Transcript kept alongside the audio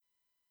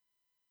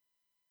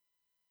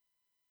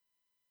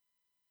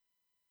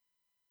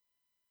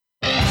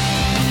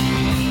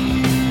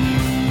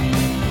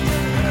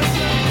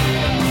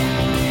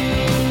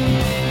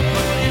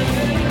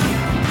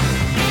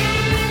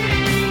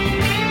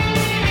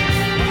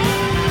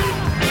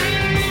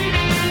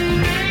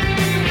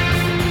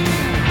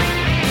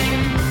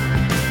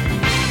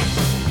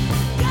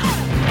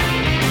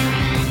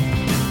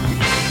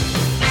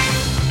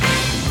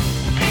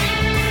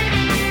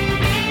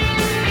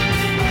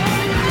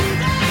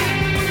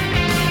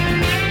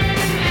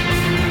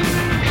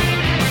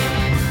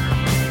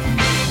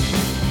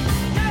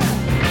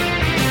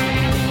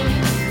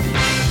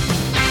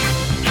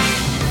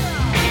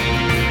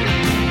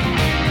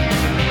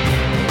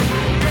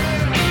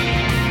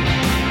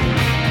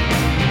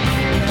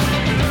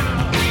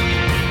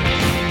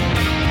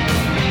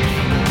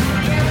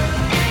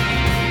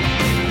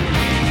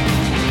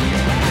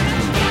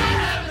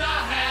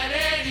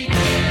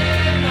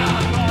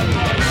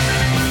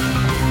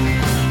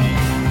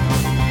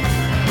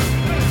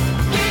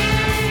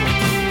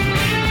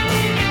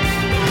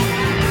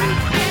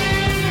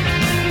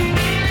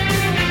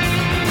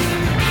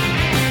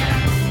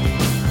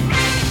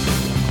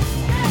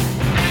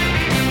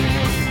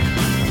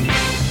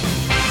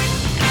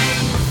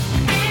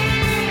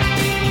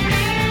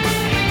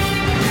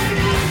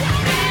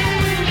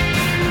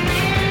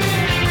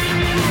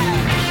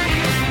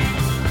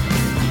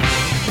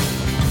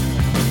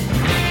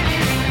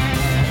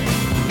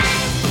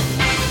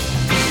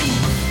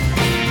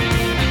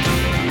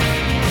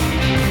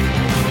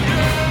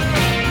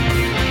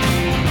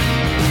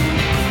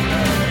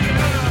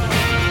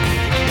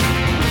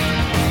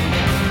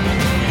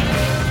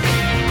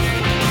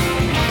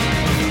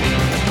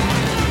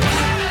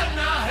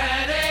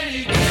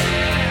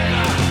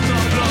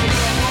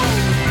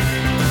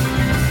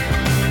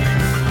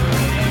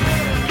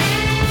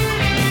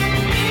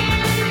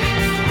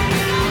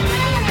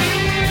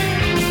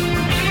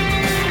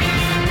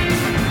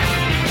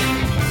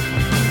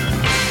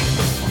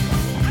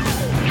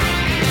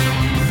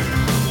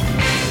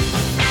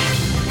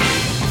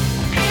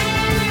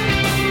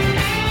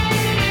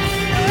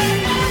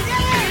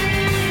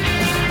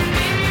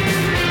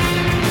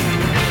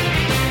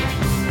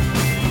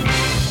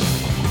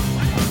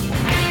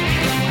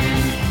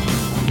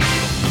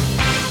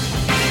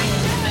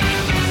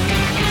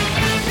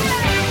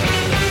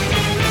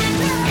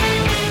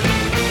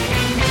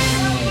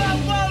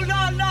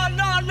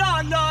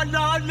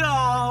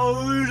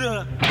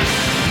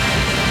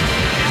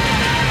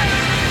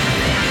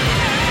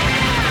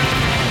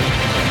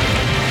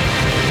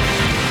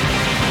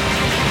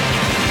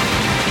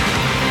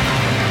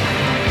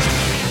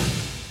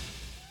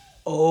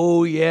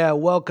Yeah,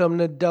 welcome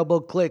to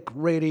Double Click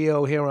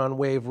Radio here on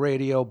Wave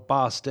Radio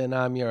Boston.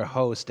 I'm your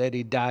host,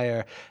 Eddie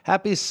Dyer.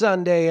 Happy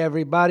Sunday,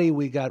 everybody.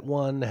 We got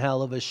one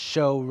hell of a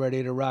show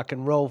ready to rock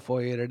and roll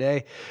for you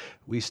today.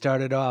 We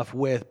started off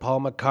with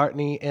Paul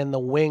McCartney and the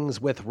Wings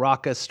with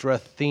Rockestra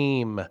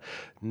Theme.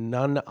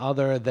 None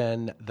other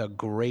than the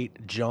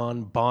great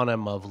John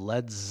Bonham of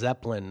Led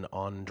Zeppelin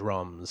on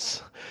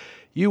drums.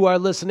 You are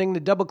listening to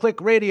Double Click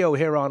Radio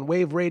here on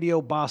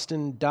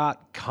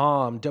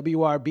waveradioboston.com,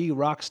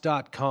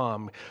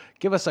 wrbrocks.com.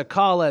 Give us a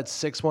call at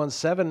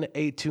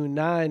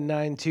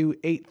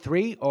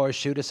 617-829-9283 or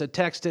shoot us a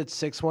text at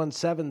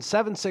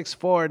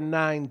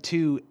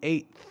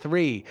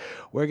 617-764-9283.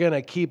 We're going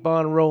to keep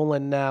on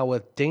rolling now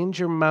with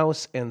Danger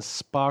Mouse and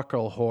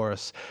Sparkle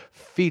Horse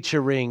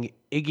featuring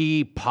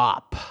Iggy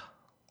Pop.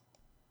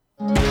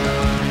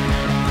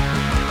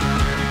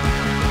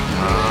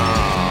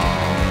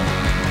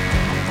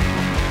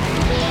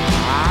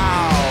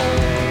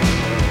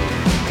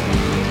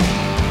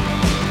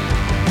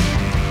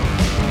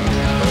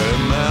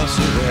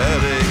 Massive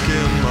headache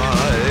in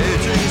my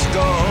aging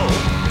skull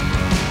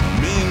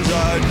means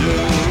I do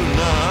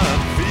not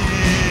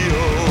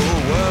feel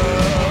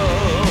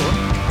well.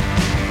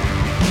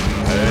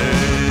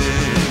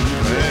 Pain,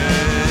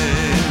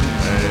 pain,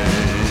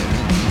 pain.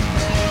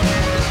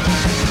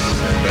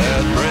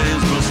 Bad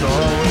brains must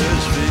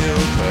always feel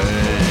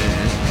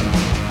pain.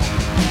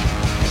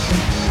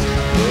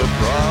 The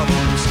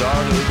problem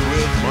started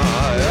with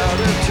my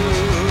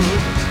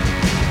attitude.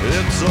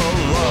 It's a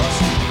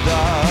lust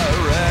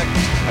direct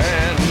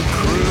and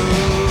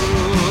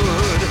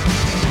crude.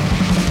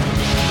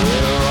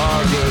 There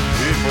are good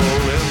people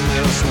in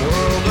this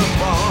world of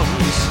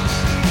bums,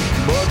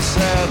 but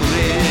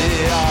sadly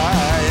I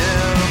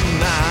am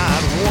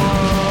not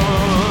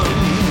one.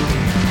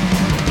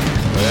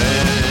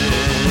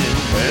 Pain,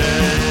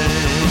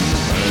 pain,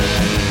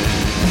 pain.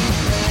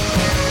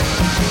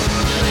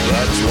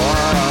 That's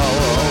why I'll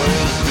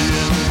always be in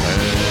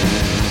pain.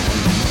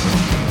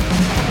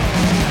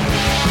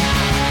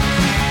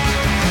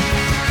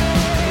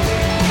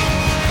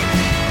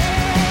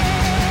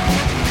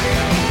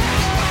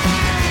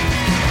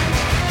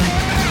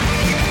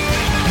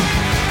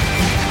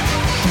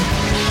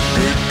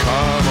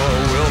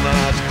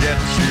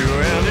 Get you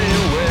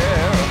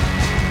anywhere.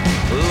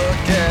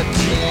 Look at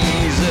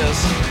Jesus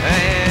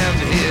and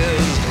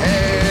his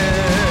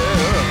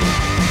hair.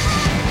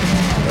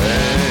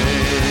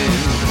 Pain,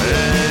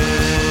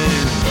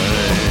 pain,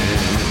 pain.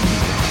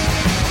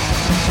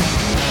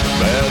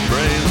 Bad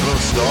brains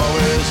must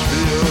always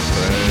feel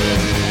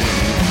pain.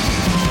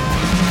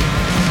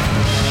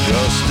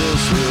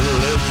 Justice,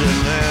 religion,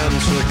 and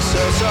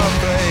success are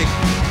fake,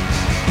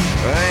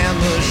 and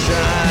the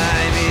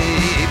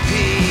shiny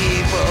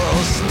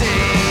people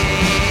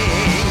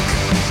stink.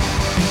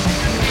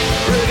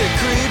 Pretty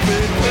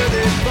creepy,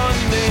 pretty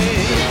funny.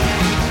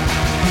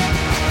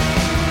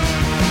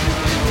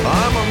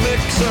 I'm a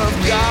mix of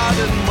God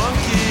and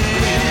monkey.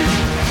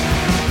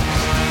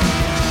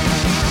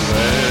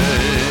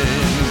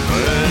 Pain,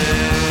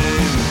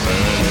 pain,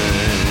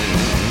 pain.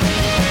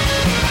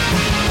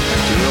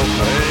 Till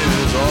pain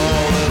is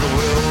all that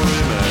will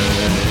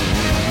remain.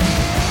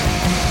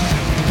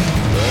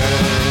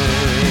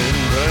 Pain,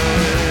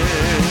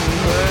 pain,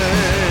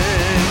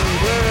 pain,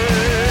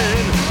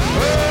 pain,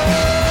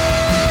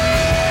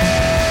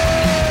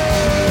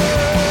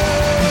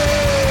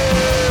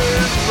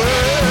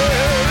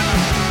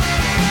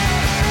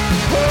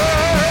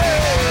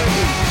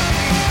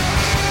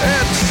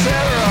 etc.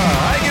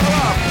 I give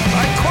up.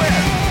 I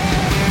quit.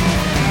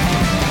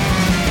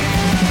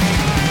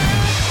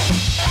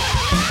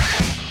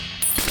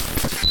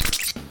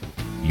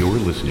 You're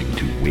listening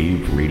to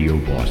Wave Radio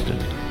Boston.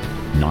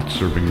 Not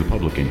serving the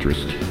public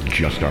interest,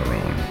 just our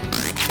own.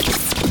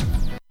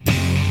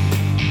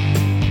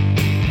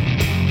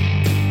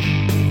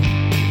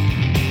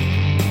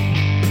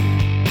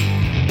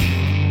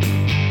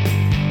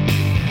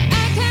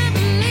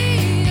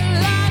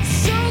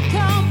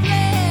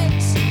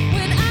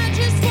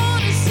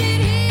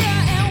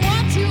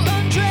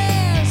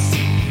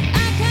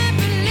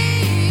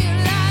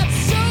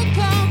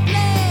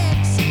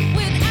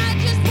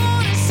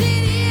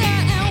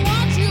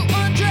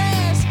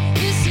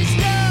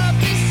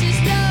 This is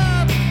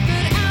love,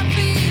 but I'm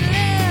feeling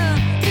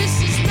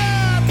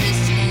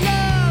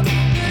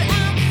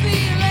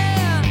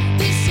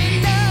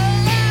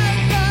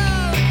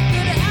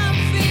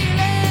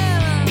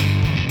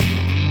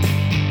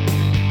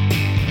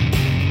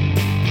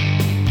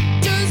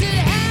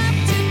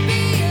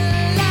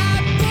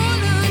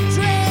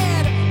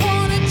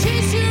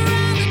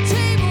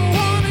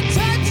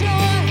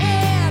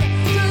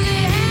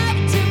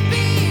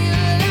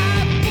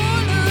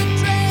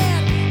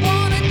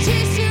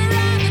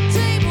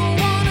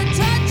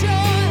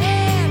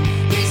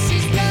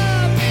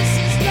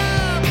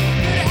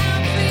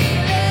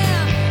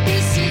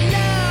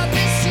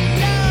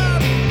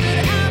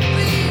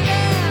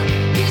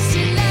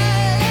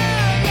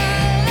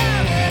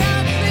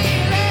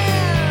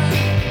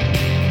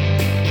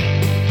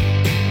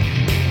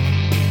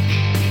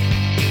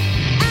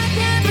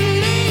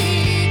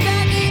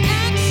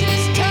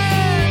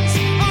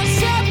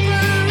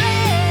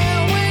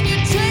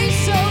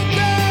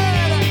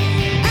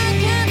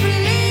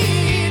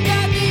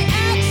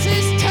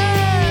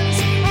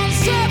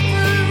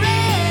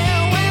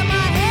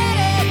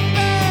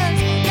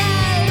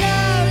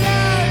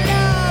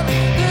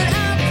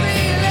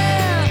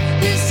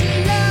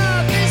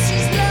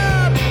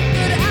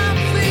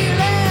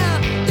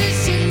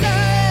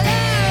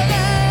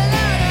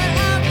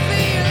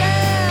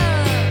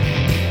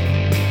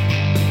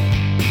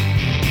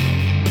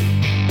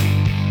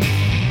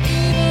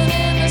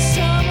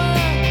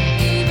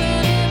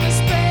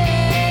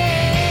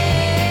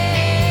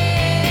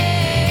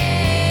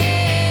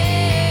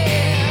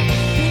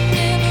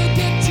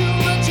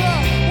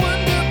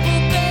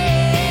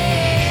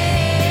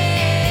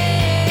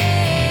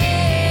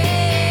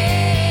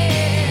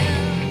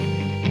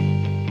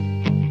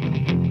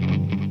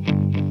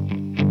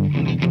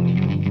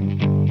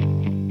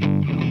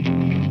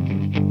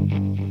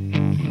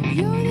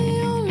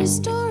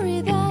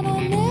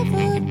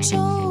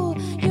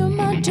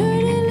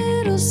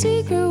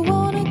secret,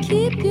 wanna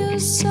keep you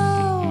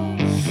so.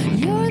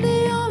 You're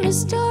the only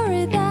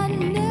story that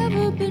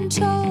never been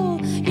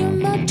told. You're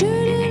my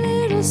dirty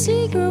little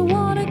secret,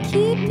 wanna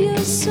keep you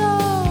so.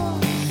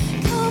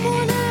 Come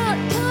on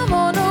out, come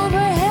on over,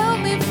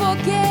 help me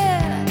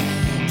forget.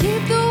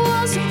 Keep the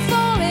walls from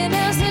falling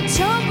as they're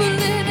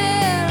tumbling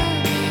in.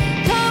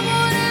 Come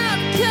on out,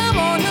 come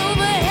on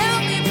over,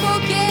 help me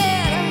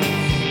forget.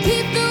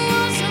 Keep the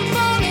walls from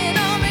falling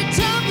on me,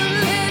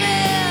 tumbling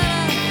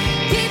in.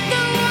 Keep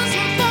the walls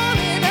from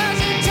falling as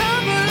they're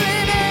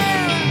tumbling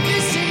in.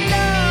 This is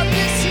love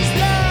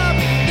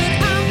that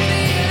I'm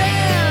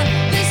feeling.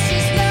 This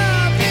is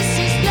love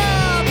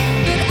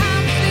that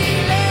I'm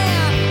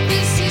feeling.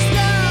 This is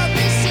love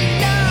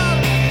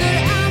that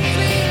I'm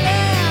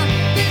feeling.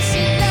 This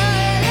is love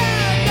that I'm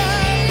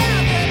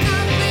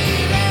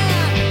feeling.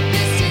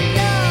 This is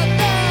love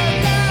that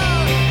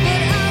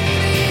I'm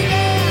feeling.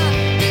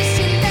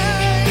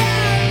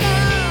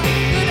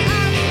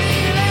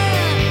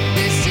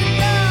 This is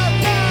love that I'm feeling. This is love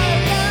that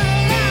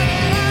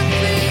I'm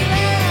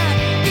feeling.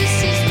 This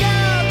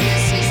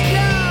is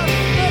love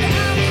that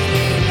I'm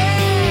feeling.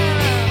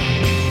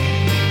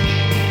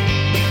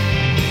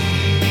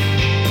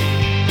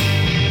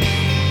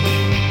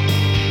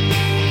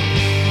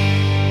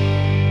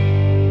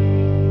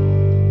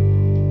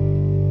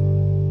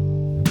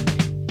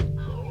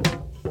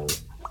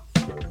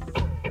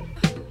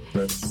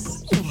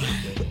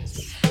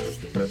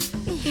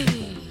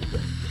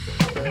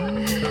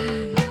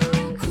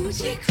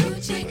 Coochie,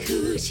 coochie,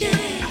 coochie.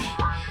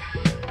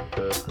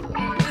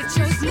 With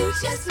your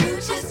smoochie,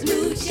 smoochie,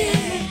 smoochie.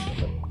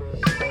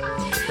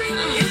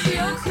 It's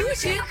your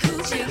coochie,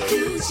 coochie,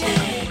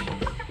 coochie.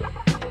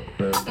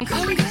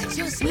 Come get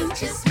your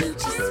smoochie,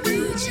 smoochie,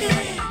 smoochie.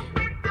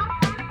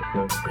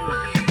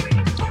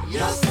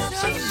 You're such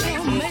a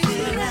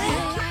amazing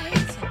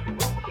light.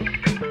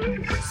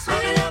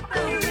 Swing it up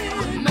the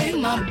rhythm, make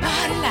my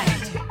body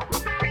light.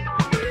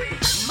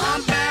 My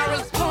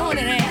barrel's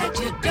pointed at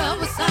your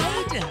double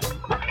sight.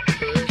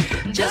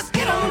 Just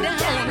get on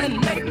down and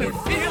make me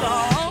feel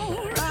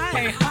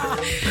alright.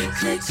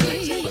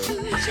 Coochie,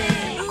 coochie,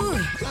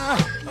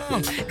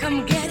 come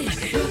get it.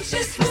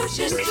 Coochie,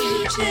 smoochie,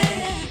 smoochie.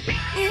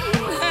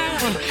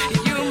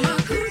 You're my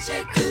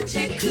coochie,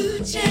 coochie,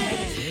 coochie.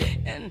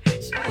 And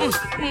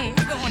we're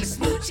going to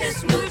smoochie,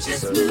 smoochie,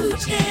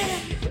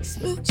 smoochie.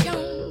 Smooch on.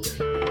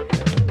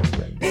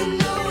 Been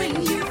knowing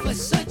you for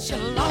such a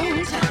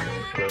long time.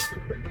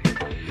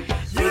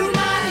 Through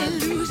my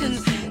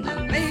illusions,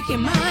 make you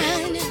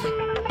mine.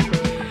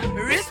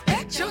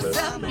 Respect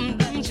yourself,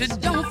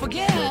 don't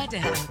forget.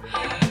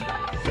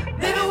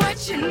 Baby, what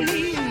you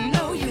need, you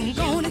know you're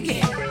gonna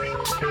get.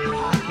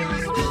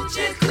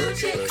 Coochie,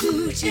 coochie,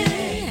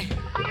 coochie.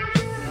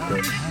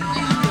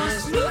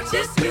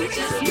 Smoochie,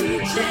 smoochie,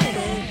 smoochie.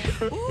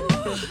 Ooh,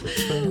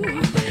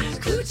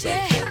 coochie,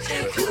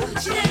 coochie,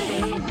 coochie.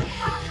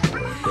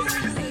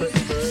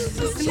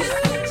 Smoochie,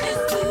 smoochie,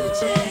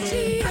 smoochie.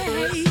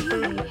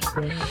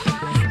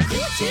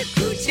 Coochie,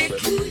 coochie,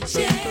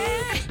 coochie.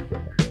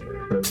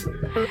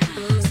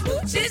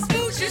 Smoochie,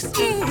 smoochie,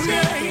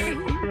 smoochie.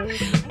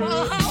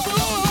 Oh,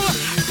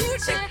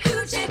 coochie,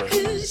 coochie,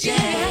 coochie.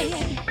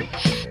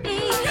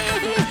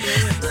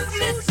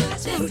 Smoochie,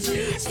 smoochie,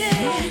 smoochie.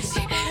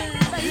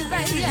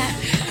 Baby,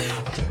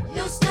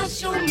 your stuff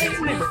sure makes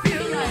me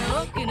feel like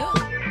hooking up.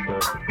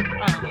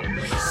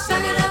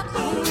 Suck it up, oh,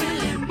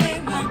 really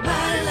make my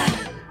body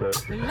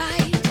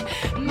light.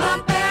 My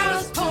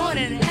barrel's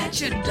pointed at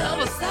your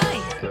double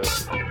sight.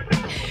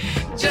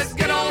 Just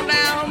get on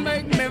down,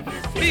 make me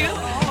feel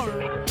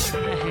alright.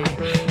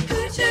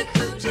 Coochie,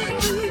 coochie,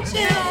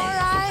 coochie.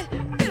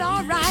 Get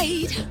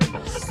alright.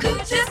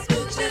 Coochie,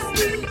 smoochie,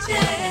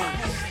 smoochie.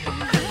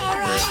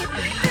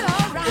 Get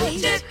alright.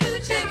 Coochie,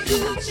 coochie,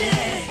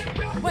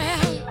 coochie.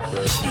 Well,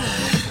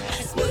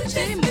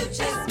 smoochie,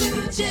 smoochie,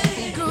 smoochie.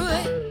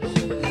 Good.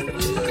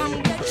 Come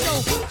get your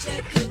coochie,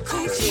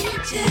 coochie,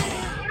 coochie.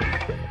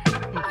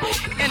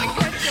 And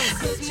get your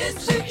coochie,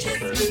 coochie,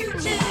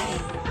 coochie.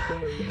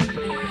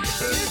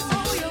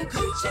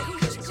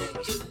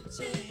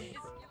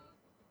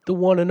 The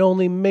one and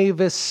only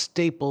Mavis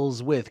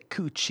Staples with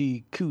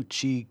Coochie,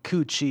 Coochie,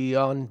 Coochie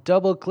on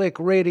Double Click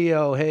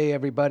Radio. Hey,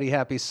 everybody,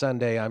 happy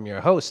Sunday. I'm your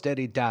host,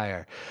 Eddie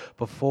Dyer.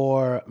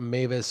 Before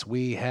Mavis,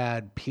 we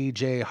had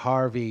PJ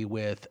Harvey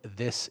with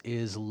This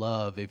Is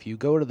Love. If you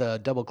go to the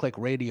Double Click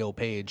Radio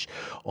page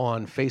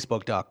on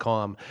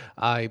Facebook.com,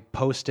 I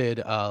posted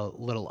a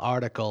little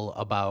article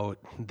about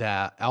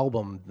that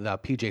album, the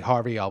PJ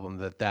Harvey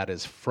album that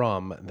is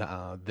from.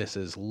 This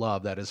Is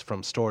Love. That is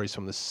from Stories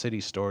from the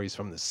City, Stories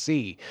from the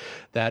Sea.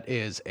 That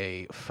is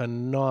a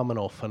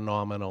phenomenal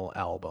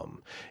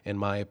album, in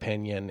my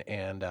opinion,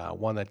 and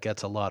one that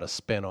gets a lot of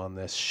spin on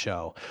this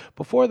show.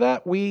 Before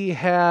that, we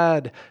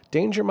had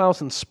Danger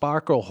Mouse and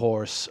Sparkle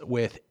Horse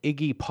with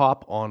Iggy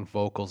Pop on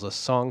vocals, a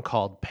song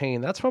called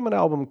Pain. That's from an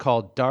album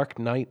called Dark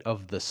Night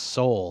of the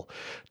Soul.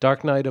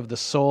 Dark Night of the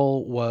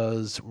Soul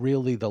was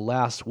really the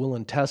last will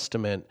and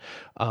testament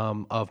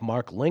of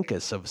Mark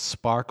Linkous of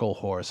Sparkle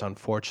Horse.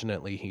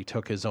 Unfortunately, he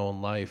took his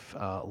own life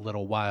a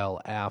little while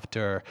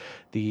after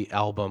the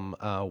album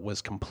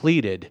was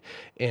completed,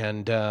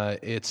 and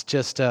it's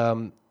just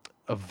a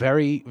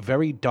very,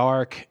 very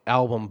dark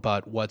album.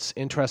 But what's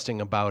interesting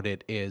about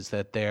it is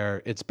that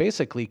it's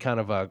basically kind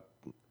of a,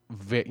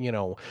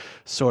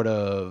 sort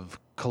of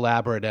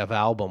collaborative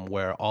album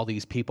where all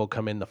these people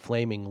come in, the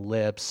Flaming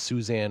Lips,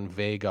 Suzanne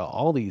Vega,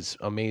 all these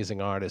amazing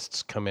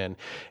artists come in,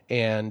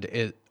 and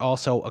it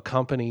also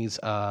accompanies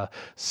a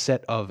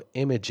set of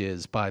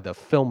images by the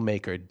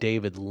filmmaker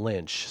David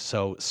Lynch.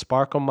 So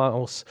Sparkle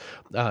Mouse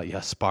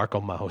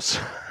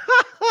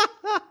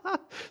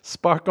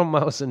Sparkle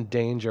Mouse and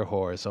Danger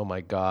Horse. Oh my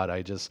God,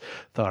 I just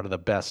thought of the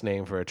best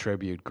name for a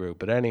tribute group.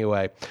 But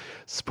anyway,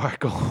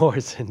 Sparkle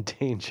Horse and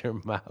Danger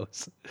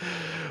Mouse.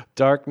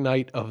 Dark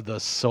Night of the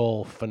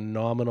Soul.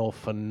 Phenomenal,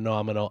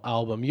 phenomenal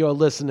album. You're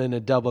listening to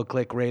Double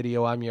Click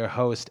Radio. I'm your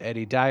host,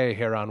 Eddie Dyer,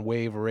 here on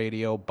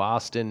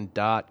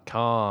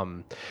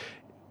waveradioboston.com.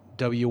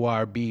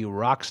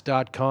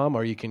 WRBRocks.com,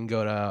 or you can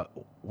go to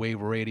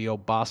Wave Radio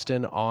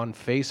Boston on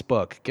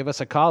Facebook. Give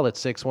us a call at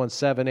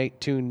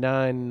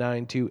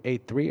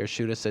 617-829-9283 or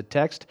shoot us a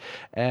text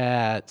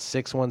at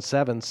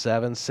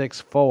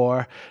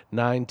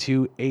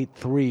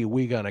 617-764-9283.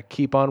 We're going to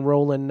keep on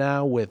rolling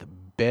now with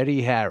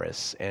Betty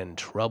Harris and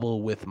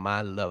Trouble with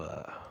My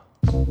Lover.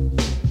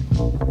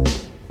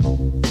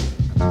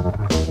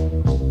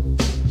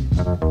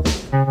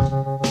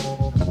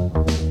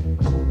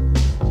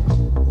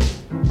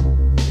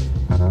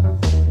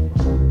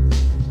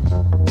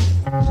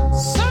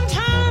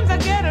 Sometimes I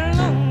get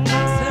along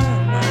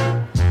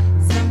some,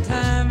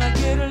 sometimes I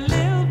get a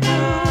little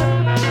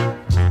good.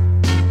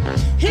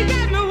 He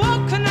got me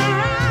walking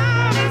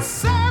around in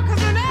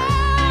circles and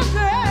oh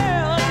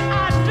girl,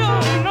 I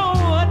don't know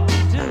what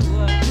to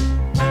do.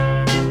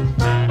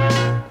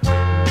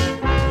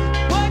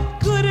 What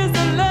good is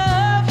the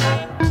love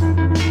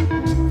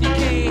if you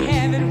can't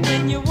have it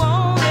when you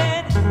want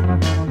it?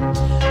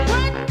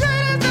 What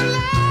good is the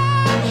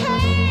love,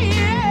 hey,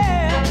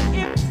 yeah,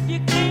 if you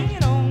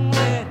can't own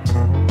it?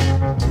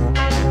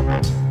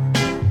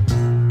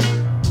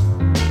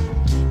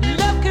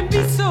 Love can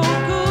be so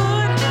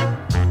good,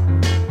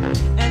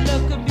 and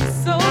love can be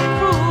so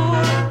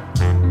cruel.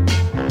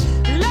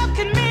 Love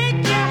can make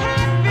you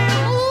happy,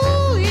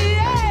 ooh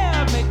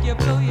yeah, make you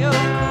blow your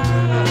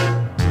cool.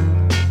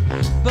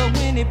 But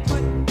when he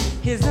put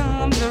his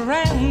arms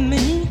around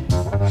me,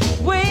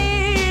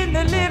 way in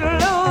the little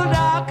old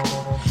dark,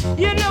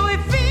 you know he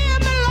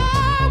filled my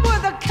life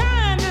with a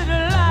kind of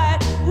delight.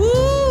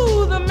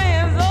 Ooh, the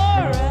man's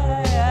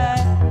alright,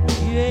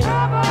 yeah.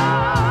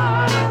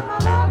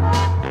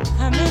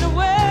 I'm in a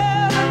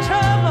world of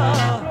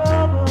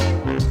trouble.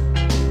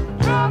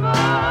 I'm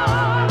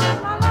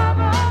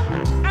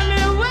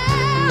in a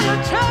world of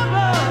trouble.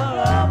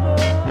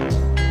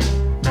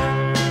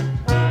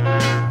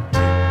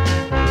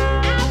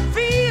 I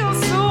feel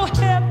so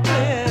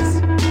helpless,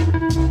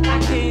 I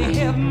can't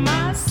help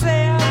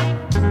myself.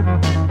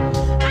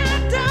 I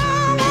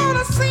don't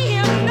wanna see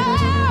him,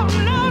 no,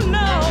 no,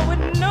 no,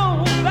 with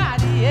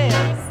nobody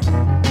else.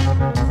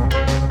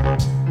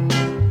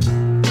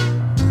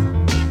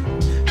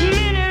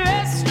 Many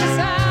restless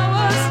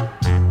hours,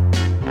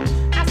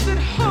 I sit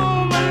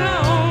home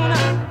alone.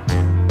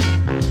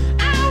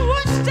 I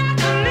wished I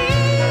could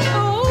leave,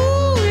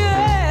 ooh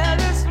yeah,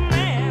 this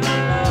man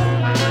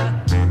alone.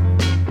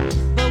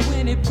 But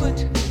when he put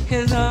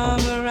his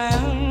arm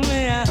around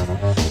me,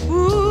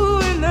 ooh,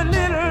 in the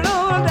little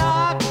old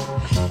dark,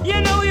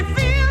 you know he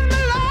fills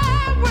my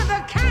life with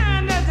a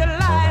kind of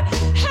delight.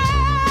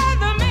 Hey,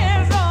 the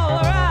man's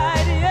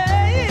alright,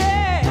 yeah,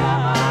 yeah.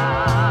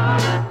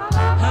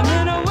 I'm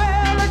in a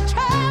world of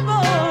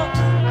trouble.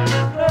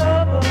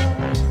 Oh,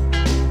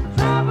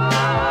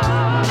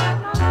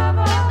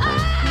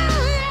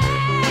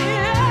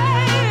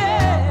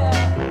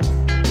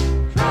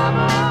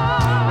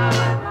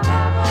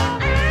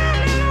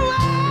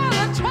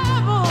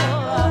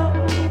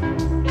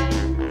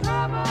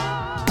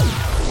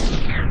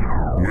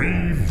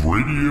 Wave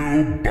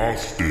Radio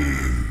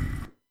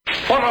Boston.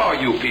 What are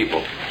you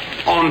people?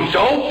 On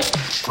dope?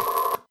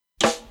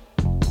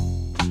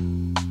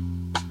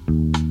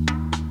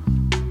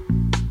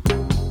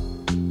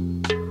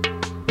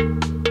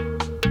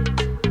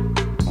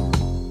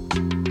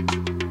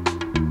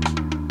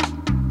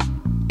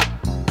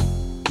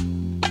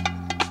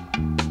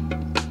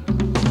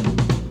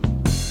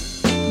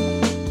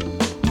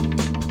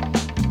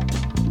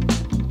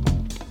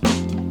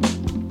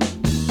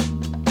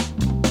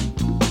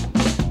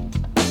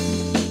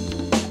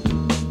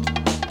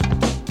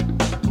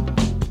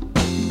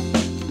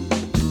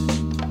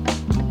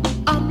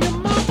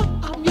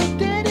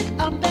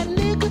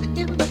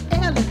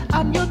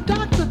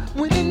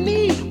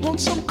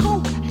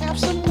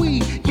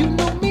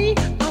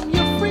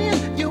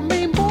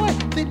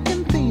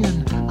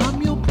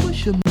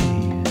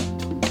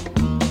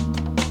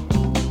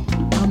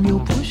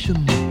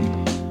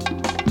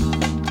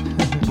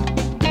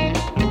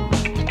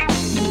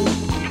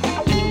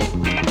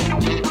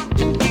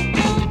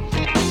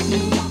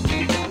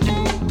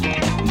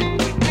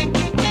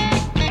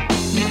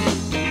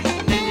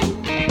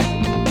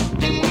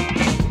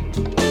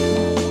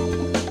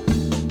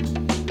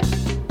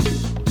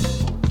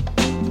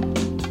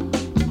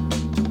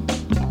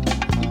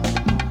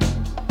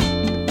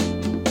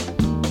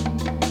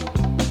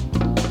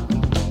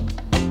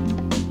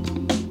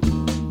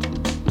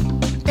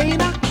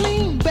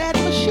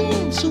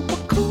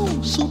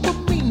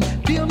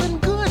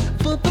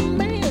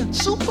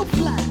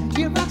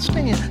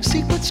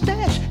 secret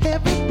stash,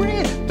 heavy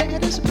bread,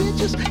 baddest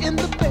bitches in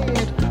the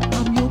bed.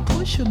 I'm your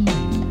pusher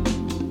man.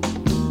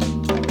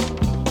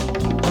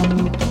 I'm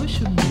your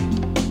pusher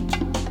man.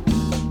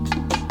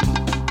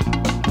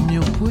 I'm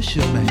your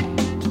pusher man.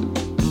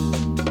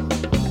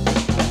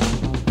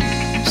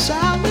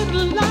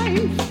 Silent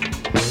life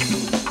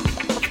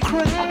of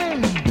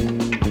crime.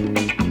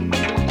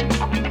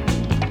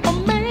 A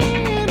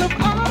man of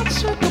odd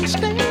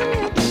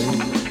circumstance.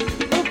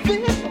 A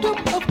victim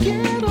of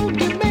ghetto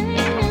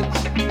demands.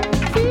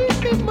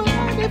 Feed me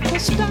money for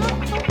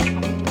style.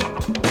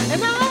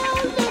 And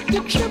I'll let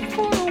you trip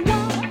for a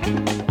while.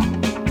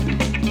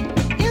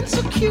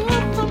 Insecure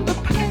from the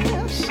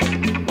past.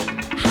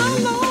 How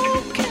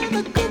long can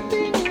a good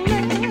thing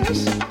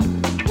last?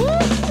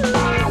 Got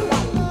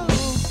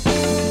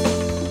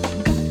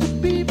to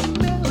be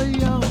mellow,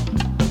 y'all.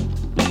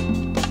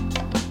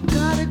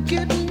 Gotta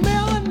get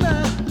mellow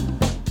now.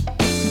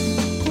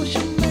 Push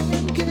a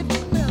man, get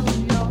mellow,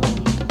 y'all.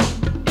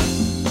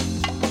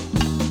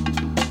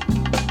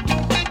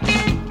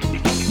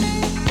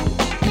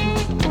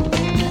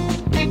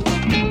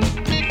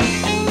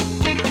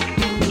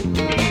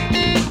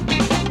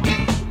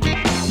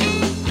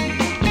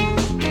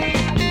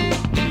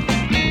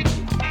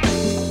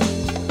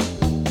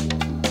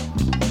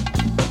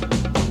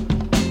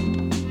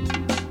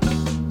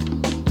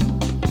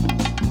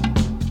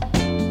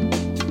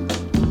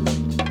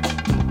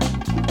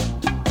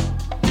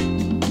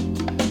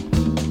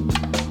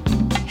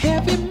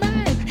 Heavy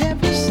mind,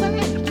 heavy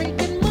side,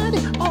 making money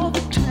all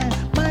the time.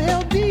 My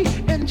LD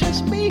and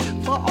just me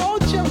for all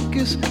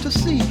junkies to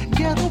see.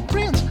 Ghetto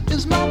Prince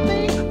is my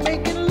thing,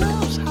 making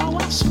love's how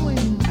I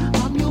swing.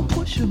 I'm your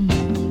pusher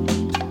man.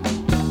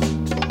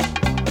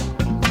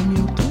 I'm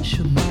your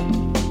pusher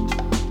man.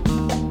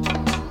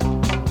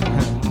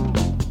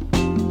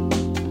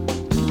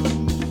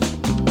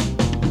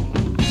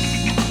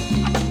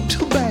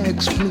 Two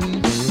bags,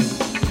 please,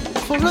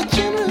 for a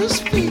generous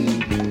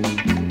fee.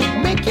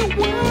 Make your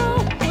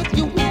world what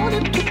you want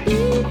it to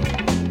be.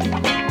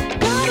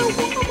 Got a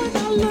woman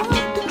I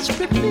love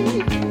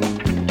desperately.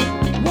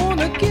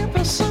 Wanna give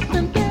her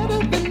something better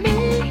than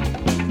me.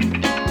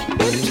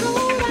 Been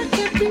told I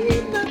can't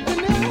be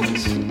nothing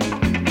else.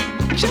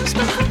 Just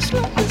a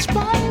hustler in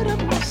spite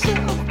of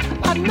myself.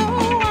 I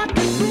know I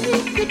can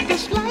make it.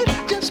 This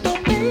life just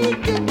don't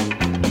make it.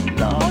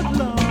 Lord,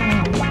 Lord,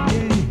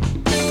 yeah.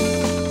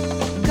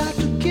 Got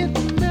to get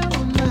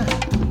mellow now.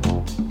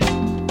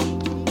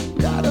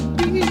 Gotta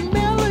be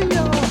mellow,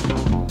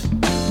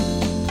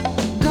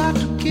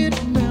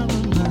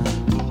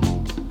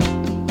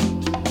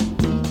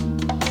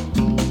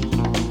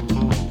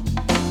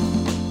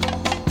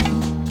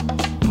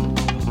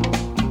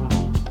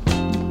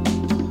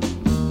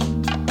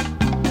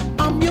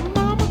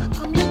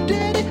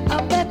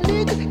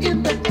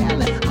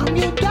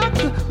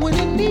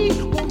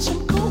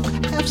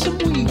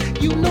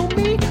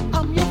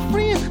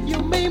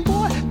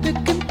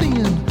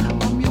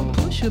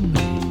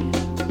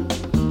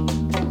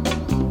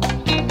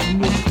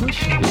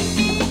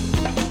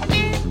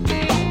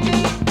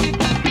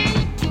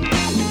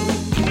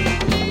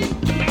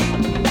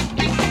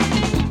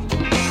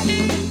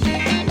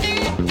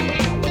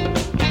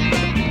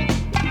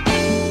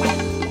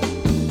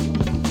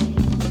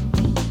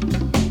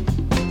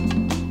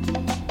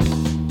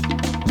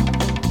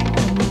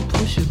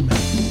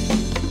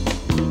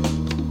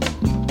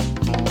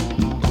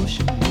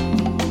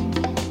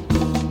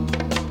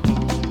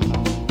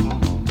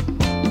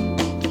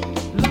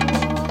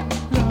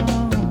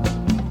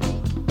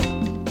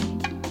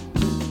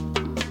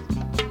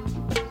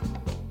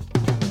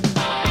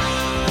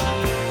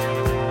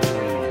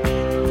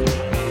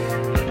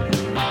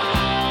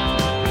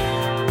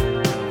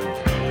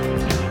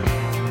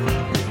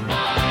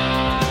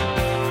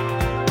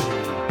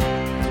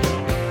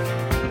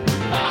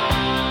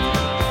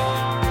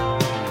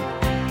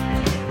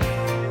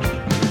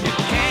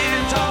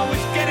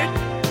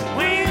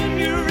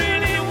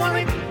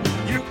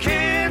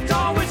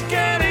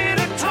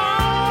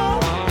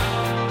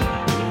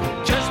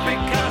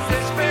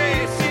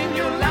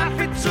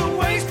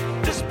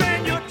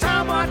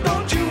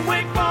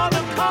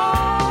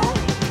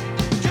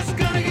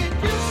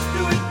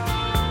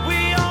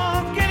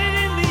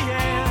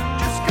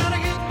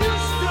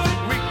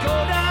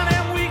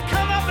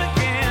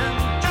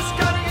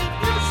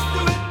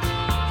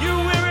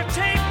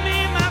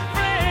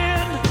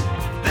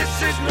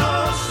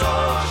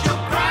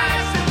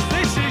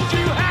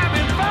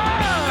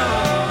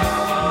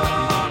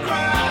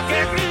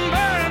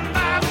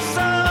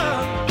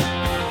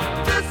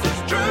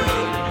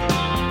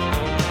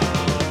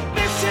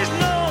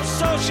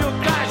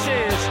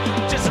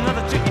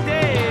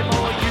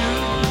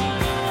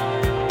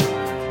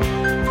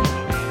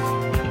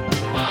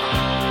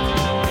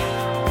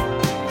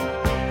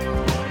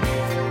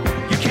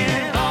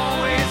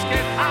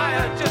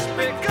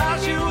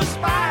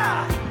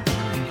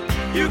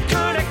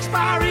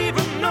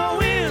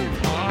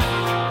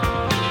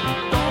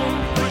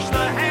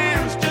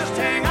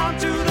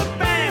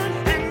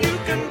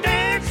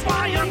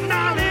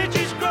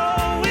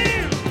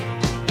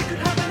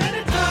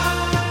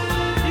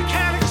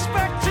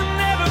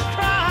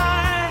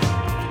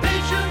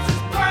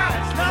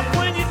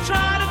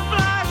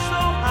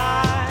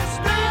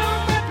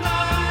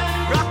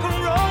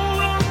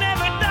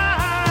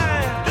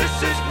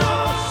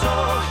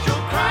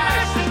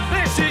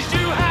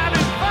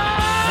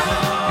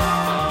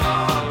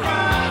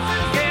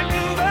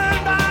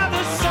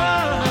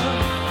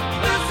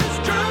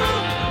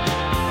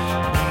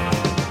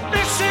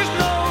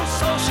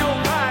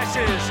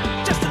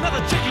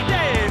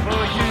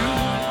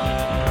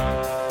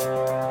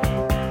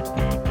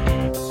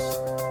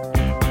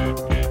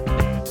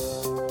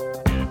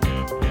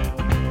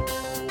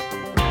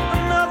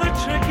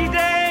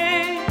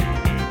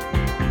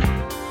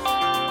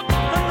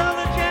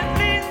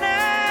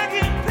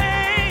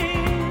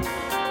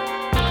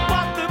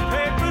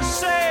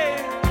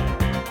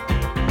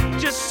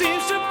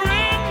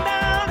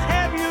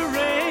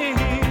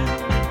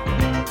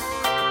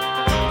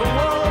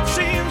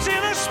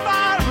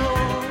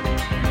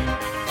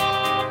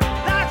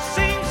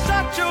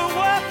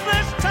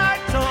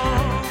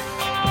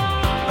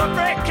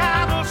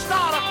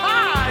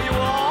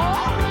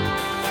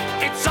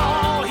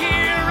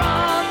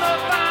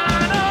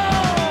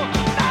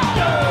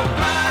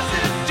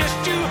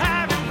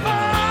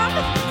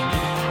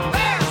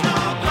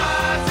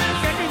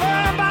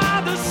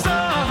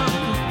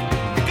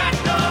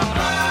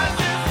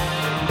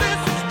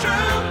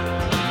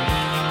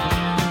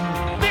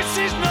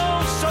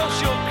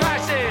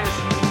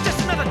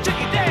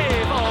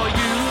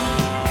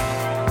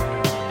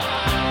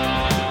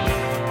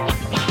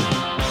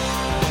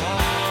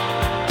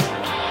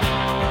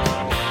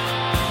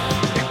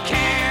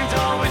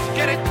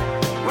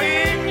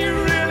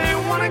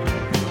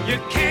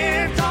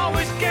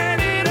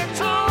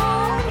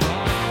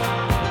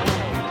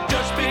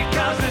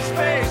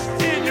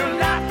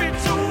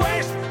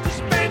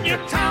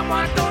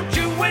 why don't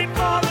you wait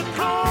for the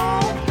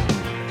call?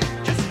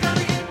 Just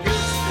gotta get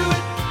used to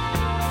it.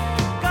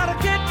 Gotta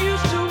get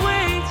used to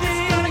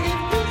waiting. Gotta get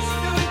used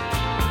to it.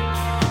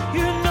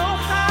 You know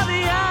how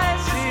the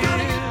ice is.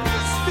 Gotta get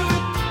used to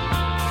it.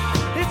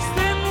 It's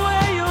thin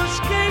where you're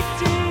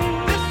skating.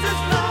 This is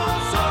no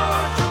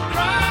social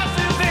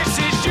crisis. This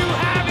is you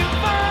having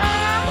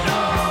fun.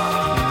 No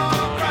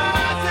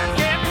crisis.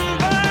 Getting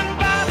burned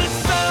by the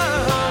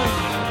sun.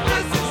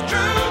 This is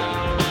true.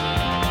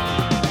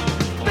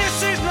 This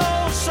is no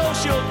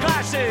social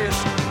crisis.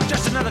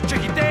 Just another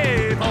tricky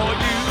day for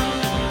you,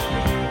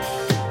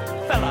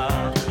 fella.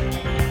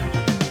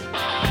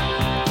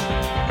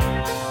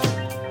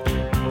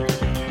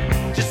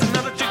 Just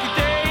another tricky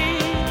day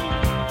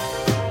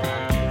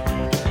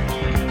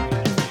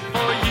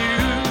for you.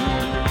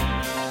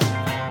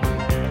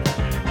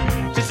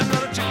 Just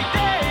another tricky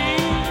day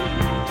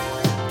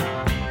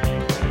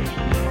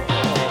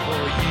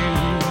for you.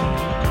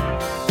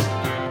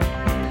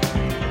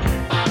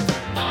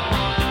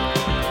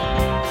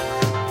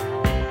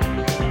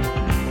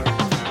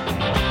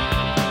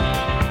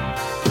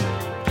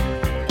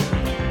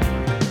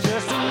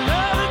 Just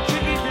another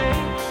tricky day,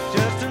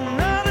 just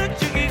another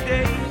tricky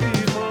day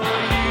for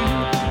you.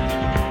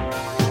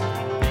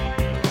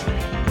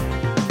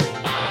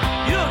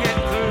 You'll get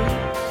through.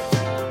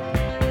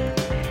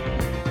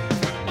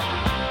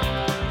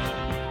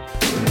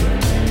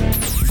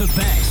 The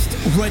best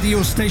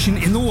radio station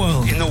in the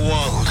world.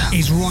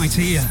 Is right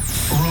here,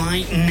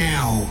 right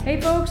now. Hey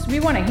folks, we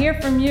want to hear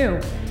from you.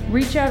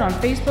 Reach out on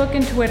Facebook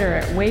and Twitter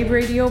at Wave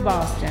Radio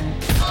Boston.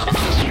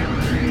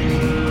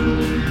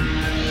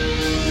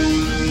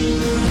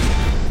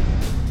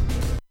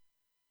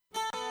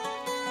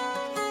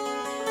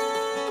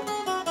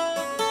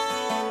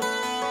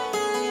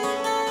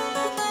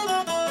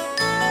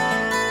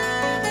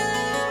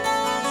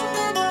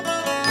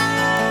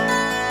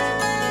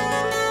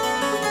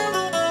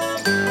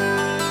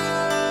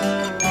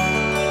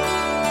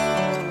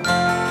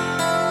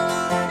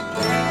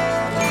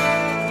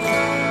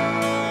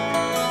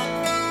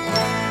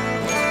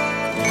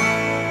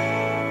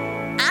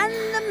 And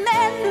the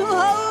men who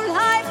hold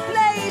high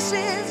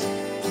places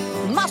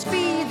must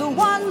be the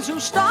ones who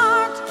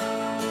start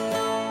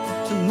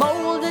to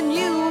mold a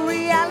new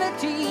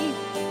reality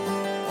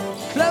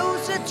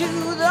closer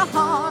to the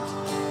heart,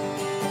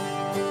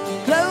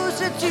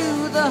 closer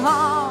to the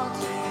heart.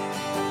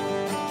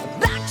 The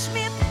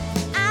blacksmith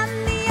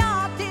and the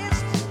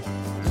artist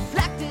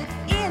reflected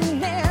in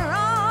their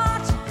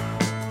art.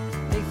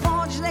 They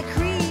forge their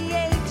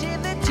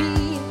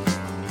creativity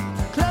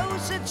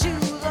closer to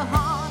the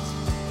heart.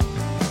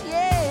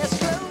 Yes,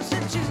 closer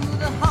to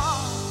the heart.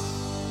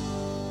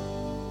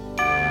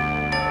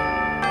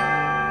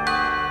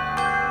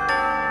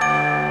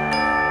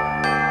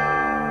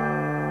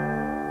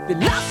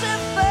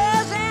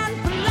 Philosophers and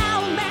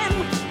plowmen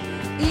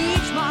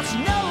each must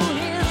know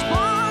his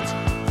part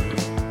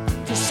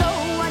to sow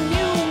a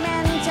new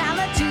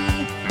mentality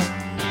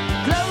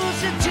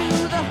closer to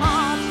the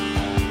heart.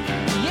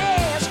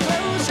 Yes,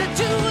 closer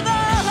to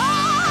the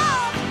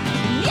heart.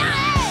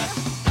 Yeah.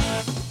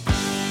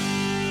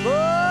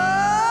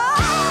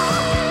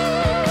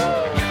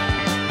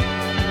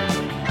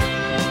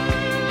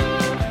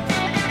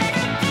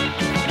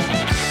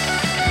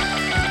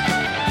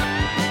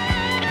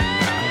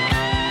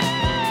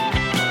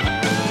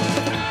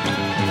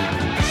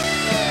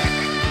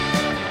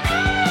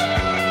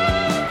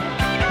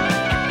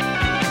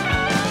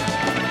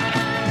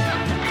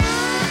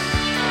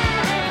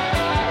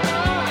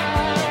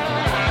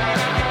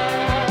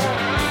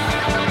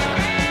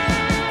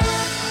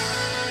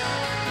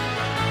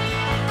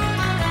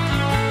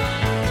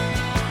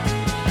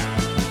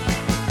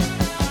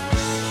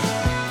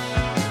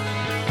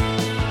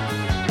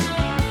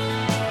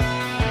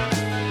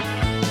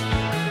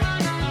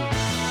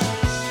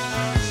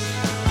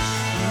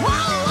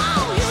 Whoa,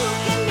 you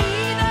can be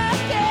the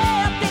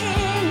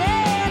captain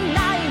and I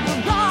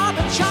will draw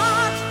the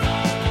chart.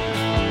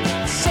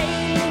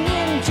 Sailing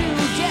into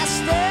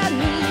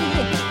destiny,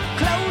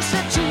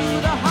 closer to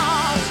the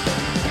heart,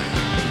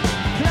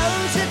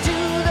 closer to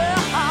the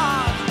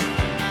heart.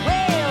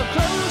 Well,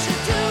 closer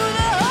to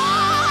the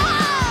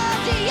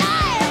heart,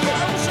 yeah,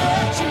 closer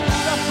to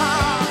the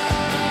heart,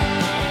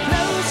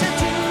 closer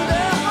to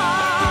the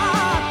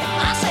heart.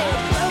 I say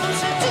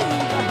closer to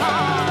the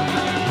heart.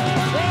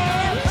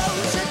 Well,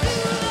 closer to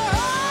the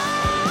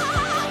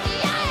heart,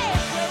 yeah,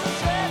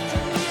 closer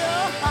to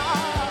your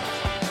heart,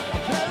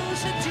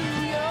 closer to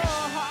your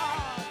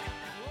heart.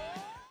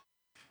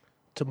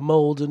 To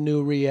mold a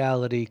new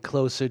reality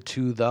closer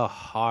to the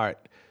heart.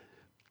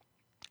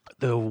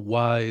 The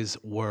wise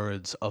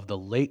words of the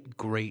late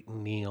great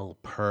Neil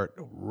Peart.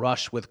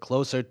 Rush with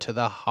Closer to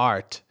the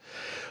Heart.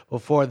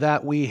 Before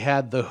that, we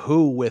had The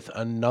Who with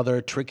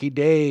Another Tricky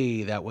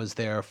Day. That was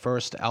their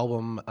first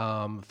album.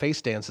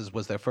 Face Dances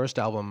was their first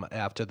album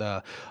after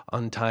the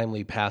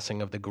untimely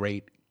passing of the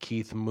great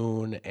Keith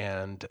Moon,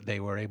 and they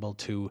were able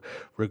to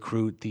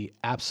recruit the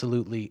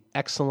absolutely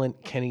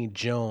excellent Kenny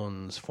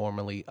Jones,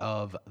 formerly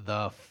of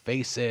The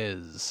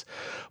Faces.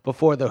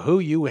 Before The Who,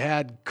 you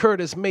had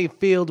Curtis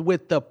Mayfield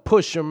with The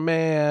Pusher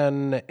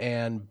Man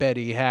and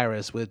Betty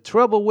Harris with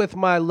Trouble With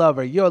My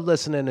Lover. You're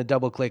listening to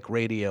Double Click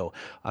Radio.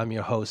 I'm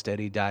your host,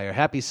 Eddie Dyer.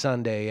 Happy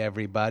Sunday,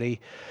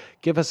 everybody.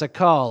 Give us a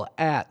call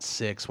at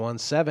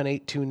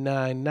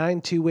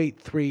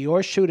 617-829-9283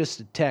 or shoot us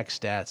a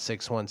text at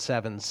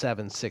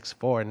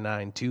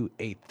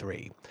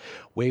 617-764-9283.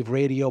 Wave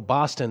Radio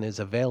Boston is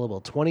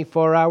available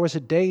 24 hours a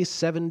day,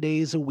 7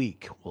 days a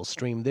week. We'll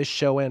stream this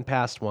show and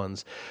past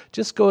ones.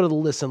 Just go to the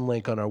listen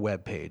link on our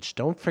webpage.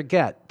 Don't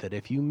forget that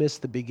if you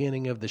missed the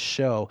beginning of the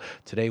show,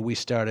 today we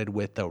started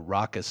with the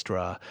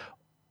Rockestra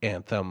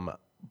anthem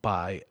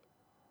by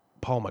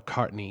Paul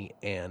McCartney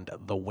and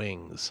the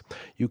Wings.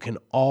 You can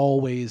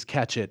always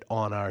catch it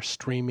on our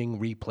streaming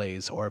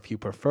replays, or if you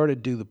prefer to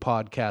do the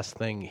podcast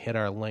thing, hit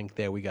our link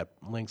there. We got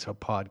links for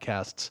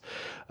podcasts,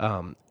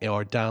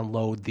 or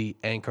download the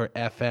Anchor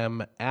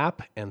FM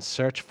app and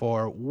search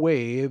for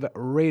Wave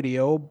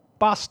Radio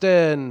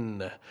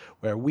Boston,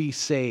 where we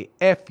say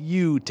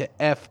FU to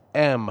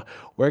FM.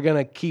 We're going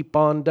to keep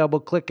on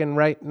double clicking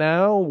right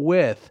now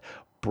with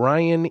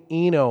Brian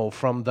Eno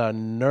from the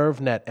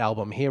NerveNet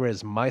album. Here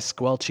is My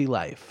Squelchy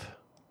Life.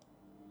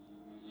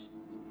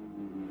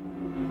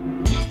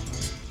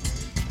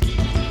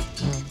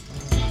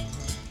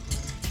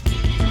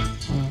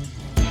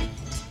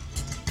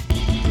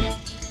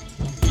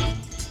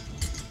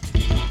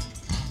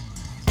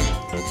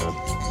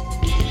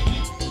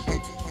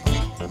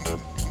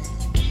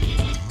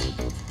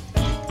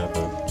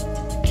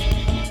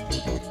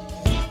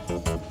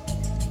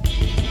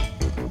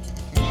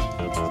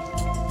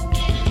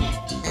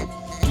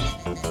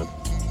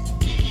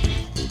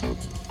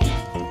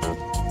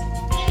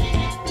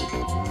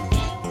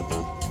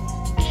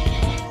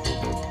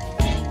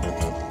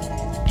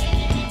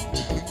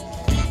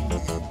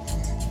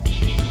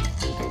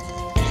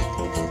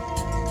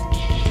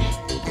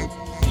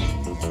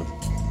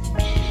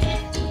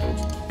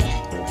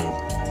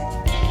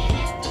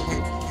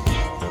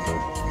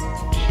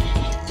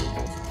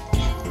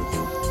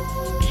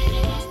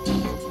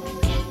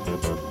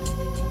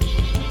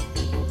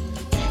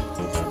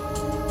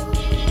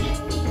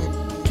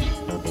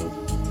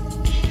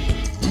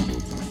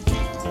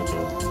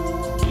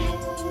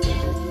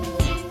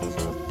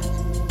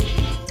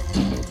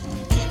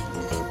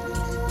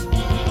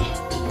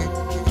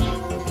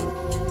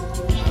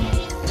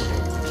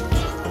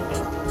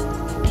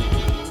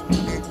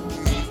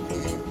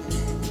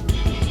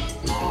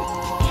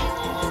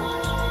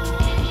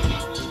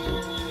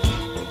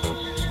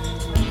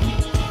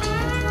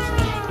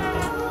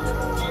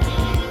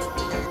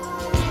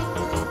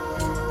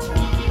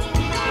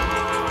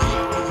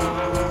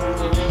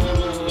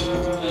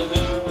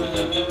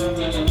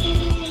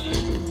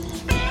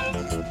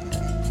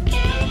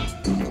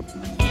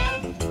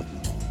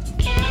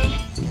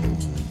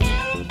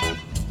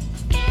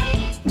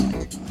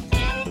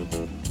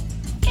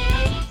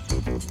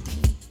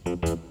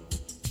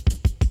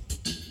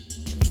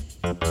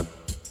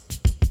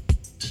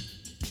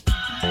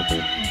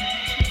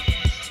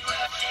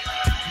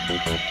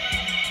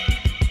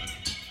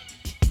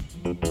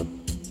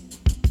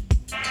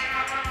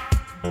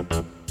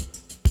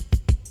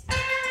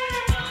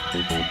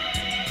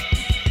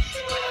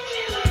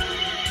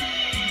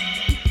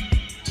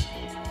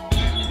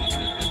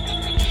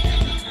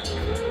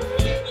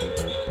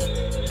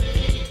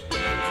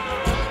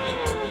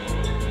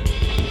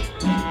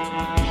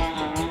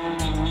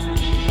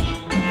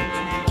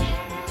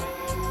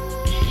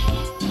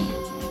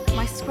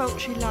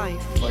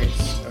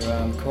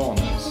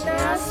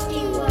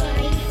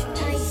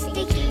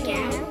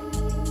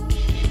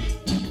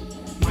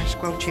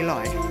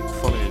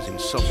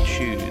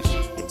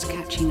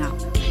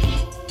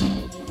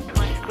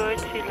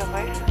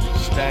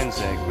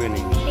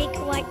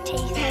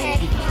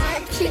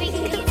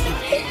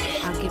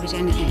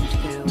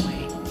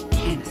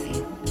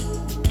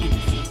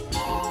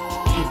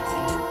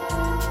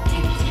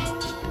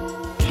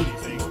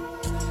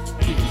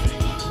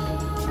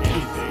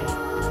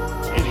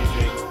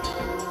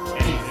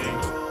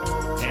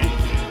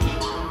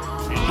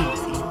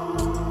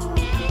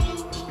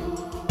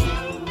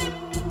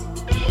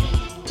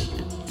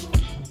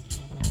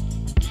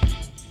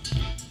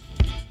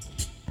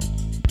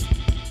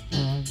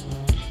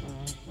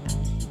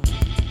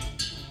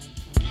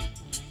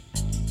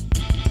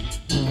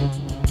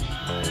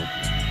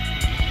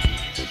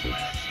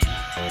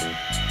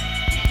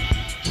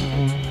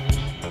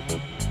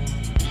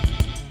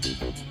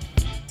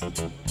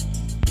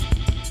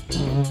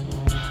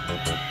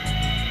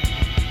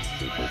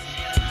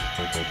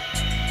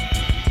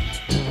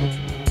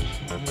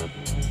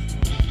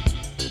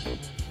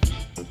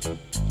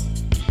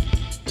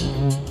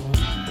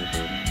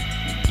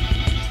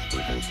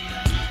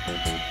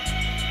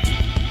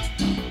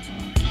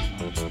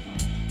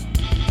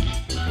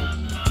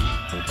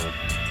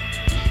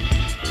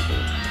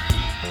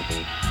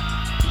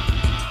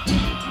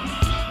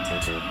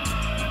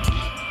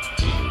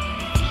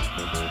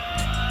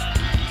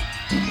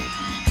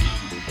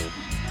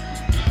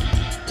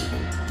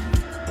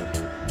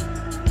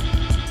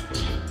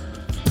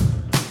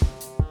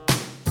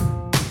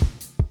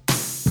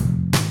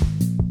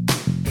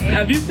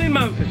 Have you seen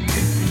my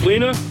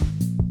wiener?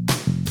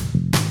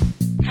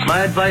 My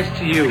advice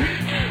to you,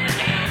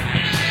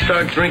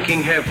 start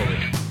drinking heavily.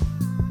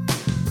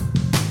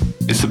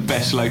 It's the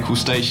best local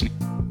station.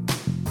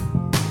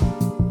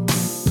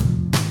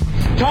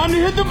 Time to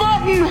hit the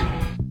button!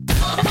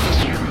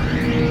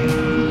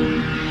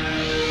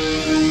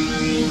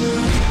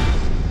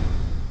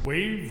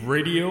 Wave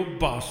Radio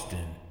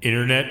Boston.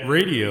 Internet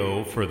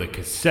radio for the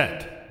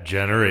cassette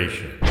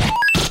generation.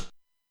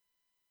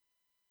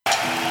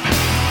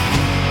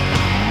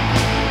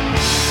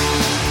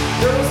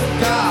 There was a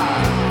guy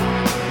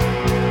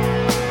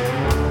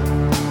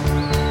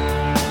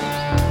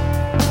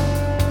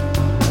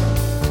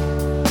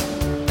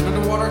an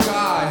underwater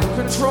guy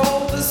who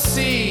controlled the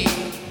sea.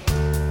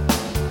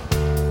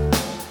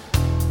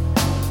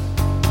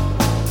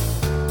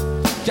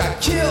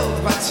 Got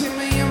killed by 2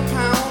 million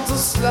pounds of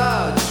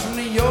sludge from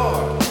New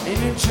York and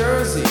New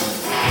Jersey.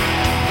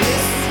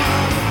 This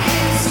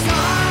monkey's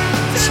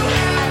gone to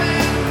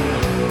heaven.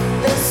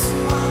 This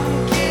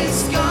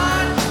monkey's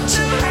gone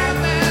to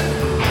heaven.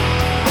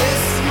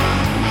 This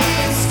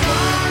monkey's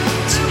gone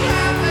to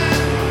heaven.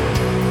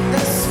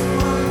 This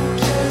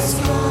monkey's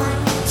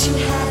gone to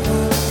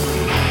heaven.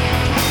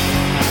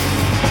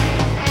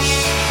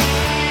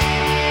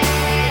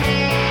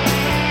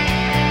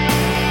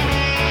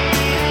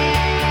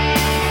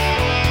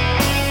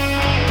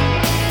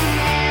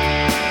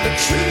 The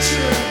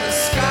creature in the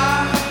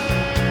sky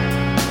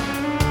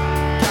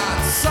got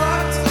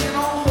sucked in a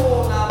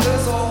hole. Now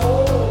there's a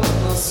hole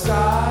in the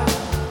sky,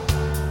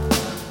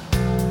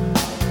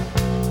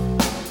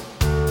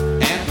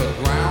 and the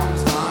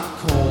ground's not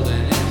cold.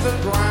 And if the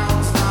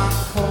ground's not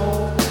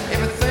cold,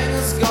 everything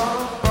is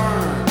gonna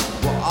burn.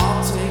 We'll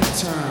all take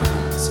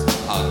turns.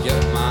 I'll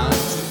get mine too.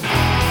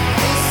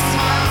 This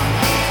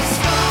monkey's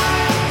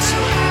gone to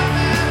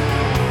heaven.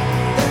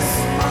 This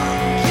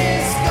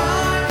monkey's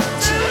gone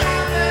to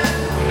heaven.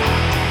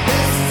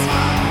 This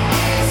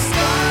monkey's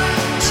gone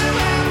to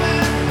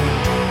heaven.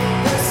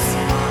 This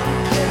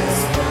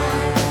monkey's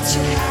gone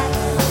to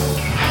heaven.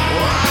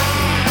 Wow,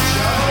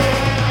 Joe.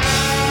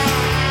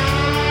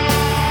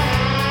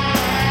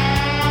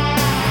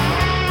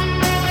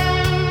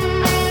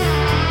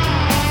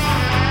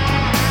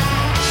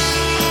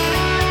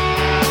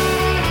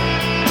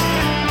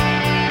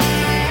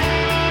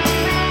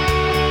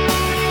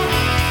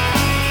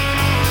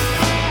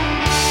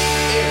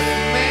 If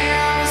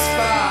man is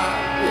fire,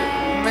 if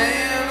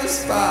man is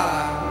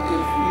fire,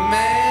 if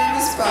man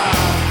is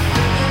fire,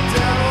 then the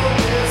devil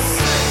is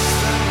six,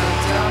 then the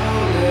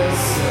devil is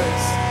six,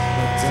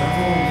 the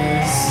devil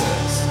is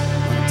six,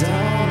 the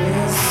devil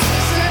is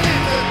six, and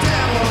if the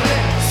devil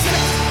is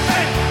six,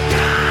 then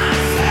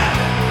God's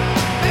seven,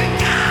 then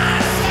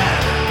God's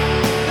seven,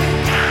 then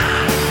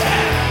God's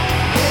seven.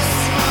 This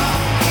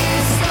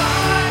monkey's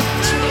gone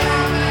to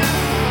heaven.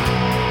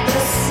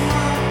 This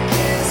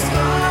monkey's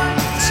gone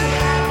to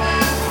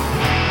heaven.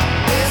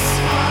 This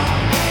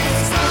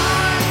monkey's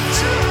gone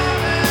to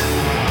heaven.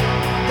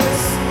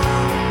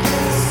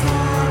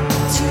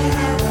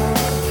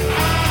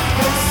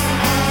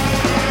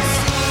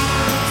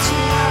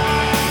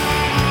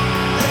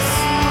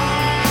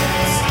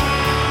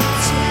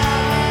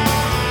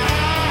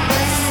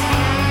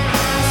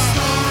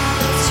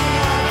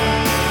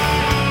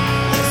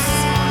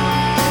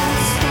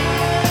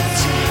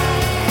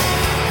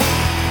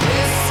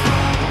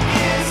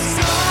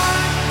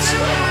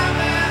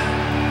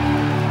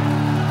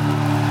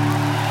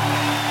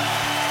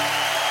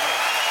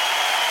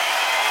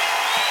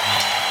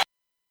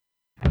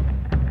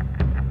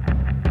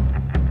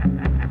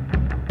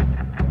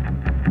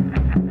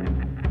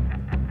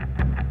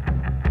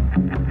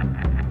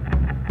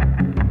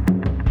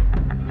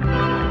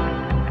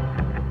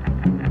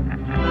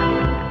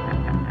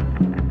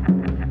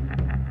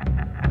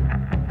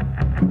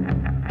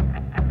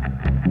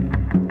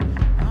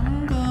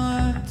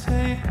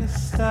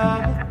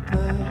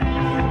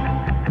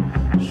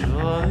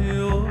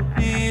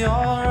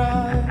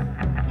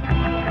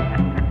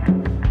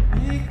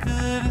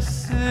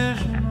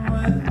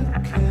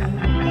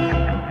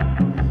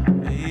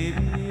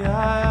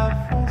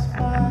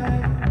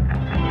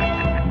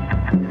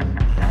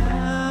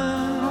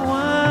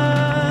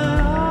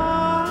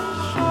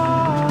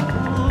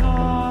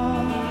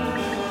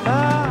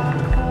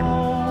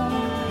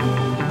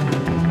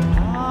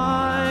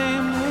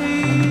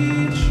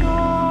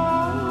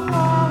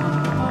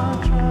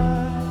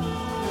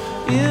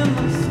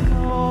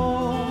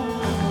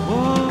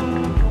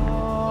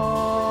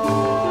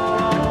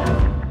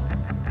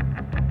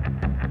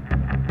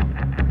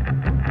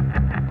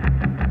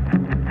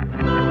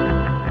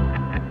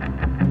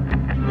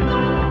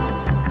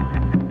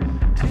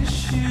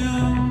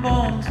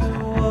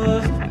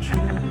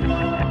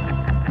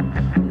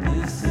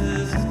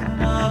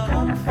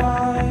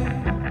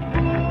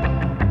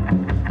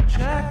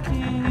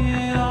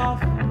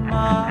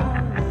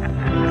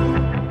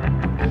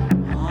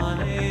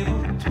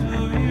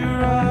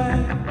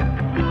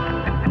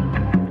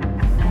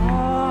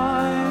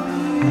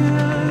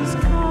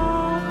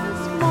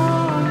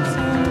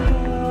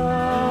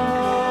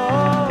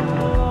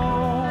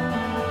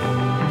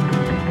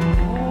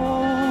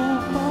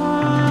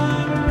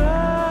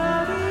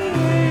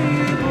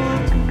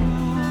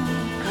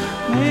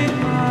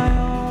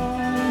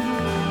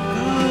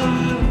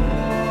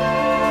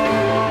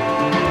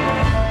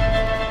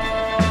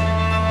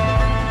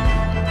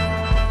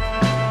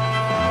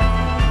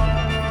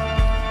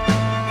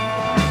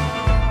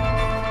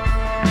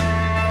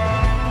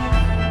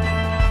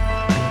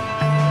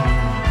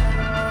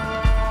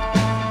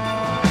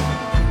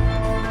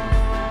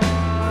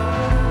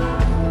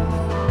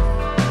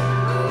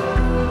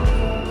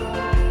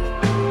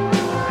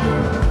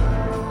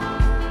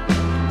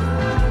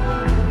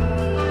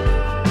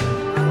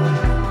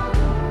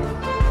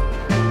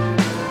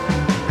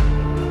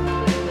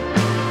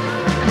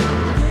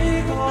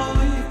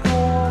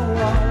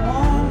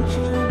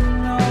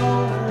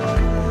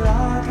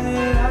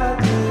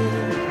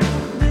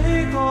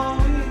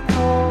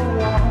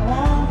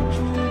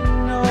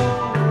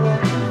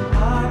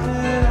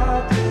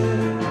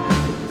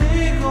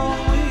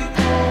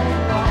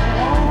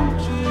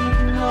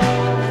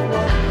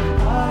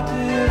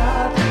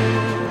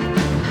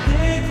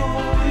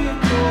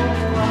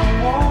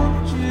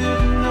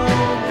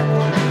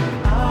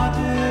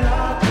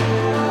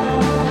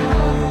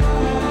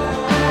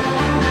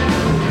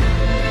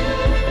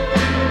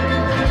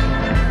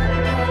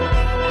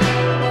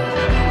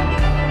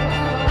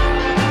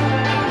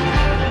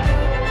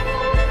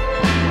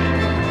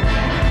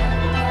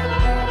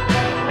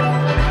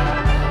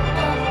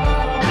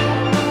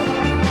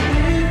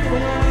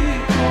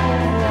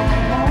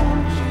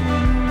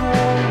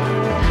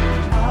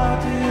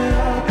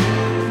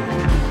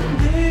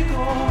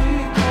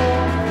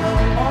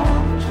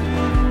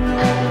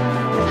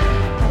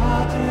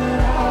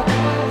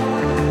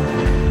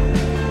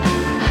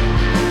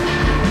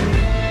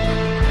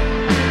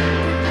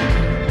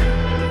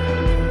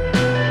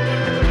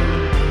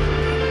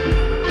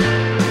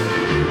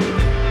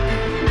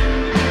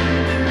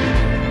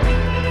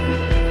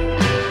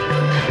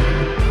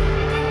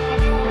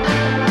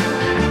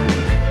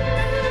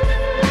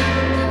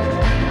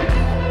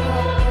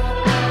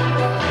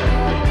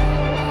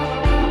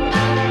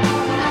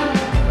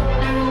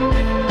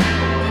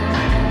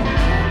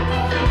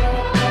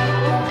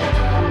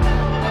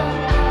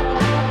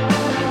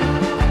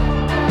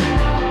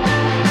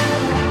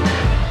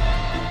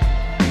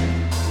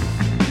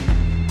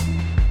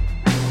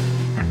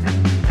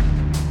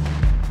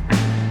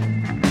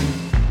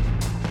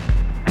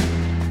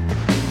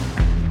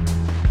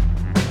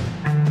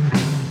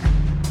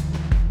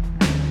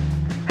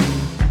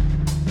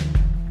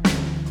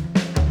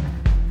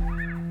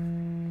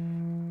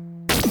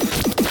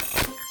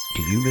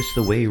 you miss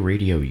the way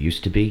radio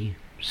used to be?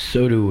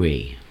 So do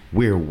we.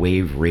 We're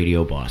Wave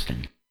Radio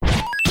Boston.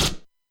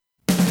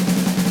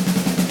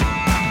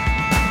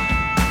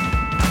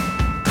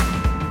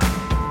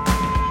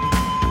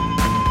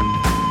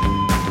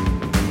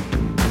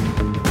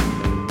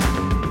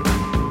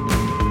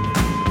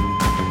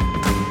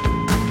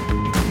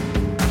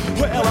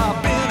 Well,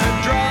 I've been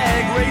a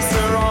drag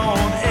racer on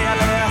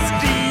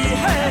LSD,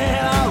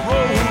 and I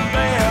rode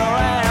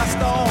bare-assed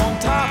on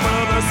top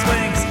of the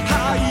Sphinx.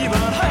 I even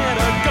had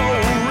a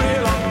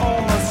gorilla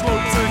on the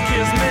slopes of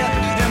Kismet,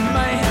 and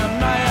man,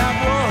 that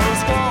was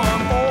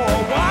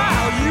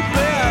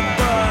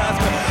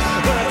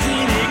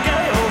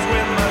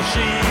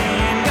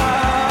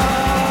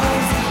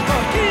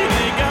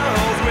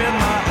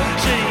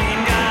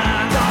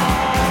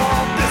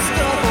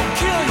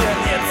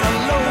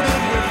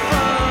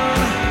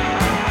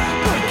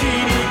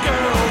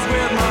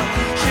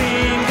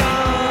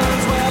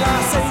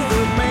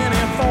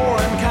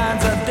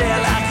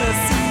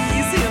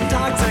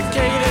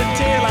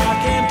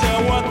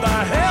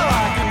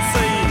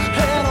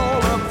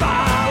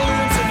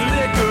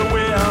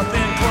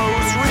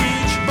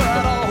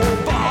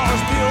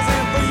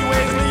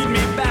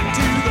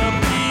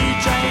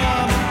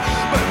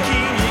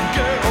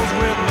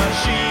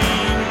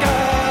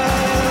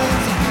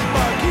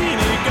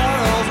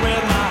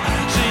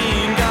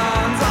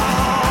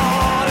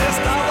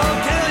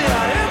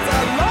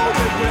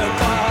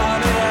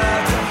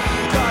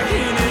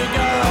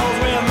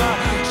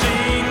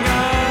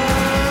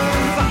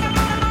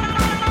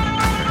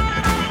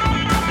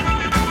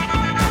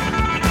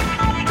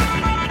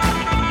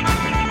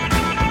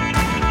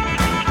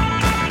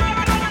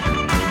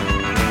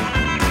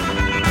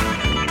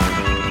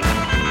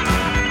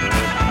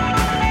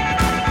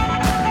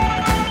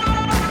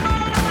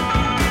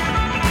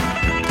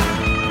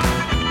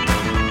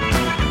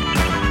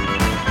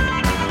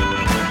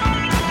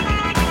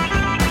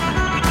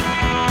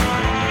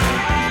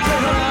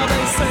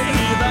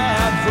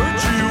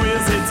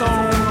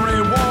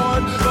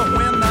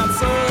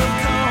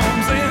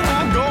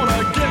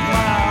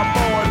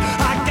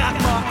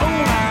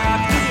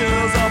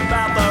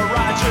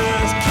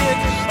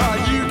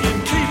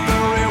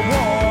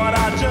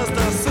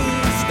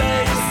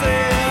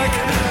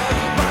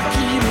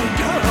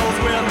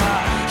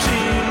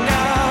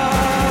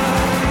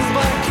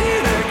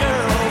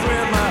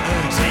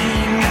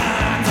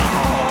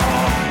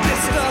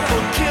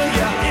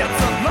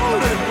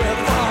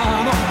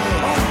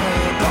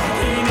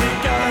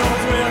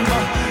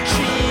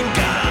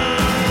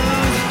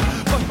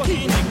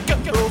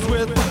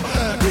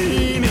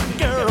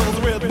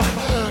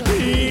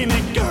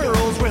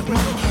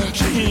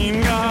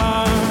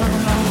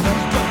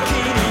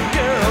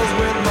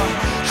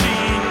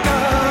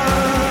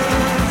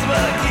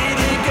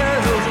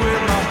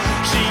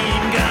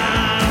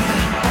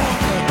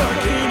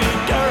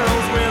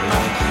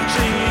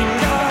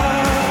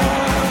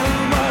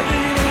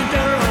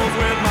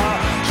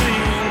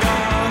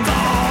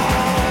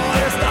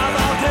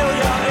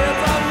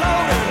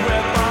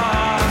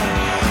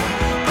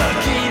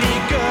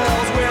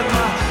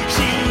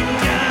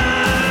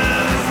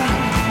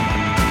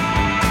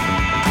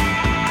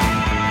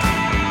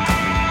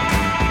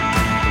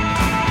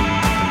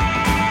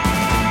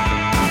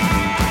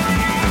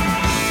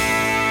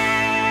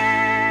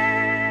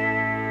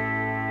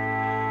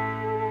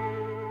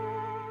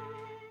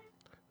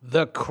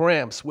The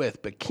Cramps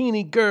with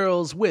Bikini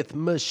Girls with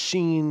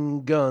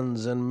Machine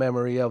Guns in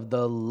memory of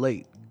the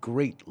late,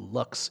 great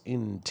Lux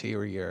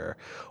Interior.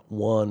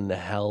 One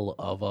hell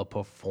of a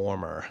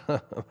performer.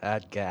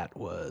 That cat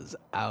was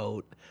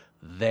out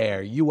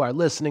there. You are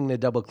listening to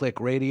Double Click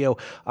Radio.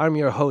 I'm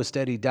your host,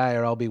 Eddie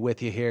Dyer. I'll be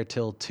with you here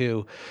till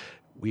 2.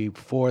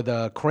 For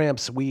the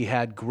Cramps, we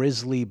had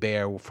Grizzly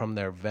Bear from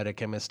their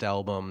Vetichemist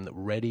album,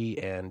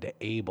 Ready and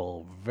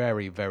Able.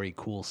 Very, very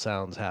cool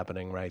sounds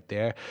happening right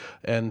there.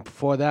 And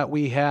before that,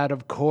 we had,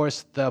 of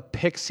course, the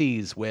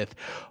Pixies with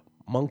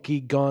Monkey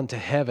Gone to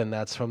Heaven.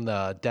 That's from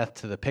the Death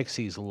to the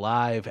Pixies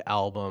live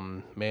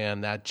album.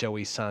 Man, that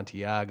Joey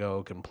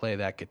Santiago can play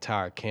that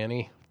guitar, can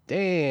he?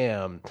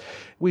 Damn.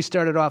 We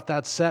started off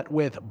that set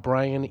with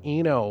Brian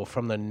Eno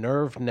from the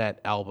NerveNet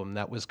album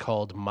that was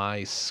called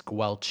My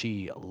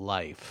Squelchy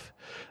Life.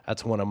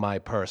 That's one of my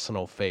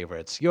personal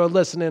favorites. You're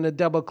listening to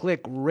Double Click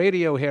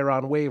Radio here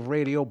on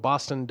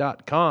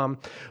waveradioboston.com.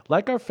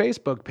 Like our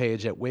Facebook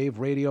page at Wave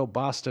Radio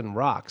Boston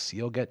Rocks.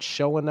 You'll get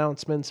show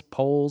announcements,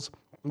 polls,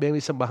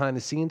 maybe some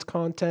behind-the-scenes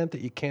content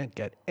that you can't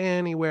get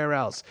anywhere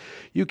else.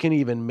 You can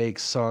even make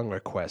song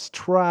requests.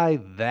 Try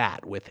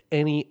that with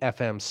any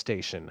FM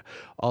station.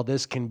 All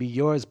this can be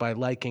yours by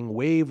liking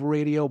Wave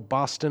Radio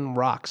Boston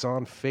Rocks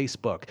on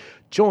Facebook.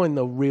 Join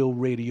the real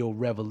radio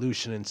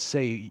revolution and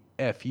say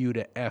FU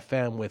to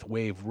FM with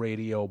Wave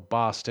Radio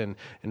Boston.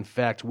 In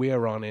fact, we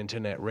are on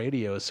internet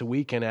radio, so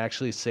we can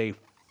actually say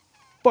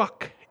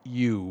fuck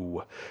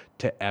you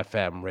to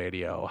FM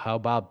radio. How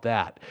about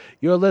that?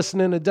 You're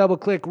listening to Double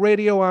Click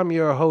Radio. I'm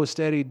your host,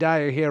 Eddie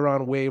Dyer, here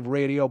on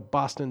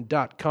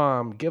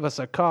waveradioboston.com. Give us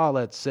a call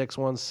at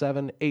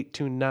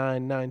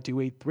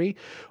 617-829-9283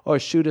 or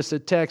shoot us a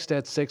text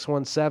at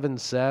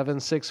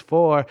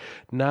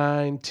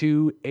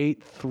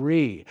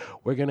 617-764-9283.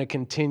 We're going to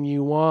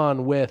continue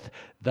on with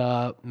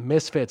the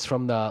Misfits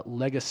from the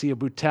Legacy of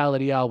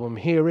Brutality album.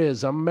 Here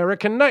is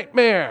American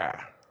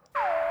Nightmare.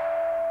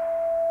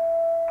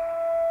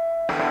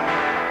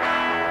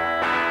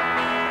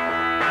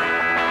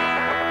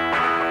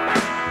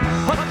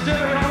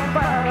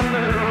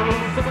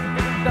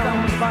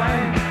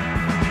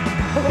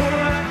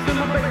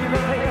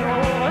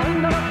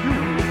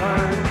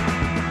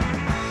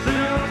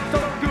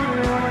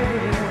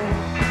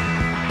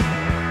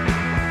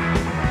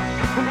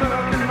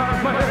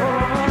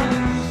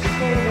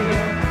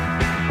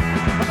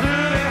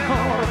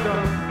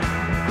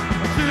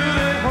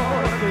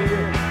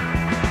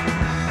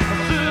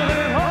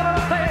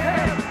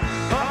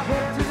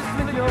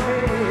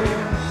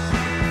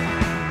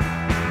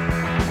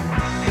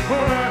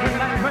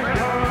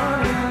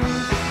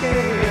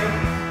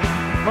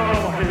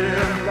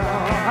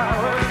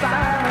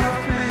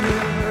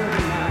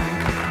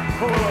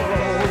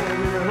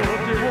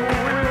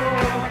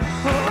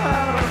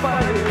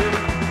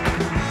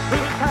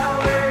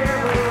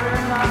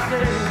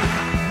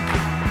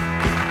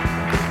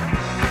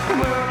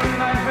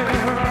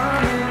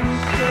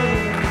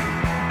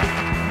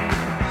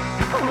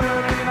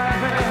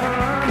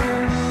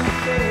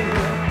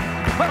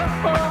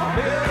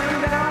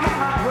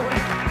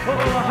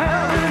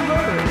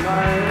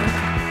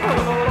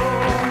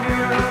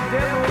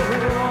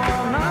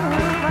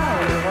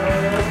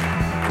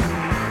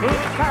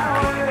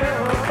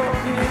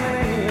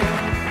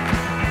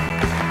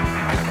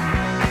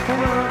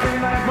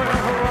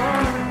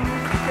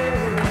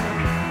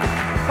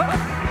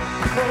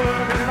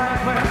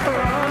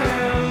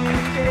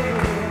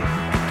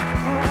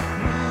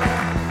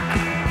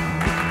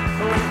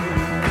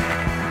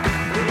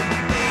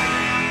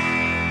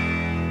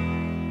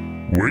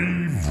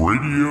 Wave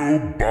Radio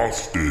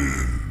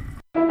Boston.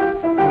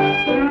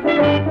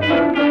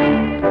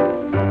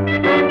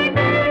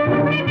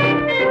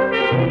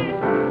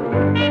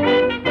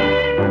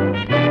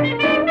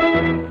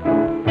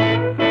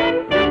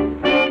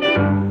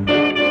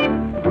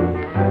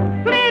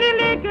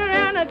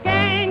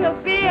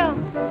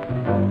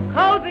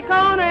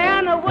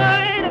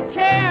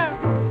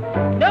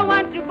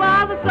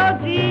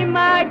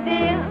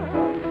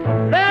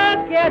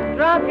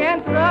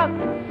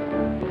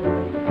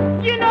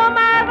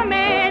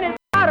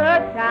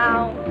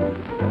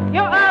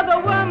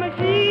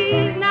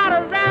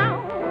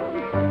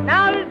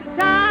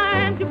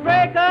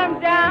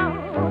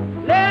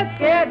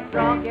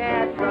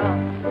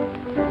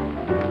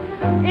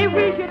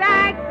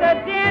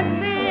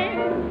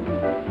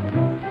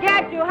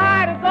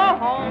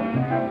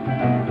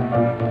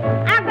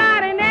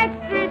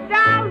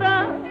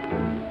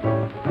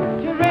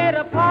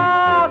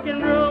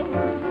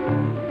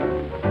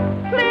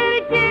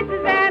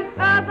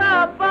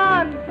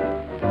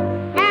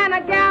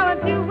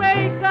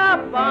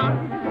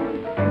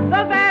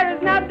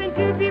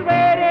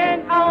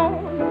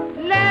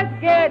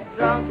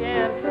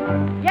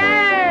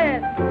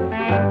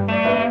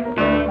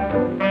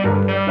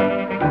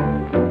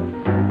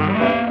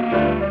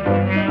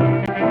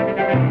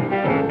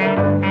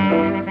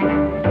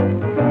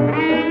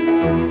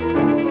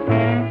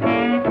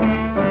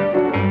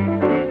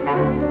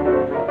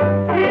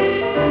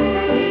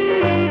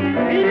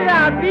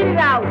 Beat it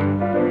out.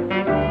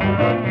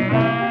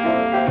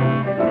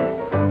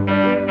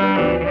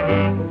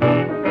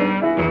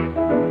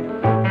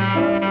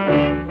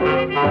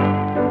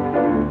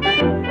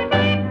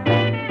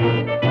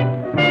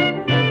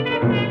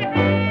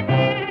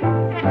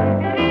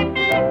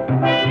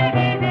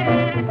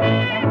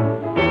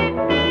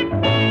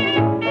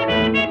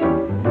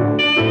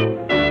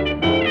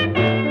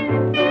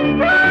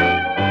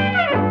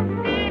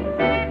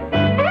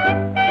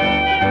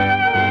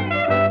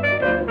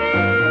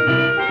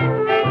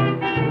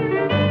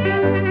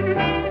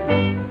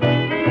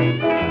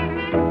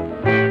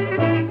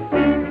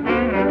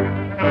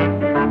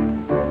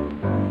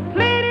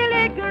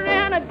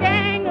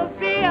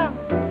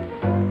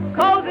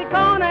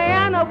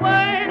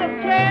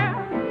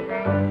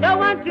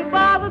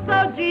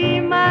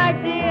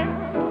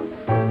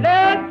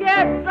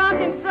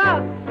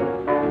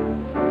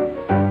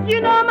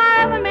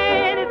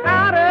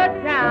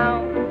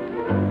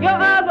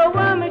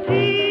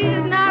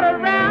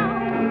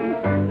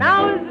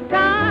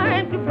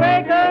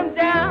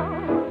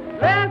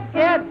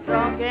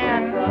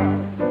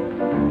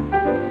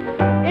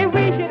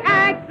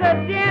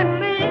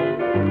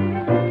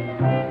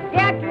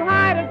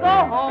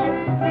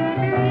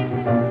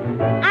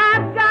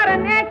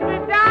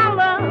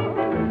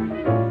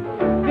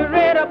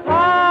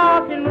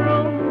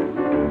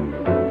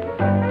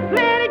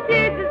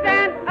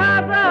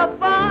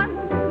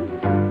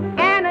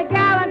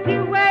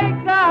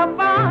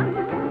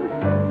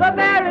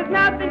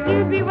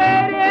 you be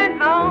waiting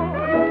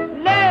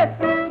on? Let's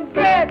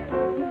get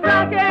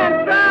drunk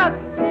and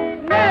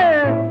drunk.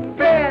 Let's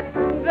get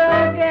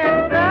drunk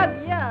and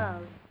drunk, yeah.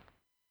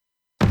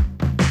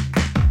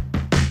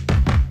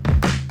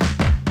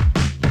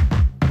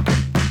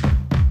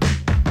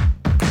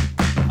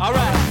 All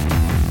right.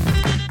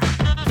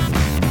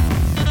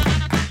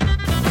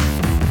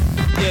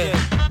 Yeah.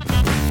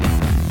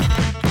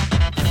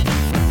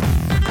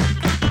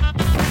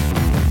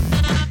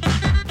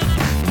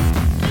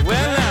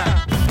 Well,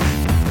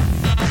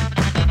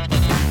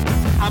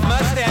 I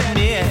must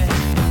admit,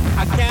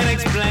 I can't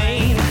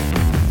explain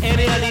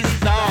any of these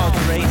thoughts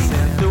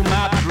racing through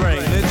my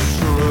brain. It's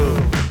true.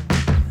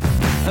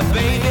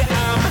 Baby,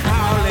 I'm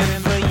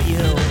howling for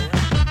you.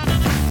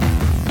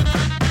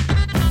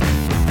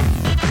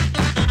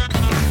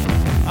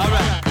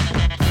 Alright.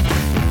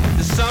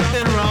 There's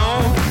something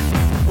wrong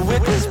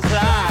with this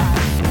plot.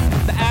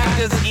 The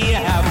actors here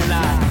have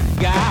not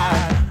got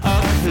a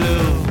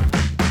clue.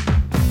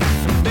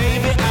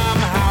 Baby, I'm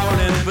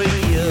howling for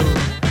you.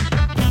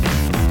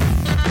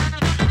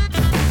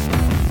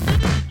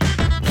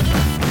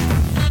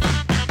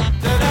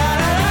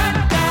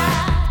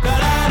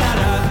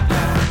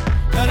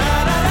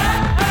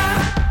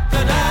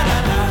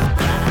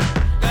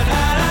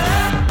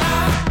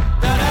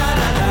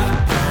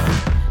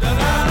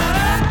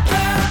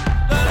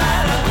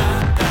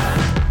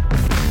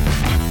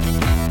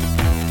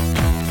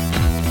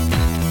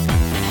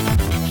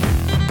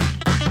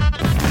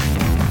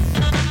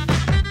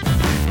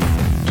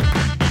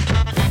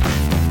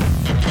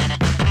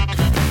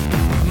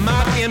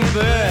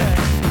 Mockingbird,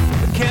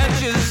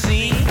 can't you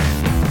see?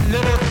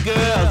 Little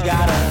girl's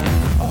got a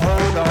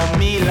hold on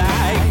me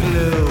like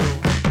glue.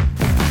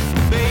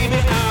 Baby,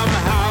 I'm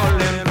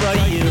howling for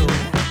you.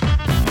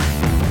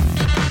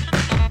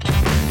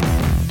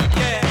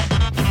 Yeah.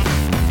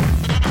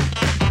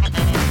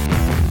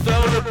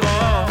 Throw the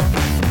ball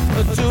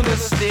to the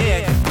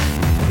stick,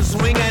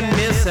 swing and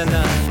miss and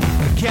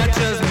catch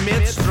us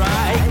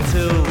mid-strike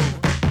too.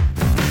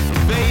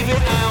 Baby,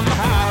 I'm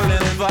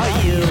howling for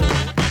you.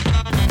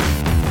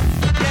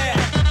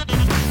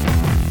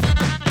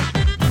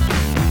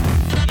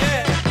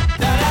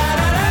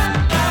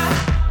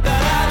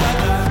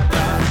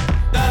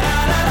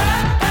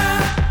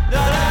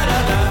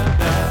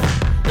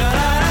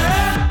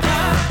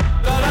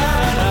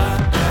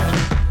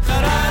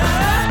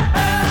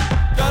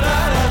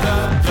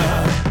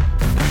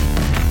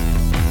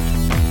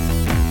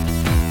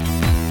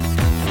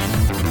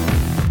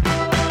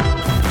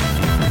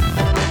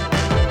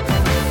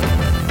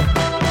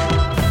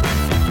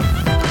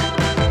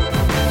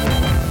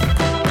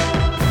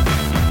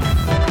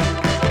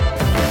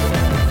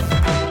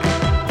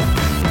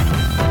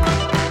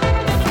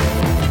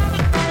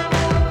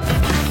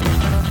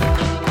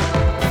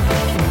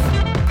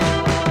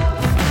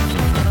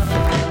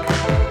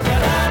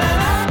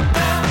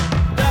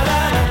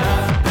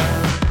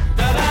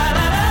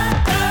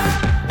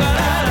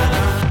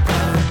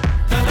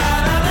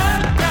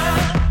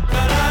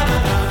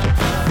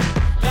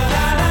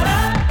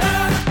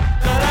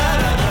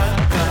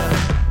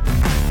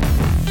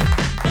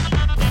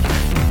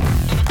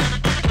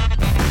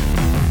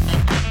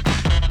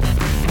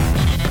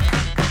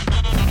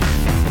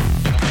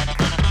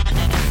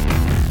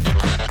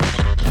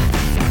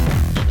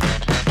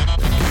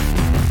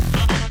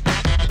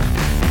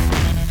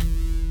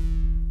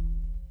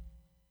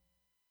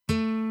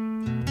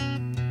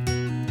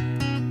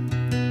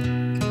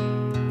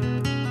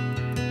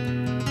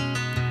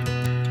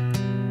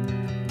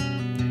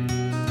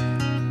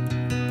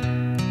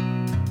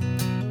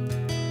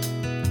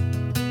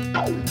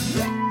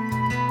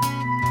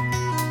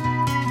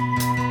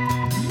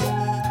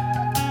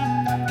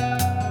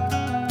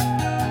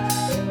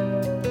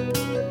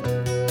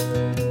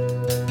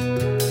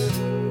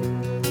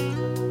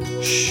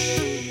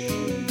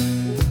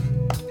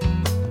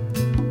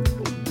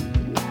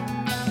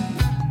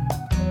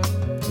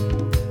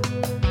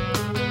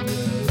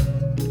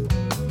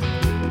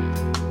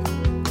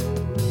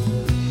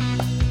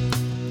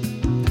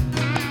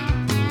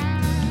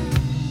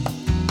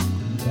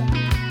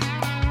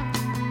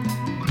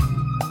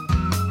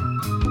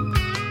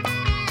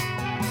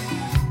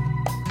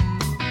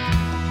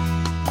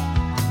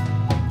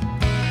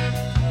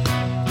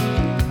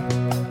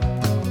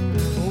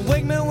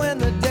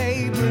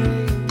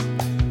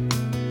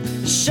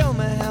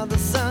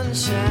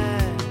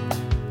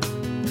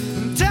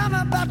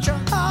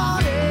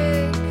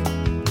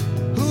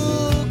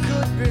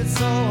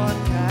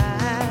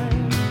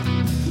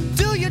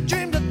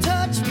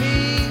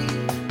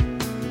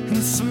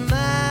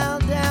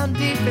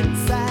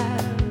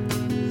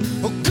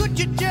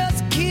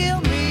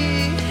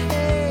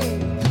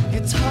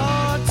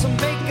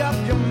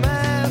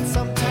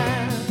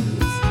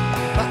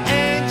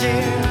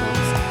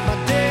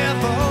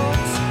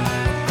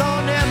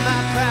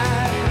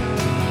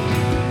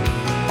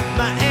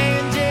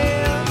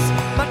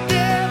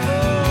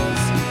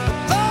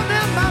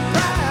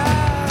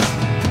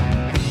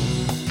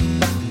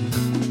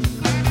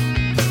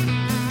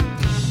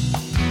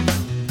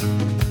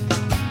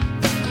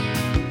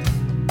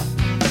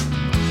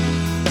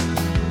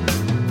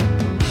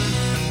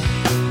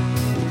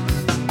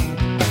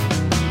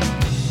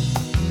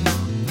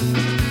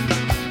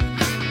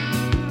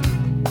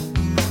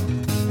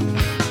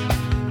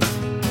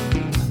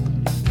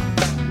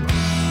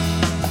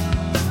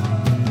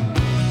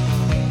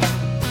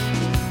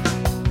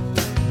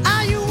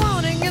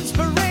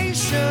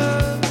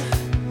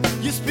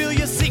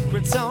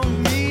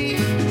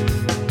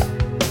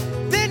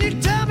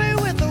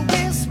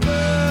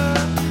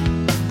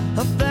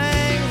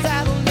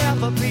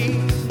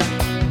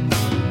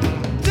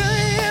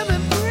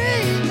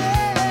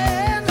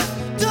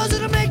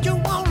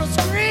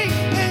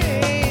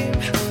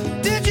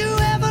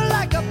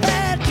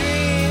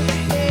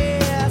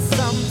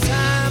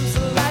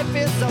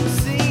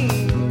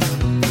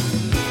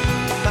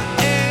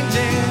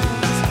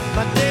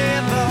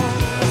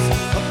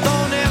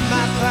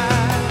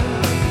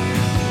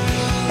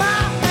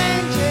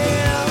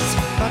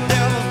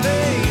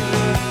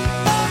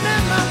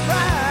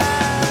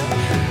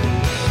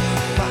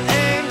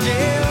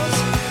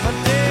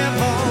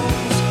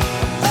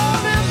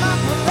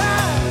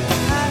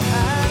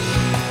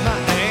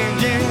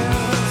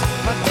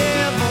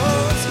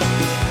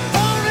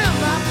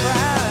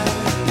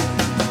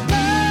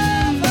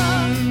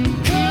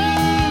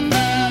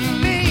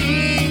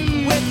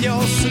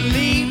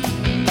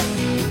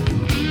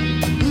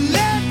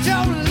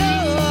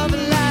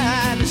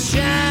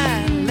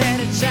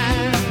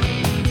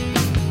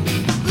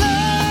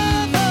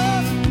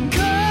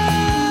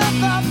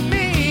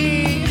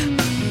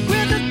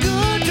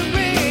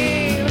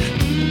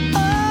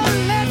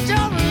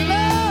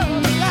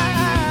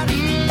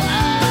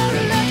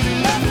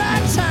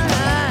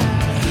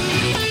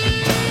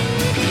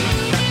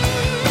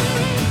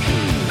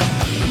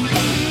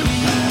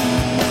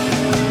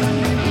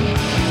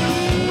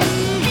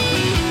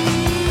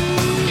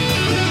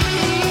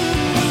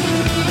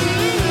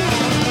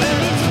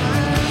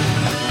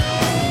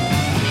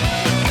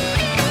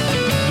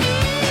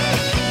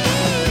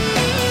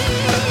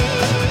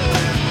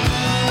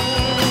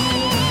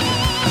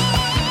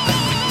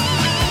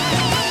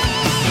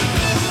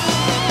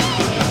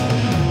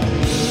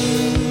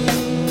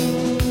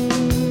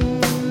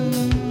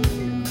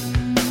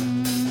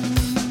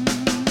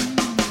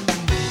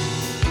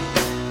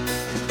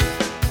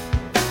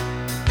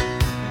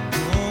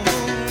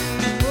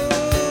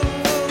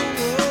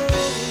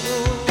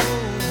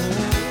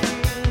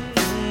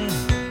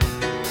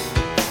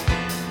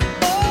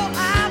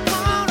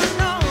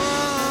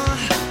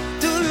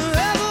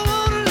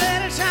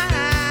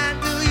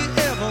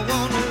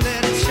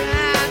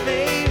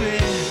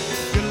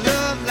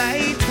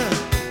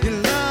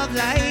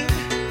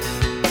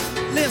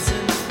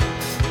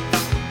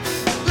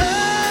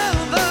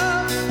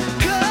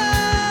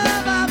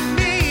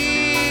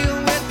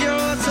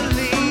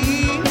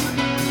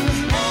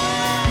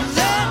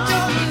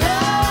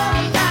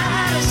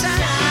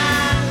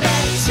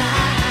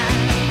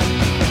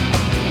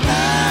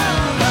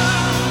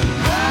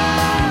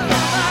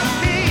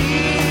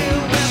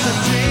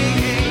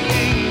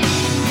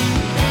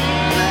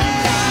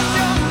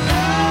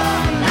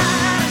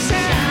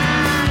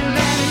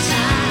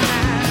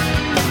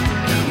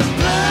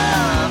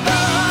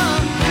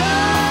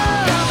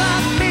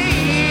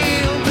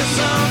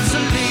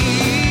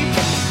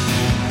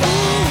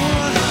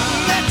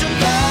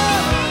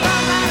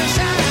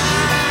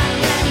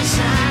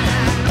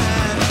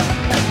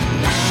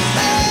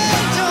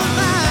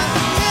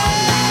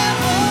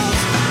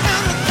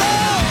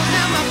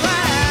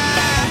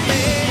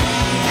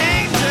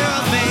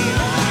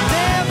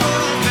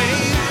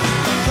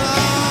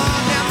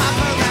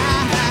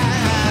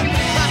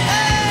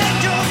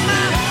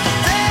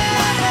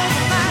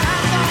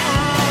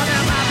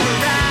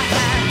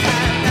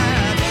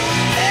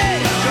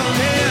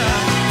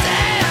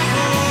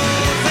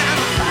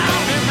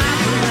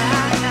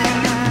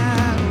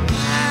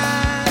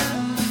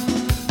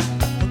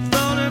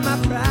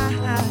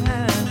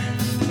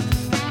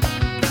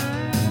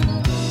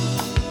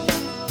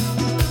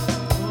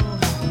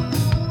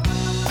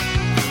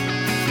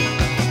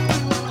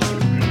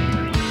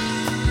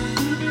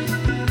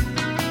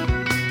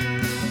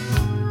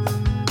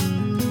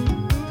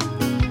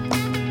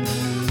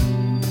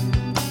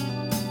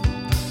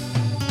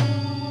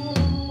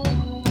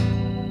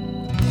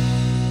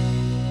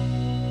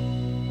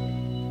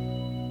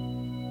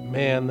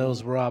 Man,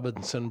 those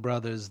Robinson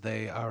brothers,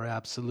 they are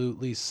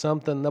absolutely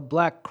something. The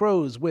Black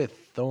Crowes with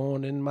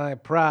Thorn in My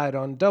Pride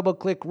on Double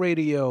Click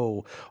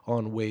Radio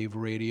on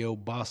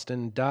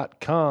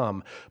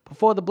waveradioboston.com.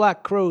 Before the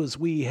Black Crowes,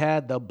 we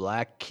had the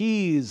Black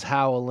Keys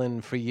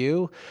howling for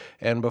you.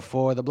 And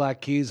before the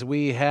Black Keys,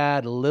 we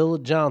had Lil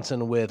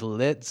Johnson with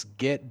Let's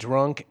Get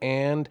Drunk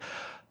and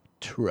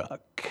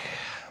Truck.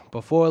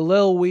 Before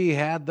Lil, we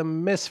had the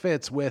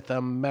Misfits with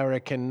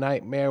American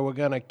Nightmare. We're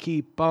going to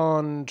keep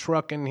on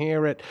trucking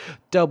here at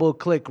Double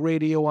Click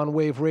Radio on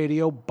Wave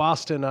Radio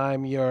Boston.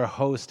 I'm your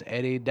host,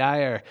 Eddie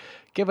Dyer.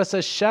 Give us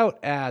a shout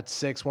at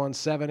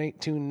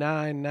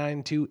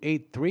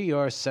 617-829-9283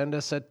 or send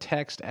us a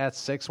text at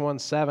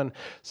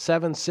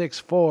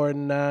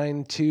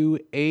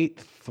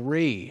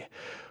 617-764-9283.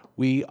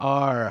 We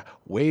are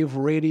Wave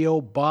Radio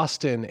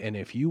Boston, and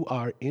if you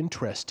are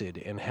interested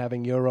in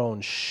having your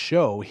own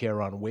show here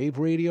on Wave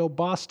Radio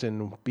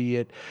Boston, be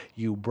it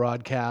you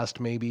broadcast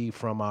maybe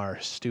from our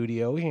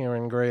studio here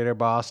in Greater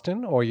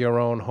Boston or your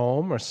own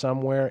home or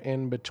somewhere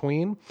in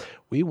between,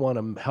 we want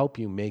to help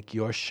you make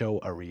your show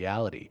a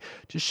reality.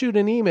 Just shoot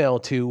an email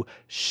to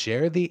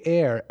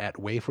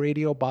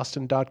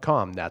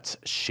sharetheair@waveradioboston.com. That's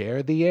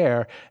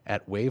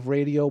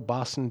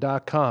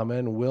sharetheair@waveradioboston.com,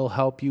 and we'll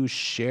help you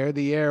share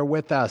the air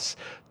with us.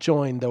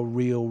 Join the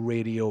real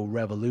radio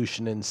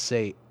revolution and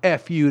say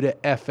F you to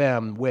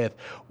FM with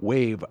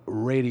Wave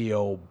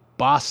Radio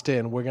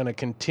Boston. We're going to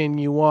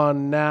continue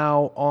on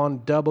now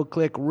on Double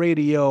Click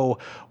Radio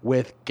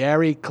with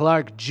Gary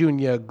Clark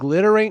Jr.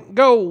 Glitter Ain't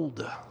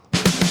Gold.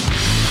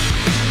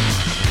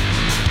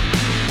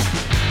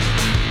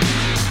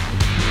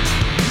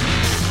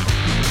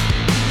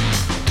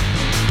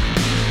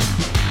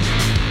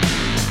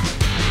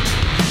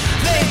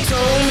 They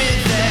told me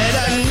that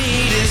I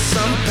needed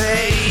some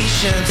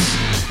patience,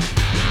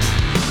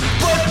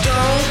 but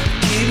don't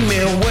keep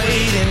me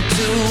waiting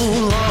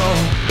too long.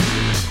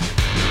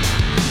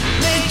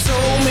 They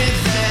told me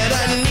that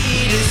I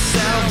needed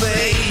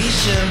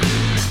salvation,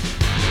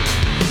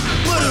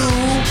 but who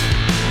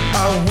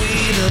are we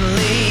to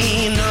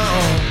lean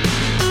on?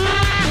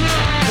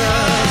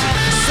 'Cause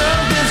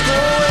something's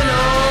going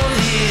on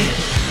here,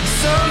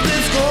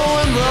 something's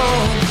going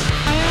wrong.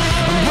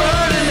 I'm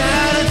running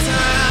out of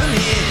time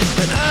here,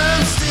 but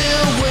I'm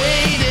still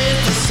waiting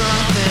for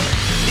something.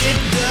 It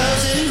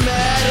doesn't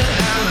matter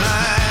how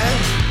high,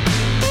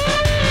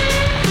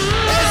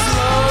 as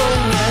long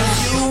as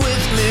you're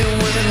with me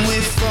when we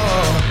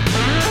fall.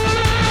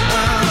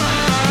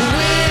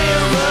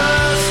 We're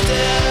a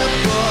step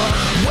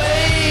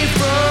away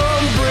from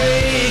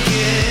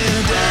breaking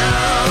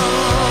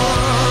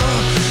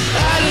down.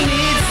 I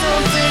need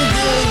something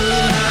good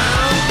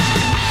now.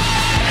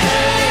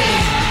 Hey,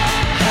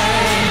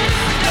 hey,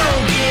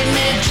 don't get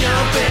me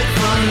jumping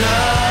for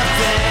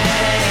nothing.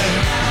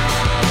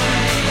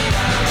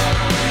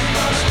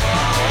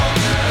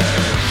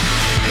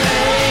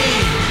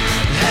 Hey,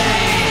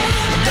 hey,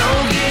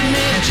 don't get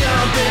me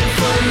jumping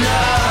for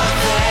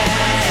nothing.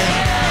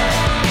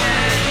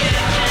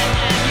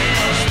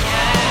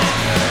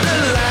 The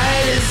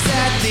light is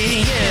at the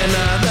end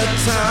of the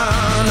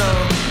tunnel,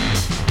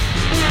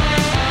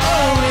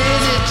 or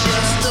is it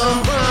just a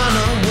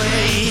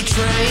runaway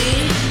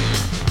train?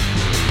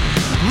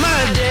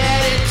 My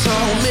daddy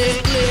told me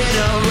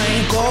glitter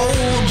ain't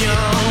gold,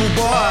 young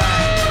boy,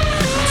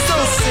 so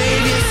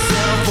save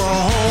yourself a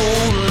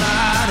whole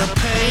lot of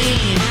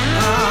pain.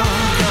 Oh,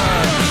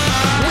 God.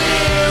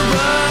 We're a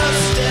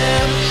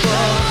step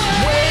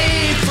away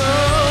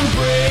from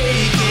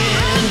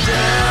breaking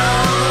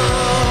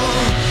down.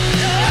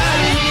 I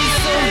need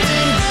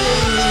something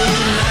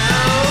good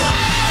now.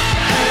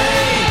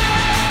 Hey,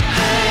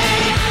 hey,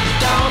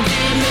 don't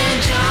get me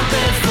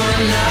jumping for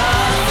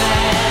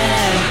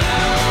nothing.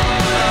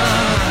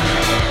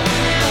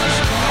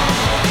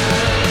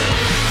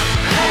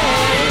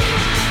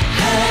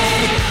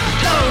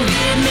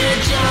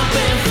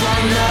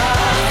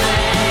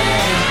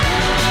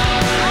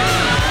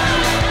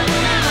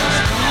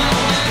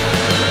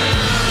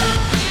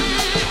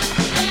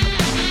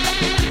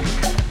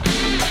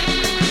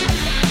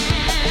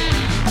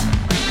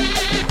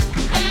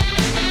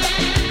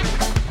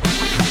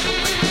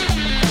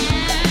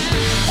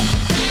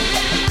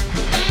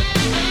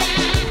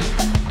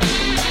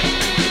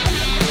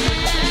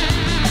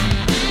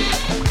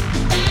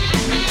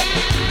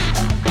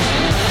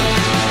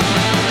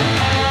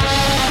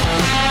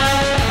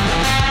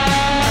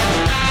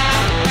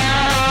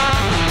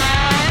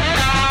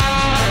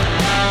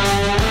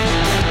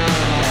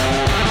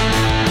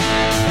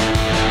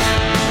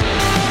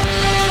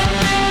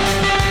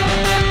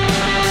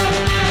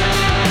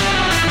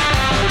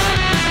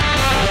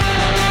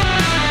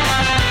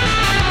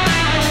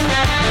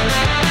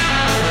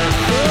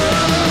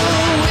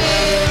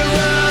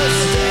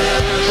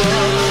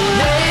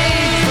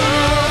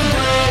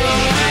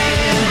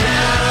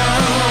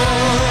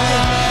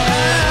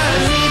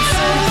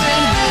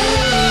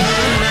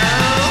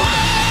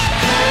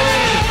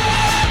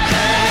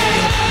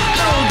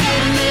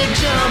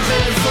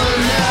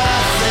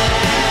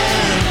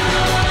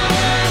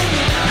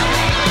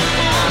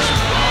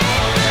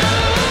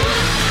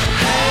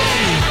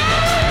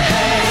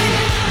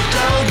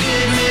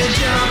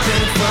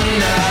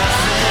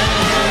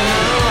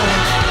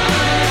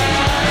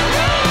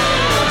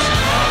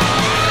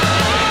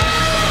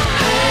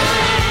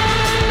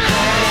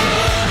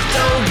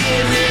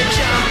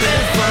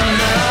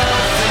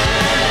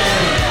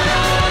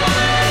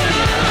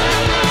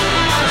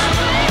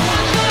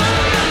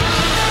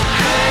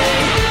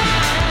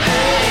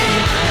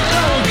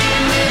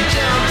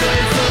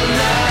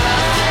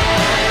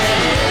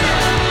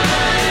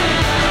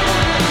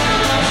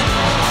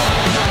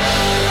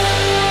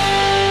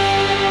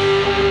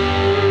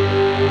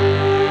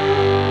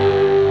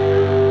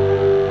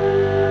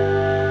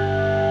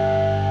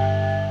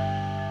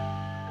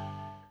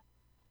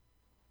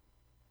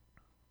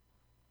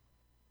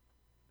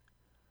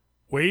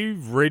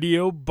 Wave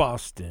Radio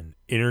Boston,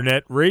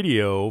 internet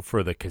radio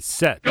for the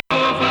cassette. Go,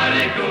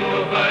 buddy,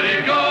 go,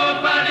 buddy,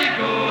 go, buddy,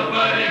 go,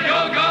 buddy,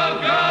 go,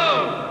 go, go.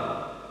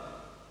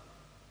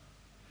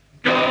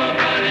 Go,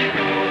 buddy,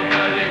 go,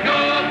 buddy, go,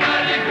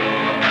 buddy, go,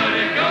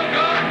 buddy, go,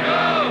 go,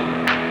 go.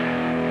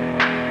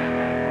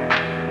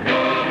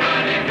 Go,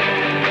 buddy, go,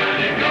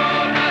 buddy, go,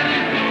 buddy,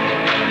 go,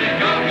 buddy,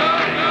 go, go,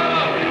 go.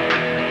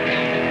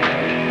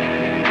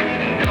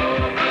 Go,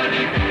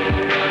 buddy, go,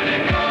 buddy,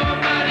 go,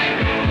 buddy,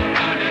 go,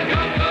 buddy,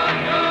 go, go,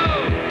 go.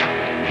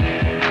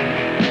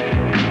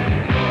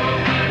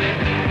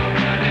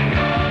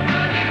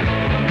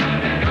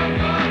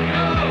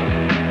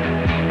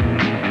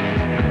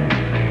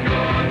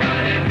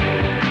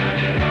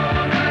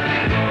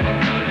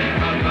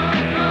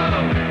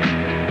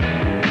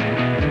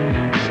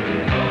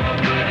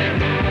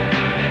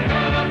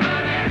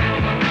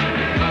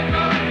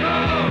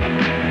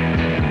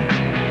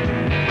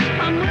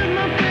 I'm with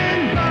my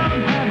friend Bob,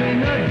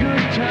 having a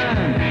good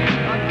time.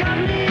 I got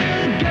me a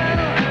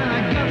girl and I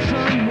got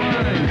some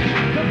wine.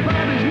 The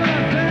Bob is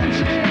not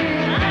dancing,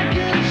 I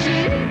can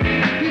see.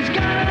 He's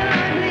got an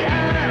ugly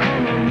eye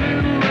on a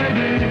little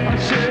lady. I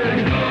said,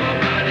 go,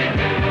 buddy,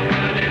 go,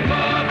 buddy,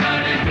 go,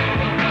 buddy, go,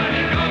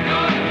 buddy, go,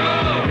 go, go.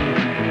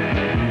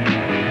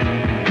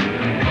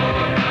 Go,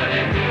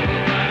 buddy, go,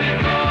 buddy,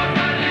 go,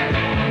 buddy,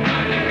 go,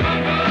 buddy, go,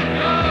 go,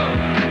 go.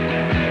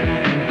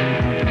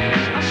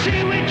 I see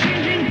we're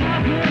changing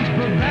partners,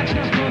 but that's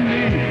not for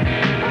me.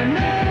 I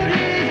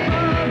noticed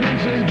Bob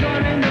is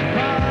joining the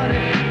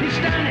party. He's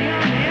standing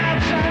on the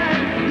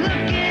outside,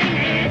 looking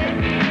in,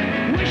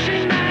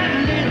 wishing that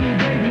little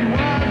baby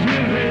was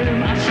with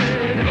him. I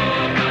said, go,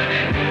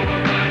 buddy, go,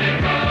 buddy,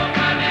 go,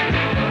 buddy,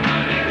 go,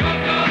 buddy, go,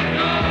 go,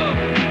 go.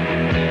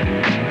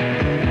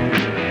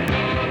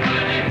 Go,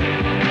 buddy, go,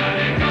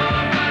 buddy, go,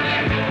 buddy,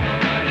 go,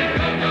 buddy,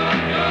 go, go,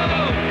 go.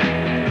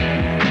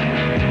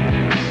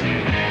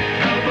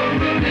 Elbow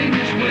rooting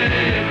his way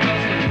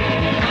across the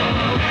floor.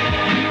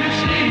 You can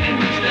see him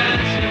just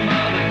dancing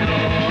by the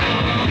door.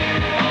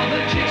 All the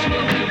chicks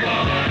will be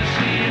wanna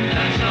see him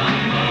dance some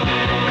more.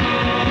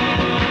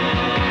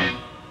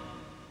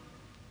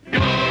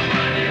 Go,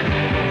 buddy,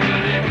 go,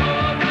 buddy, go,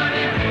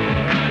 buddy, go,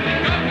 buddy,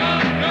 go, go,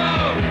 go.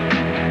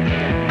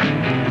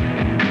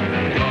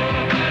 Go,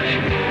 buddy,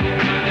 go,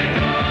 buddy,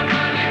 go,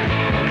 buddy, go,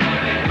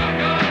 buddy, go,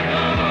 go,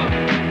 go.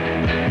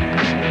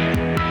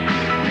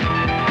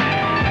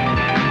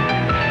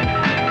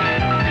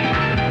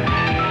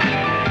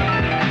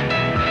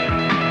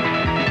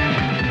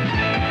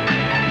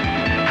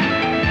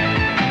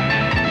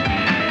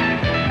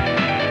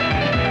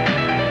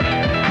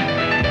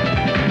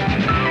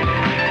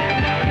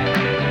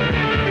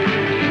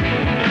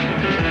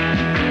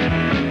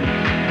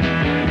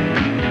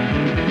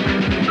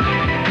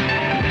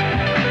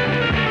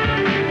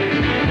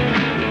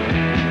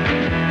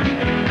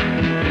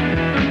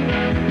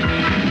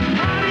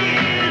 Party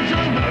is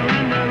over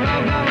and they're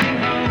all going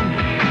home.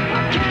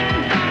 I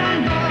can't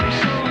find Bob,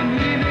 so I'm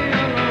leaving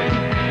alone.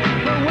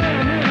 But when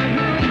I'm in a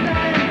good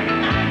day,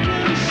 I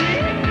can see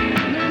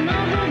none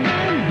other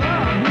than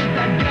Bob with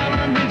that gal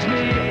underneath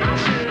me. I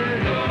said,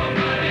 go,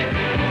 buddy,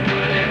 go,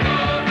 buddy, go,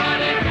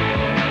 buddy, go,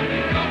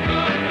 buddy, go,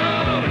 go, go.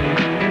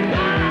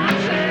 What I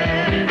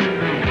said,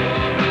 go,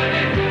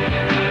 buddy, go,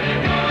 buddy,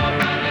 go,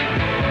 buddy,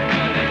 go,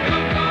 buddy, go,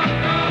 go,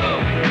 go.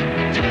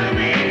 Tell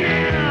me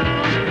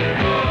now,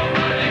 go,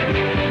 buddy,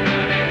 go,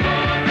 buddy, go,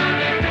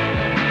 buddy, go,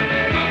 buddy,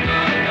 go,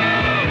 go, go.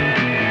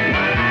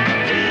 What I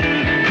do,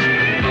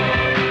 go,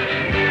 buddy,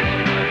 go,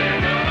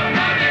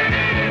 buddy,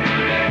 go, buddy,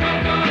 go,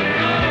 go,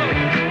 go.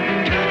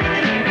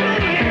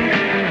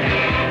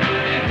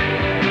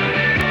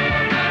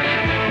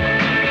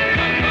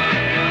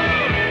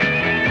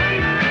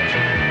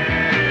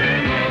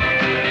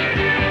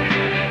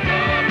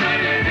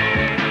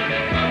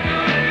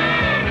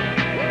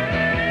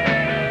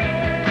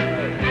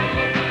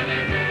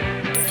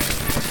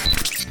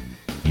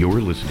 You're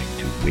listening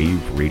to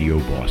Wave Radio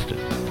Boston.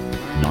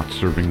 Not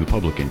serving the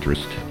public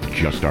interest,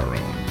 just our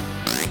own.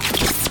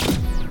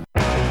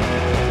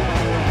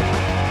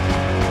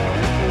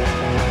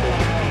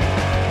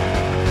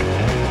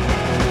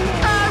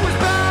 I was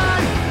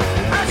born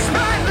a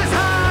spineless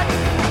heart.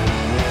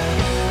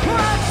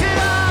 Watch it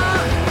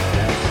all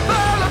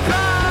fall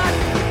apart.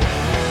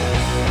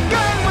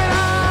 Gun went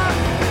off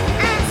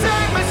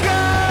inside my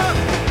skull.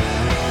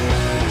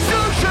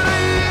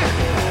 Socially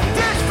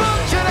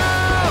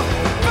dysfunctional.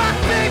 Fuck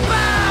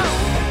people.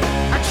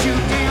 I'd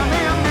shoot down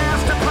their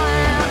master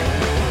plan.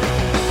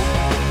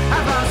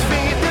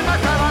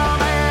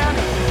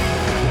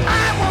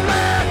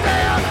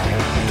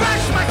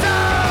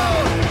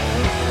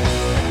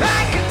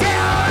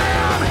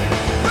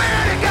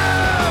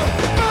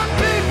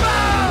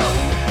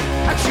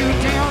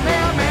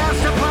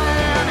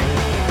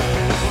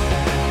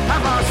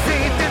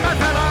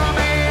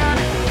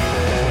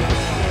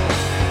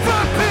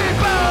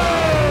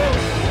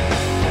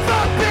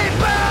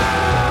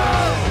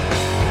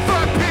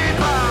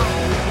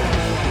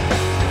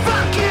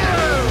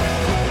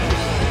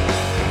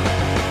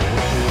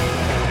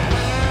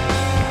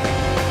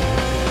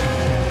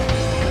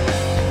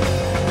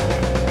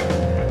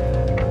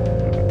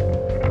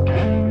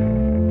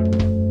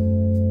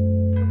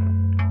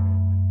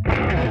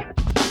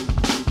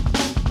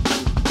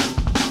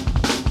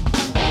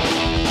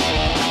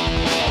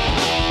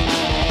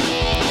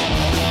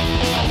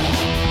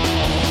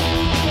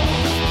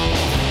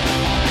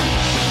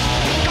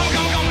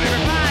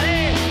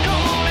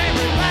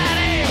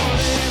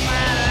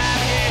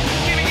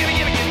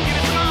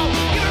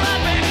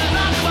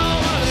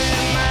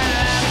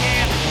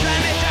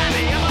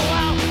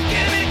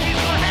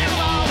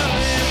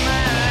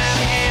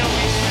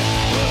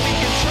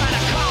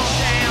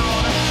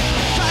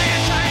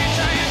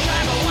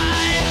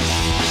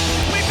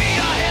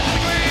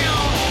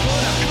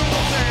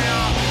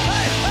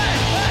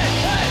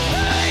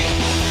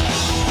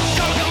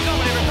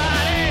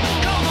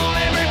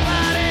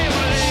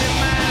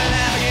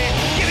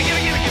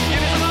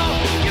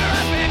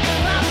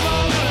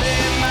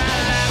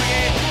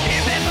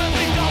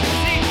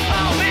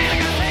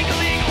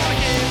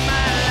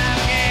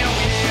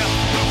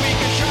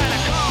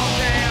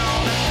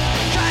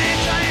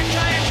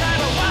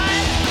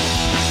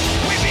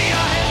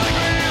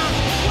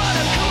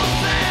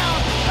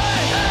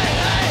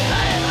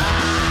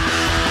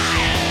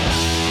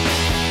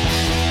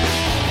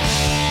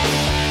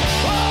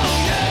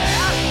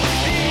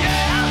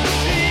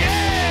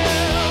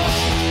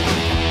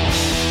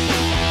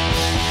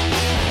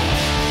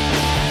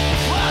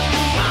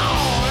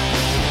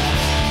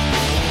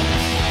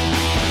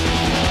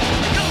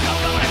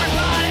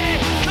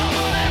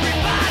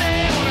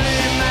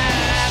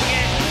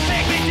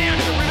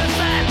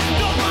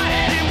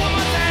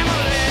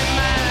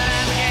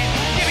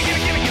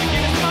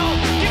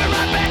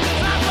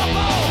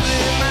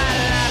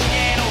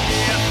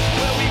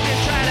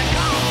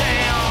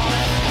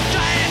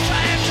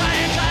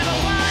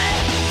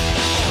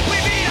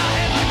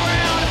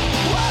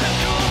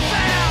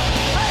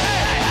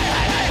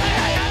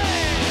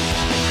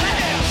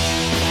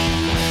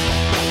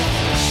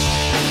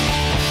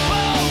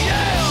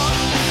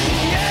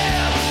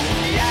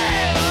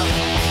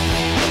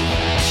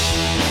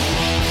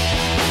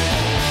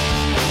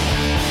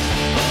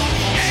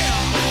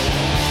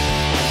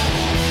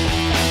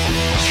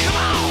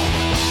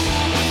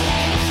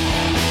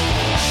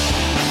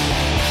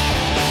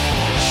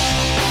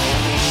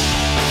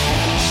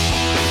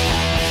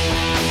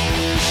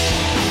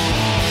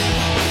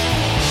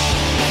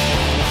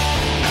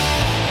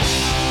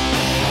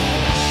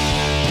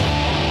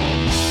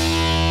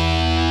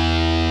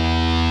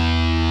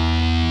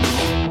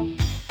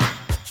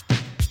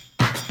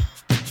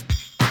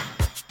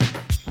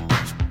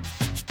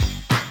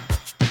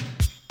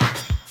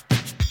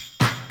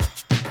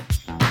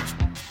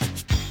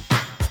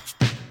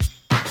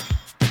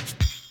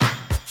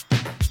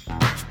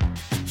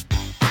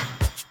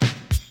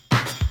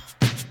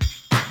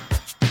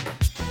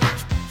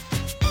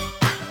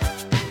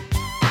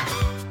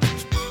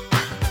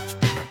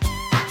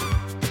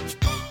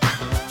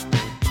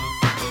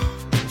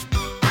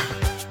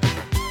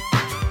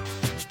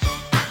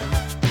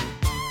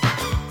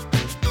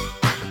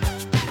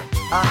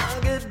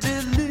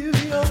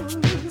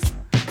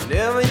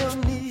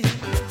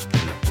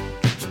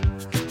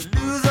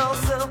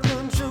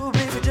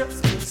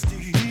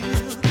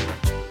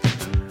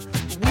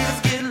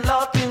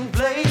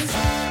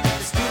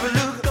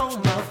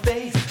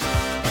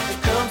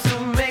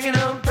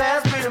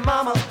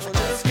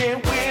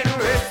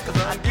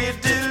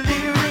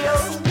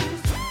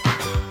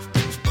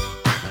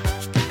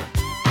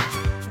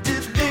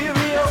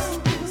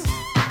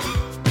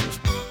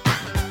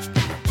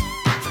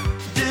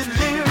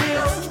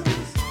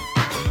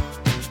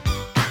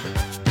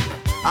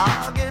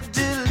 I'll get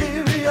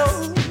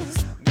delirious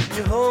when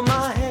you hold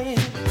my hand.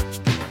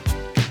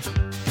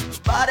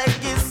 Body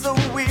gets so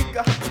weak,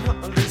 I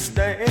don't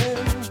understand.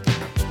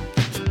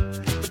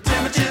 The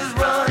temperature's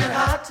running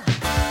hot.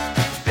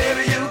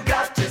 Baby, you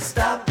got to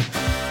stop.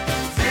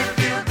 If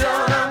you're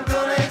done, I'm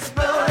gonna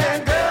explode.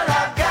 And girl,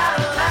 I got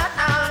a lot.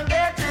 I'll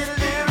get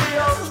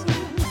delirious.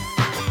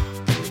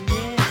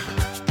 Yeah.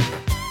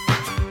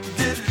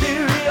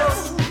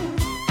 Delirious.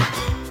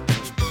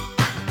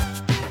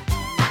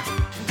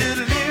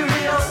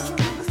 Delirious.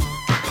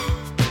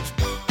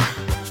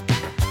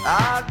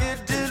 I'll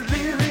get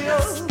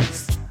delirious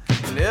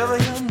whenever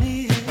you're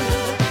near.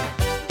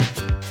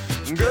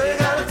 Girl, you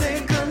gotta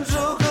take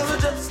control, 'cause I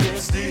just can't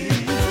steal.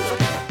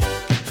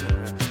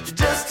 You're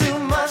just too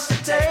much to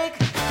take.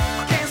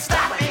 I can't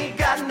stop, I ain't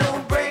got no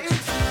brakes.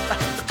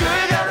 Girl,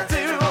 you gotta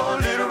take it for a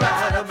little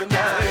ride up and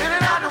down, in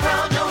and out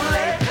around your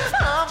leg.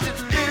 I'm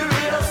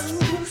delirious.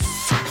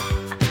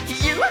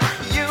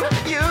 You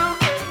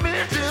get me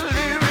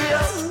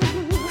delirious.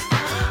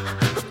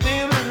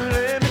 Baby,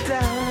 lay me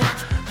down.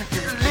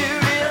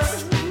 Delirious.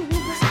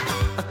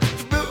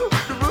 The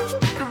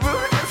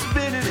root is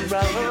spinning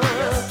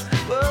around.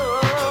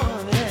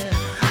 Oh, yeah.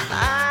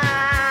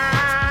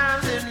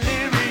 I'm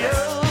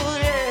delirious,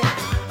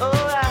 yeah. Oh,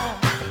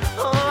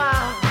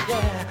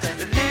 yeah.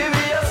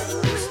 Delirious,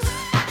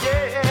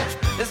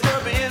 yeah. It's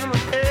gonna be in my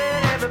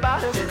head.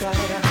 Everybody will cry.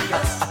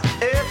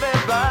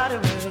 Everybody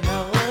will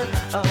know.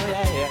 Oh,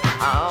 yeah.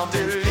 I'm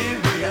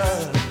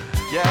delirious,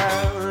 yeah.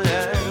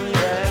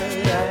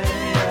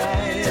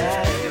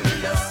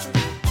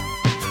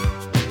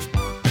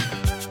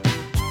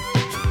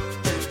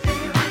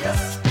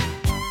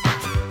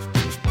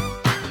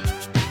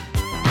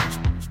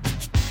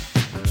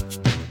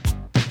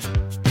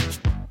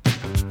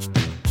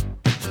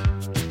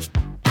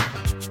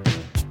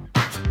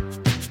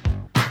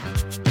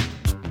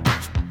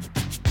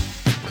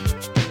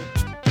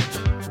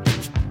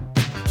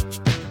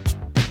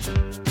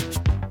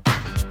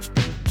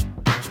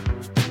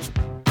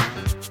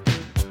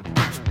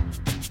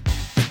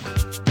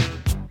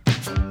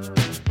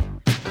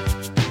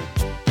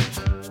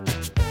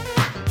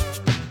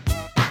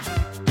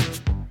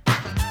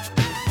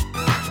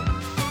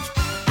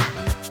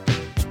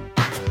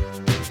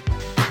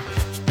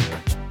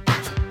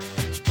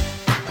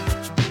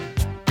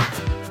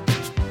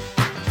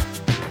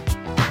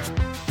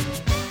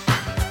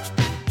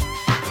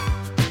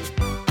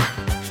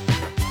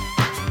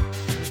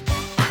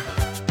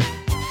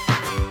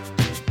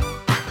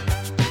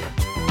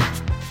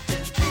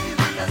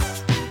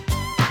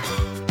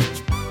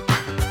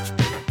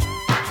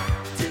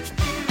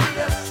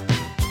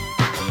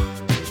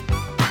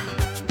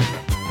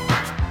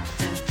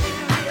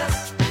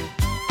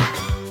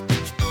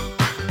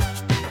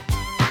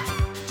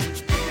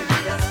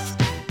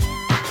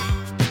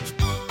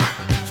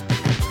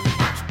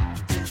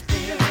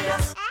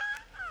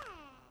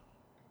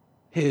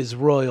 His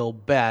Royal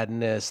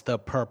Badness, the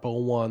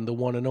purple one, the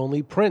one and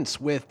only Prince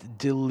with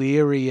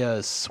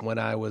Delirious. When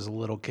I was a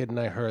little kid and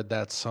I heard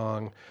that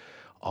song,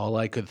 all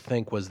I could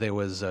think was there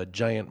was a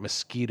giant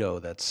mosquito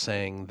that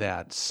sang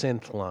that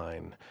synth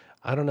line.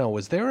 I don't know,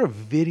 was there a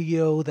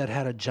video that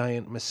had a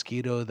giant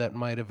mosquito that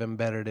might have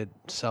embedded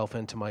itself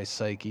into my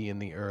psyche in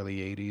the early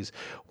 80s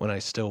when I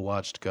still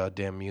watched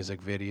goddamn music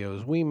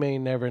videos? We may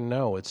never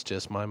know. It's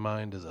just my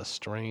mind is a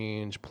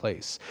strange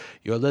place.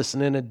 You're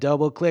listening to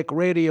Double Click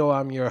Radio.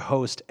 I'm your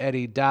host,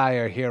 Eddie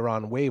Dyer, here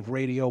on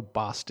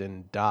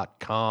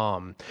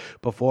waveradioboston.com.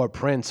 Before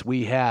Prince,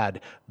 we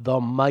had the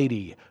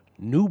mighty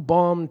New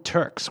Bomb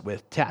Turks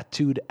with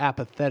Tattooed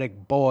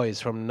Apathetic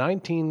Boys from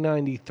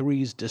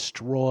 1993's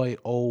Destroy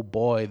Oh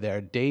Boy,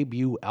 their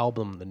debut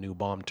album, the New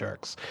Bomb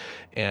Turks.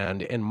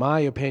 And in my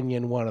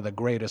opinion, one of the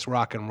greatest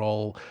rock and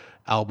roll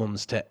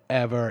albums to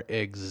ever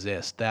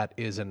exist. That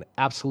is an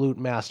absolute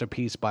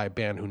masterpiece by a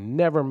band who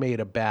never made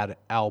a bad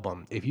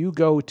album. If you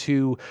go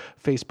to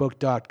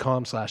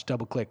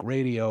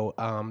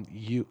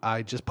facebook.com/doubleclickradio,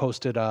 I just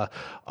posted a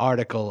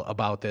article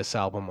about this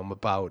album,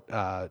 about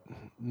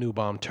New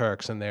Bomb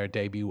Turks and their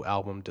debut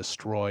album,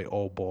 Destroy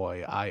Oh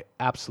Boy. I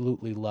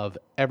absolutely love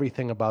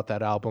everything about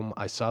that album.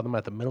 I saw them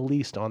at the Middle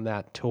East on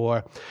that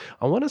tour.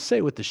 I want to say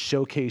with the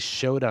Showcase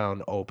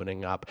Showdown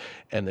opening up,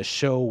 and the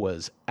show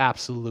was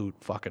absolute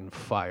fucking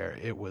fire.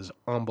 It was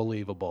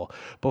unbelievable.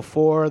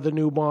 Before the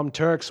New Bomb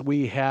Turks,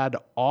 we had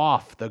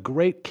Off, the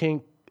great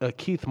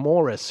Keith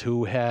Morris,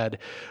 who had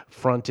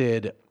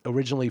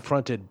originally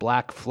fronted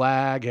Black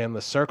Flag and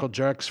the Circle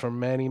Jerks for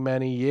many,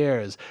 many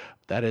years.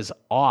 That is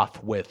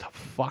Off with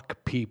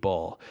Fuck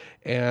People.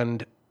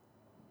 And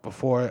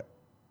before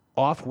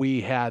Off,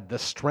 we had the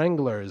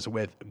Stranglers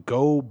with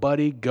Go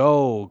Buddy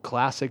Go,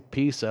 classic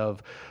piece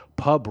of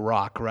pub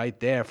rock right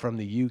there from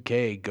the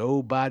UK.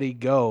 Go Body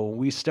Go.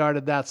 We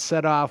started that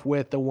set off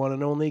with the one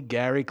and only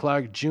Gary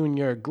Clark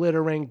Jr.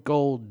 Glitter Ain't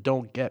Gold,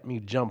 Don't Get Me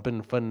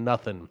Jumping for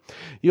Nothing.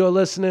 You're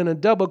listening to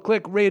Double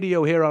Click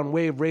Radio here on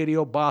Wave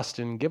Radio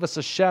Boston. Give us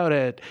a shout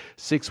at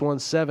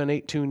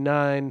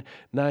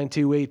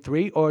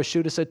 617-829-9283 or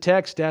shoot us a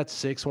text at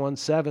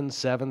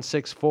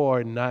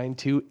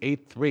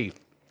 617-764-9283.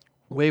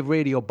 Wave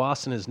Radio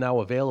Boston is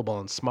now available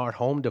on smart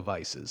home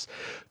devices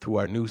through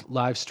our new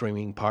live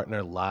streaming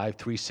partner, Live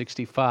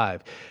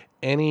 365.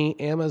 Any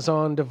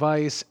Amazon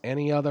device,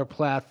 any other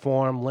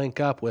platform, link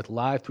up with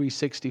Live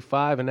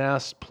 365 and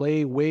ask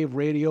play Wave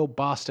Radio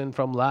Boston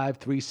from Live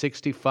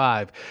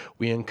 365.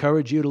 We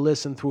encourage you to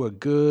listen through a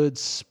good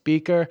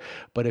speaker,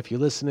 but if you're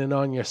listening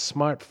on your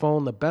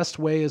smartphone, the best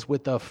way is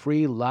with the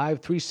free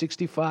Live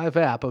 365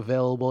 app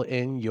available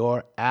in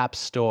your app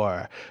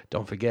store.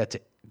 Don't forget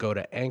to go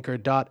to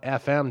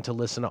anchor.fm to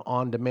listen to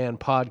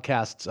on-demand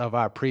podcasts of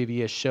our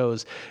previous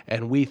shows.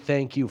 And we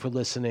thank you for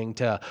listening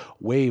to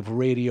Wave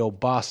Radio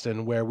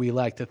Boston, where we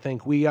like to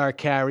think we are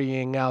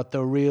carrying out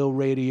the real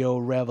radio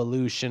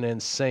revolution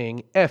and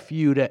saying F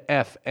you to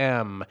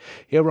FM.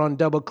 Here on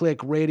Double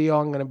Click Radio,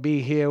 I'm going to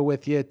be here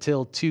with you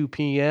till 2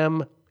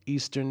 p.m.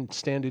 Eastern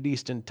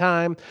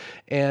Time.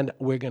 And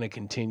we're going to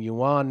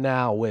continue on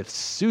now with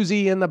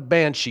Susie and the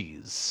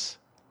Banshees.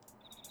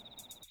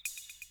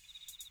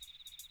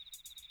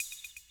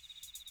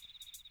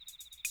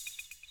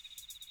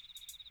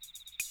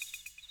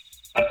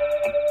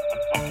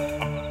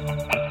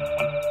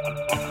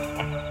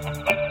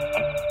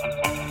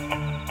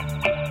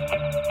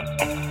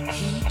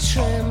 He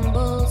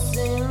trembles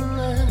in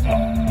the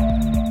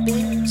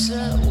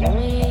bitter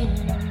wind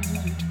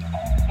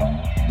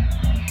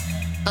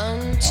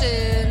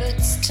until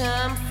it's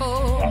time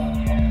for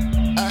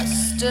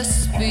us to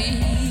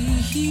speak,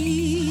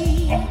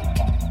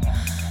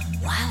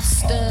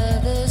 whilst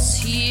others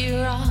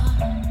here are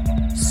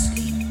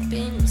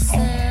sleeping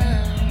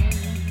sound.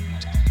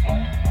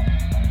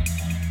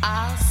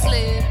 I'll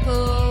slip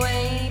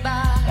away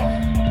by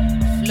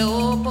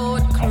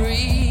Floorboard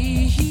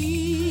Creek.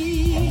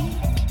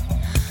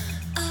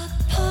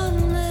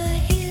 Upon the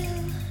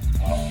hill,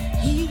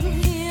 you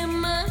hear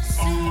my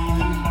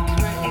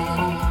secrets.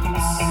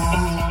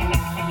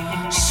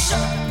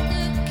 Shut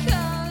the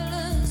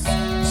colors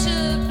to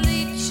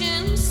bleach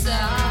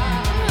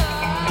inside.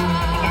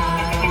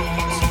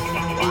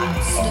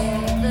 Whilst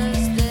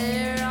others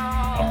there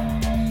are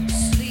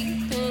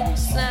sleeping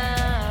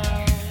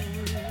sound.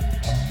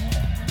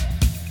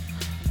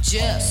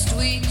 Just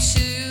we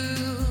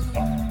two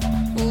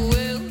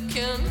will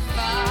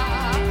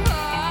confide.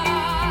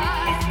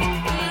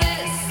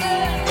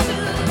 Listen to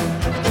his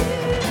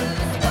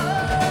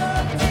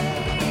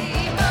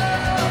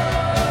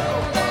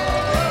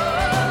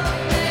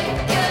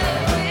make a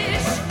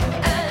wish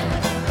and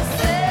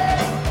set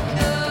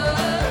the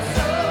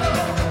soul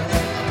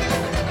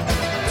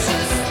to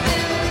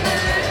spin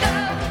the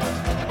love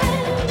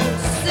and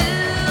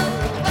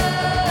silver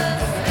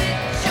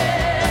stitches.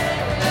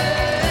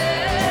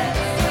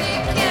 We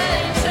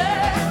can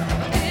turn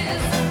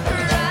his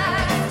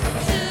rags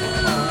to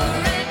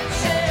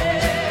riches.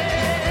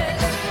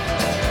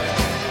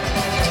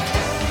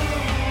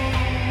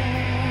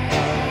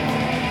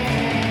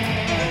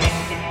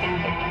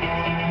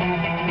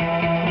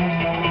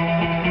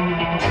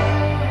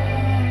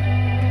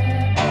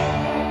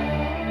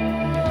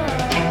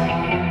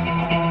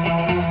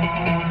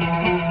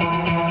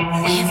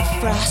 With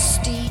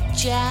Frosty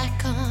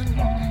Jack on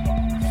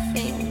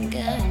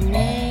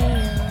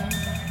fingernail,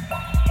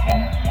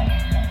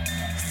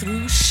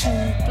 through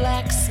shoe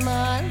black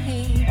smile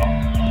he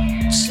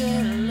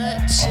chill a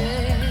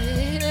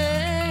chill,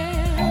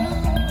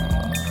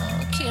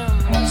 can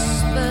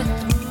whisper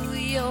through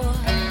your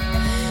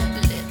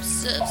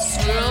lips of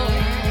straw.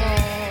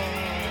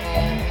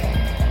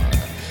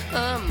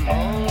 A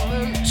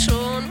moment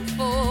torn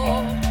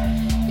for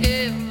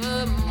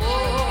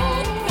evermore.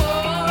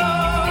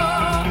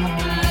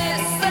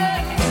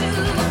 Listen to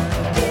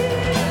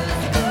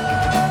his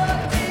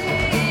body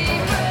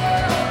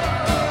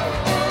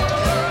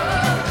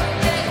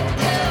make a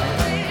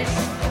wish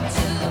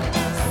to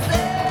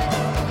set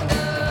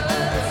the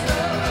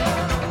soul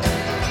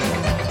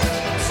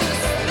to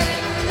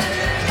spin the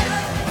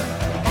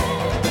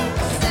love and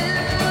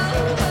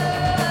silver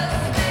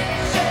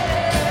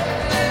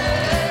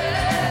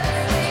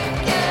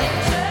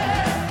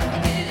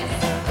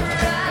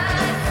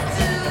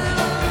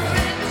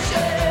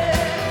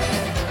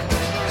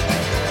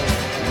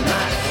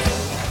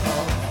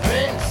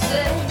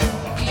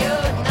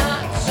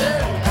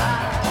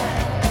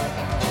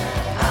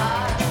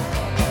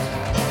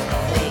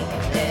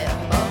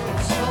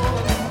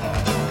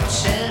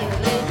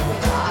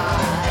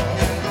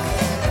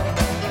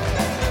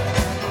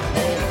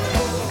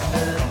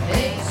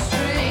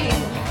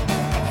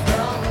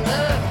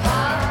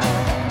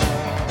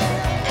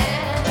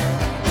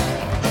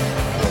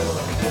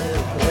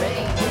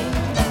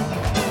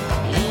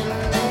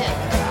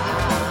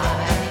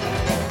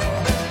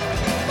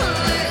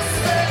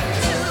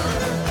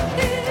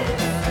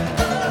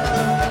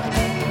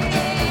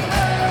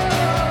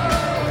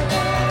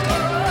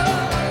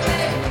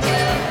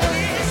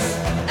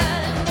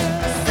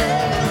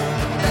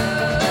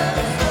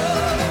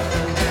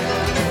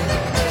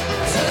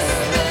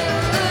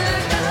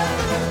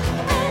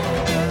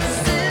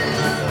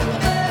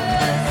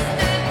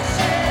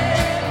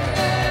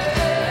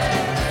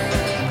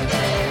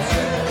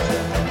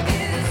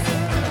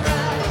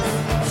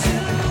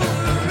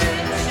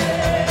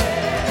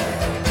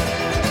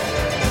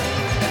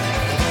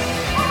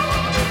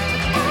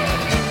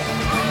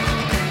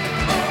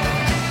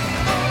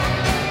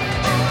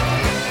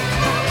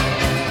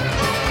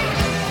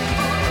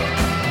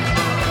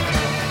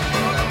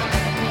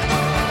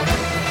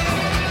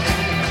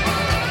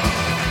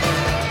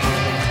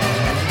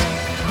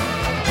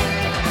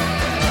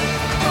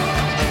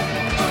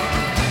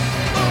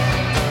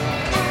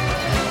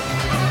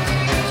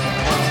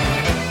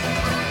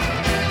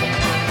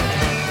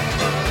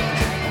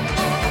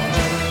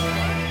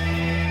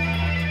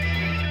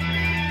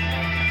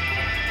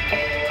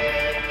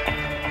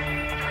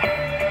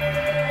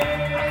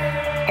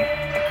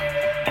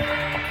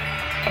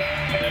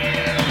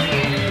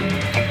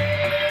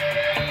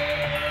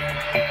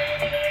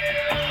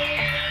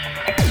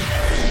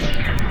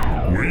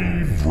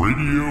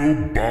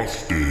Radio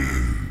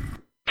Boston.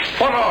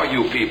 What are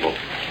you people?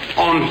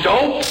 On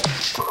dope?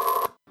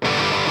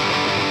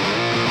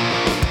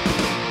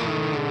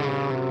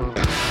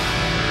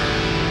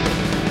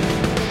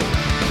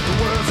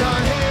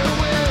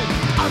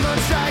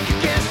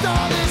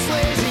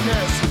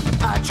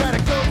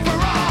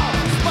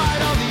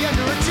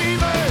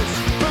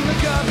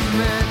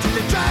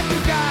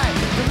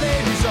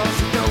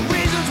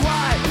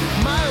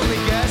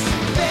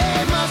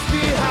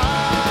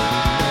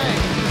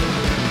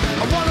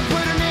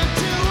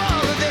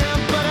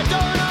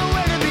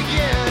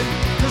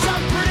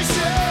 Pretty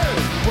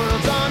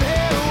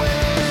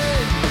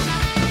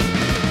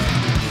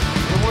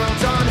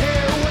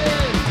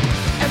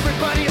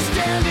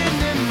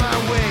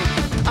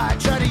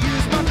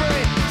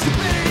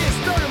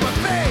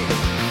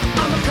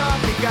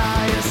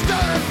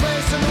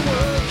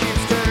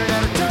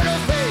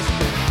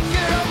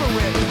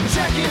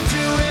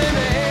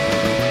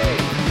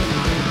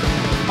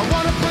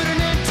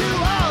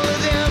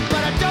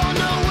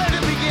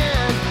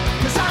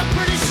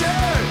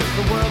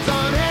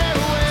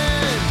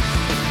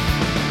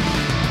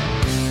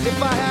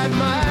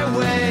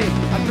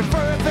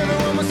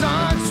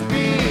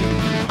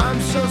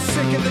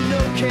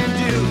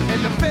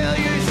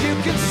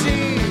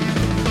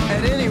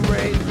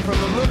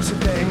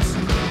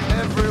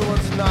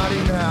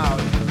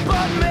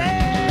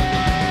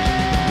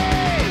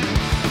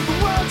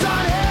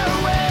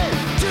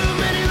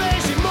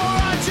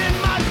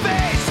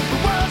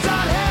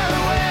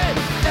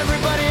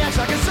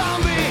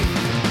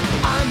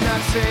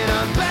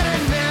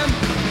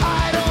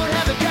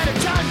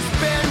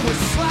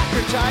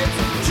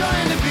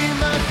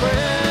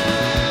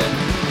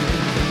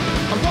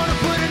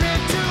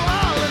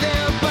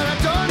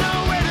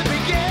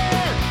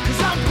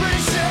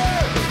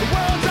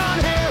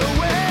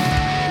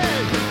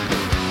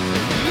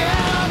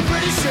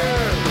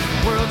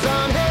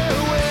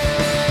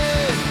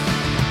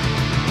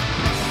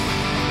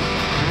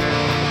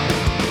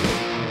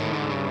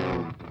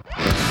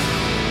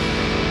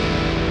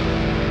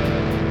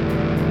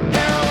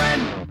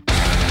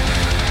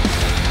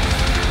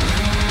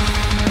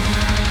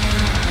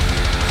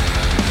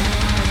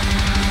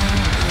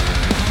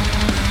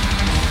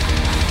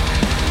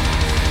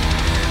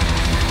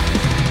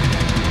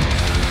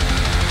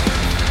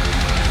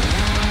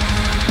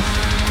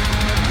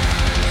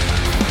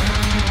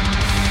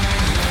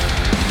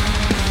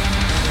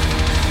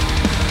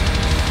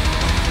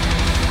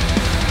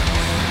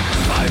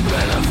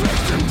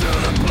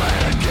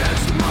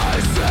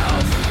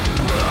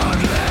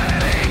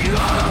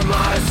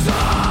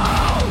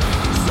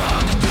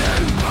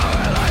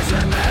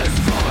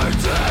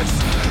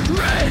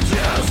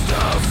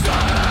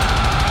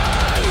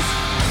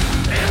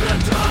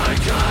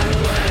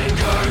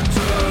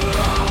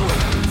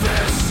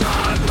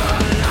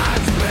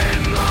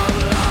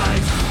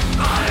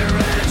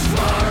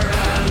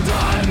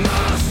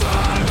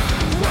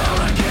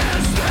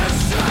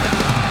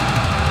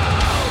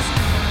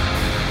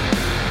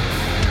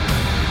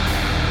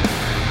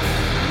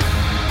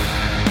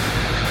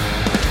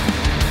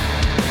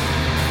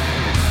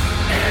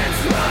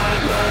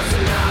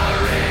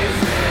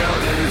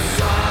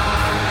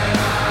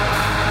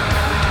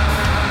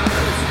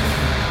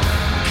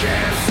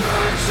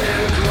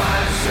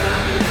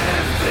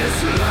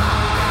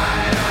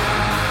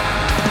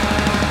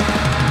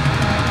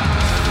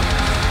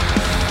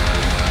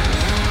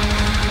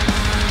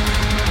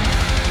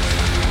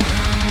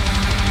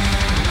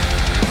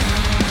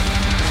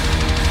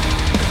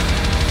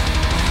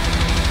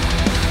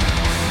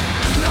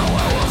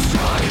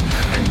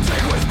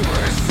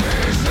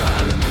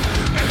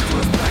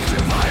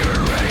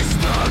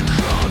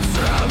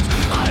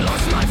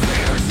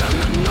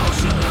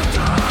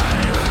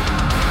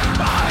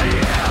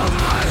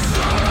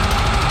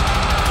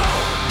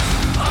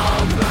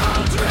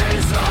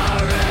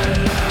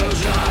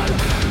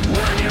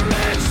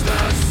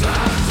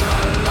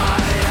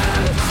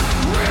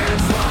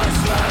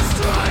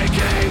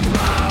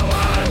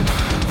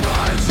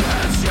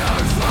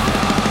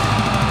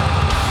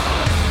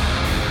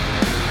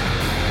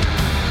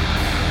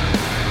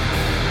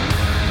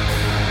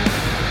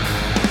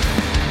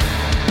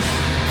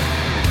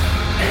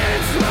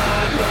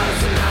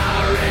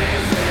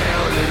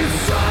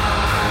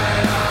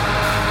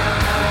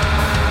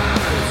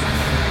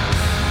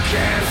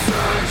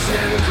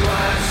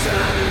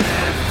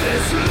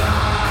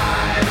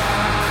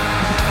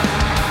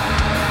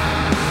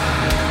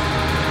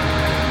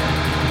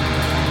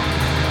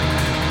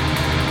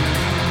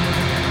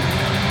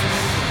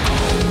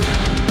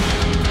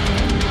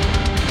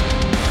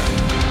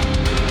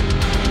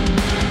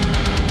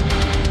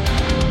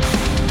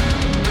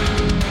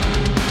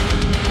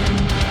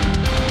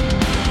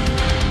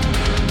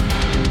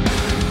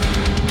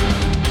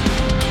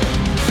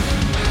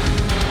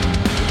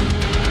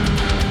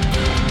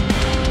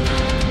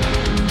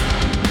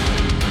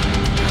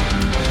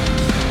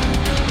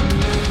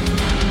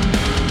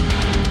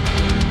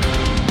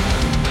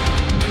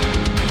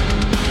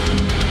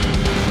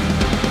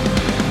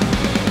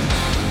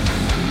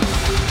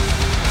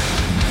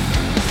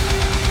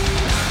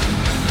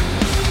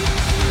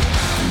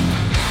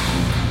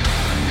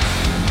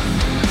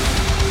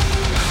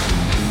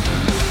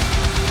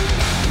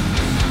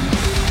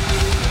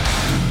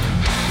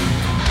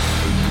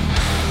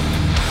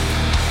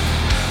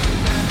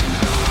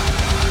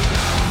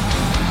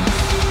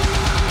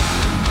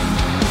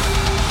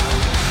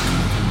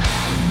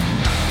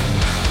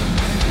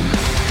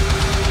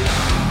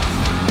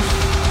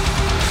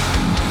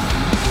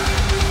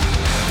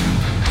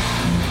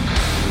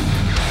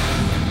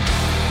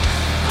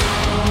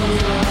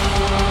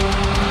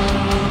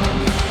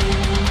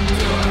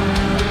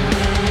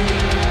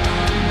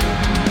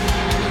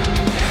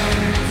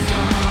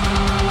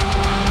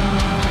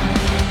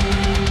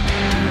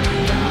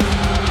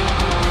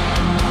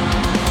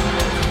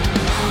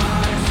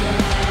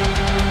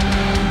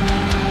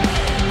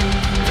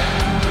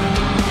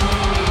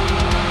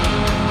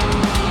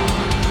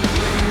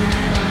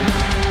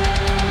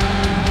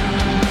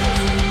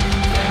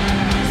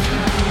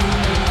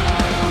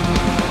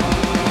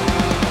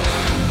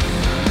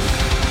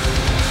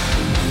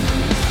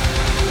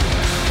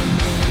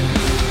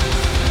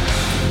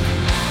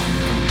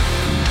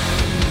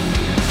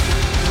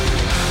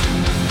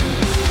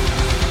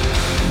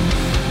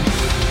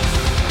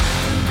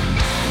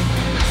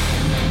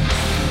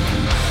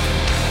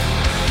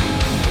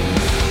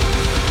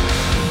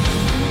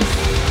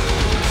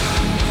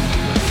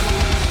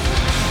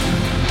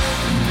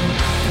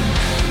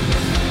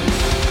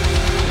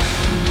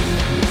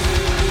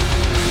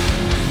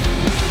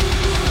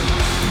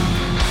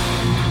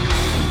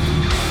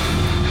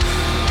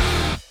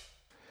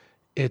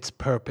its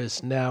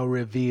purpose now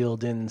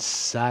revealed in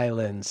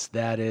silence.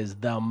 That is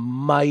the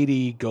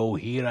mighty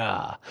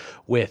Gojira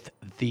with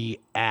The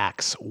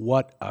Axe.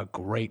 What a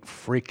great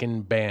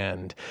freaking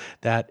band.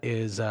 That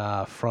is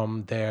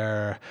from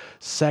their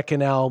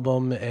second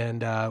album,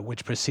 and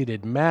which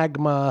preceded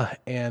Magma,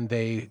 and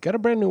they got a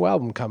brand new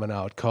album coming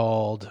out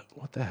called,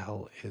 what the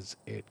hell is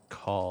it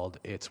called?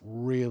 It's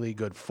really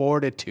good.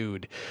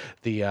 Fortitude,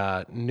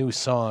 the new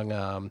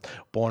song,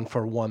 Born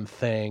for One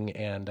Thing,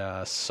 and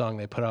a song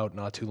they put out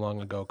not too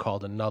long ago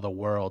called Another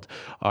World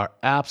are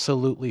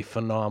absolutely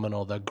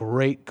phenomenal. The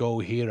great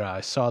Gojira.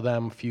 I saw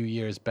them a few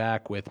years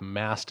back with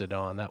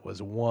Mastodon. That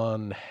was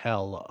one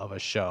hell of a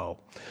show.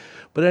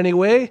 But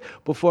anyway,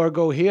 before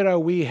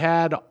Gojira, we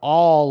had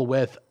All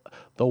with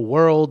The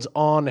World's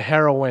on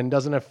Heroin.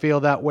 Doesn't it feel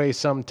that way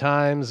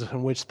sometimes?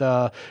 In which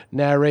the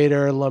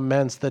narrator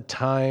laments the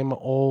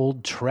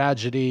time-old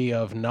tragedy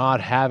of not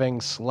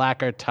having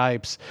slacker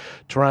types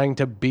trying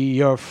to be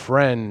your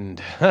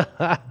friend.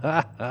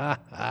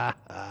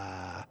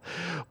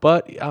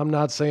 But I'm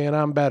not saying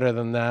I'm better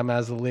than them,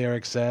 as the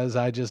lyric says.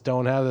 I just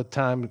don't have the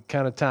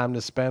kind of time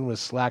to spend with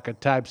slacker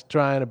types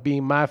trying to be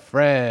my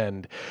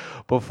friend.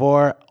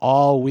 Before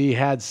All, we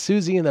had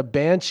Susie and the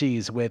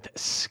Banshees with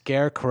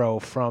Scarecrow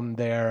from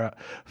their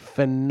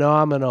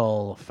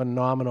phenomenal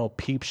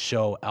Peep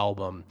Show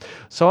album.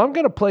 So I'm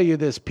going to play you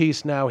this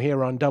piece now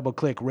here on Double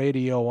Click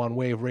Radio on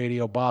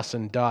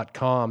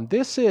waveradioboston.com.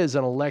 This is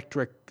an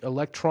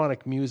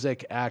electronic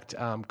music act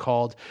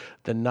called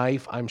The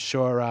Knife. I'm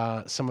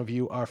sure some of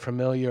you are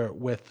familiar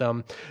with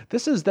them.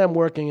 This is them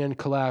working in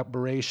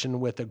collaboration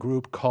with a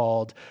group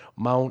called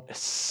Mount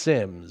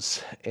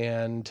Sims,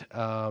 and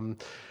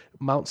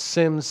Mount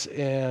Sims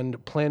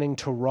and Planning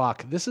to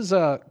Rock. This is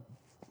a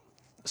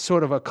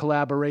sort of a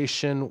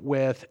collaboration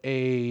with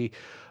a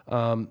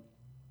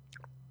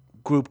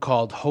group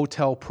called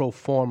Hotel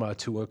Proforma.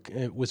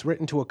 It was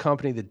written to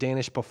accompany the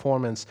Danish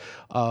performance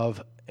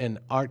of an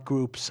art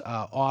group's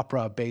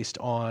opera based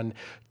on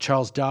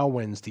Charles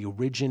Darwin's The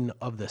Origin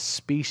of the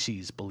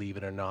Species, believe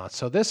it or not.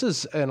 So this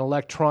is an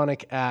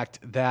electronic act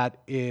that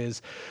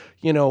is,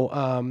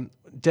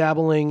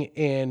 dabbling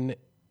in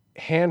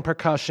hand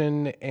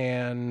percussion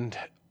and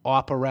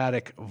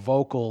operatic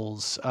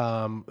vocals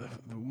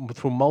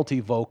through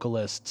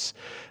multi-vocalists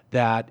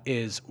that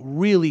is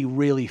really,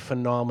 really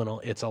phenomenal.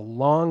 It's a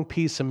long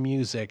piece of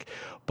music,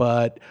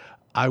 but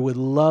I would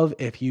love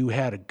if you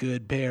had a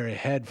good pair of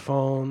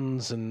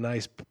headphones and a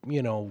nice,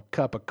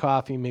 cup of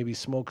coffee, maybe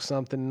smoke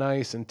something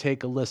nice and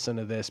take a listen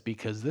to this,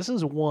 because this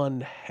is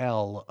one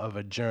hell of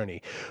a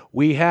journey.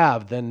 We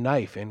have The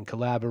Knife in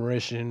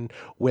collaboration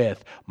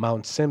with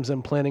Mount Sims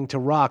and Planning to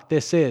Rock.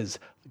 This is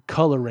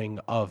Coloring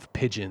of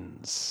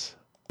Pigeons.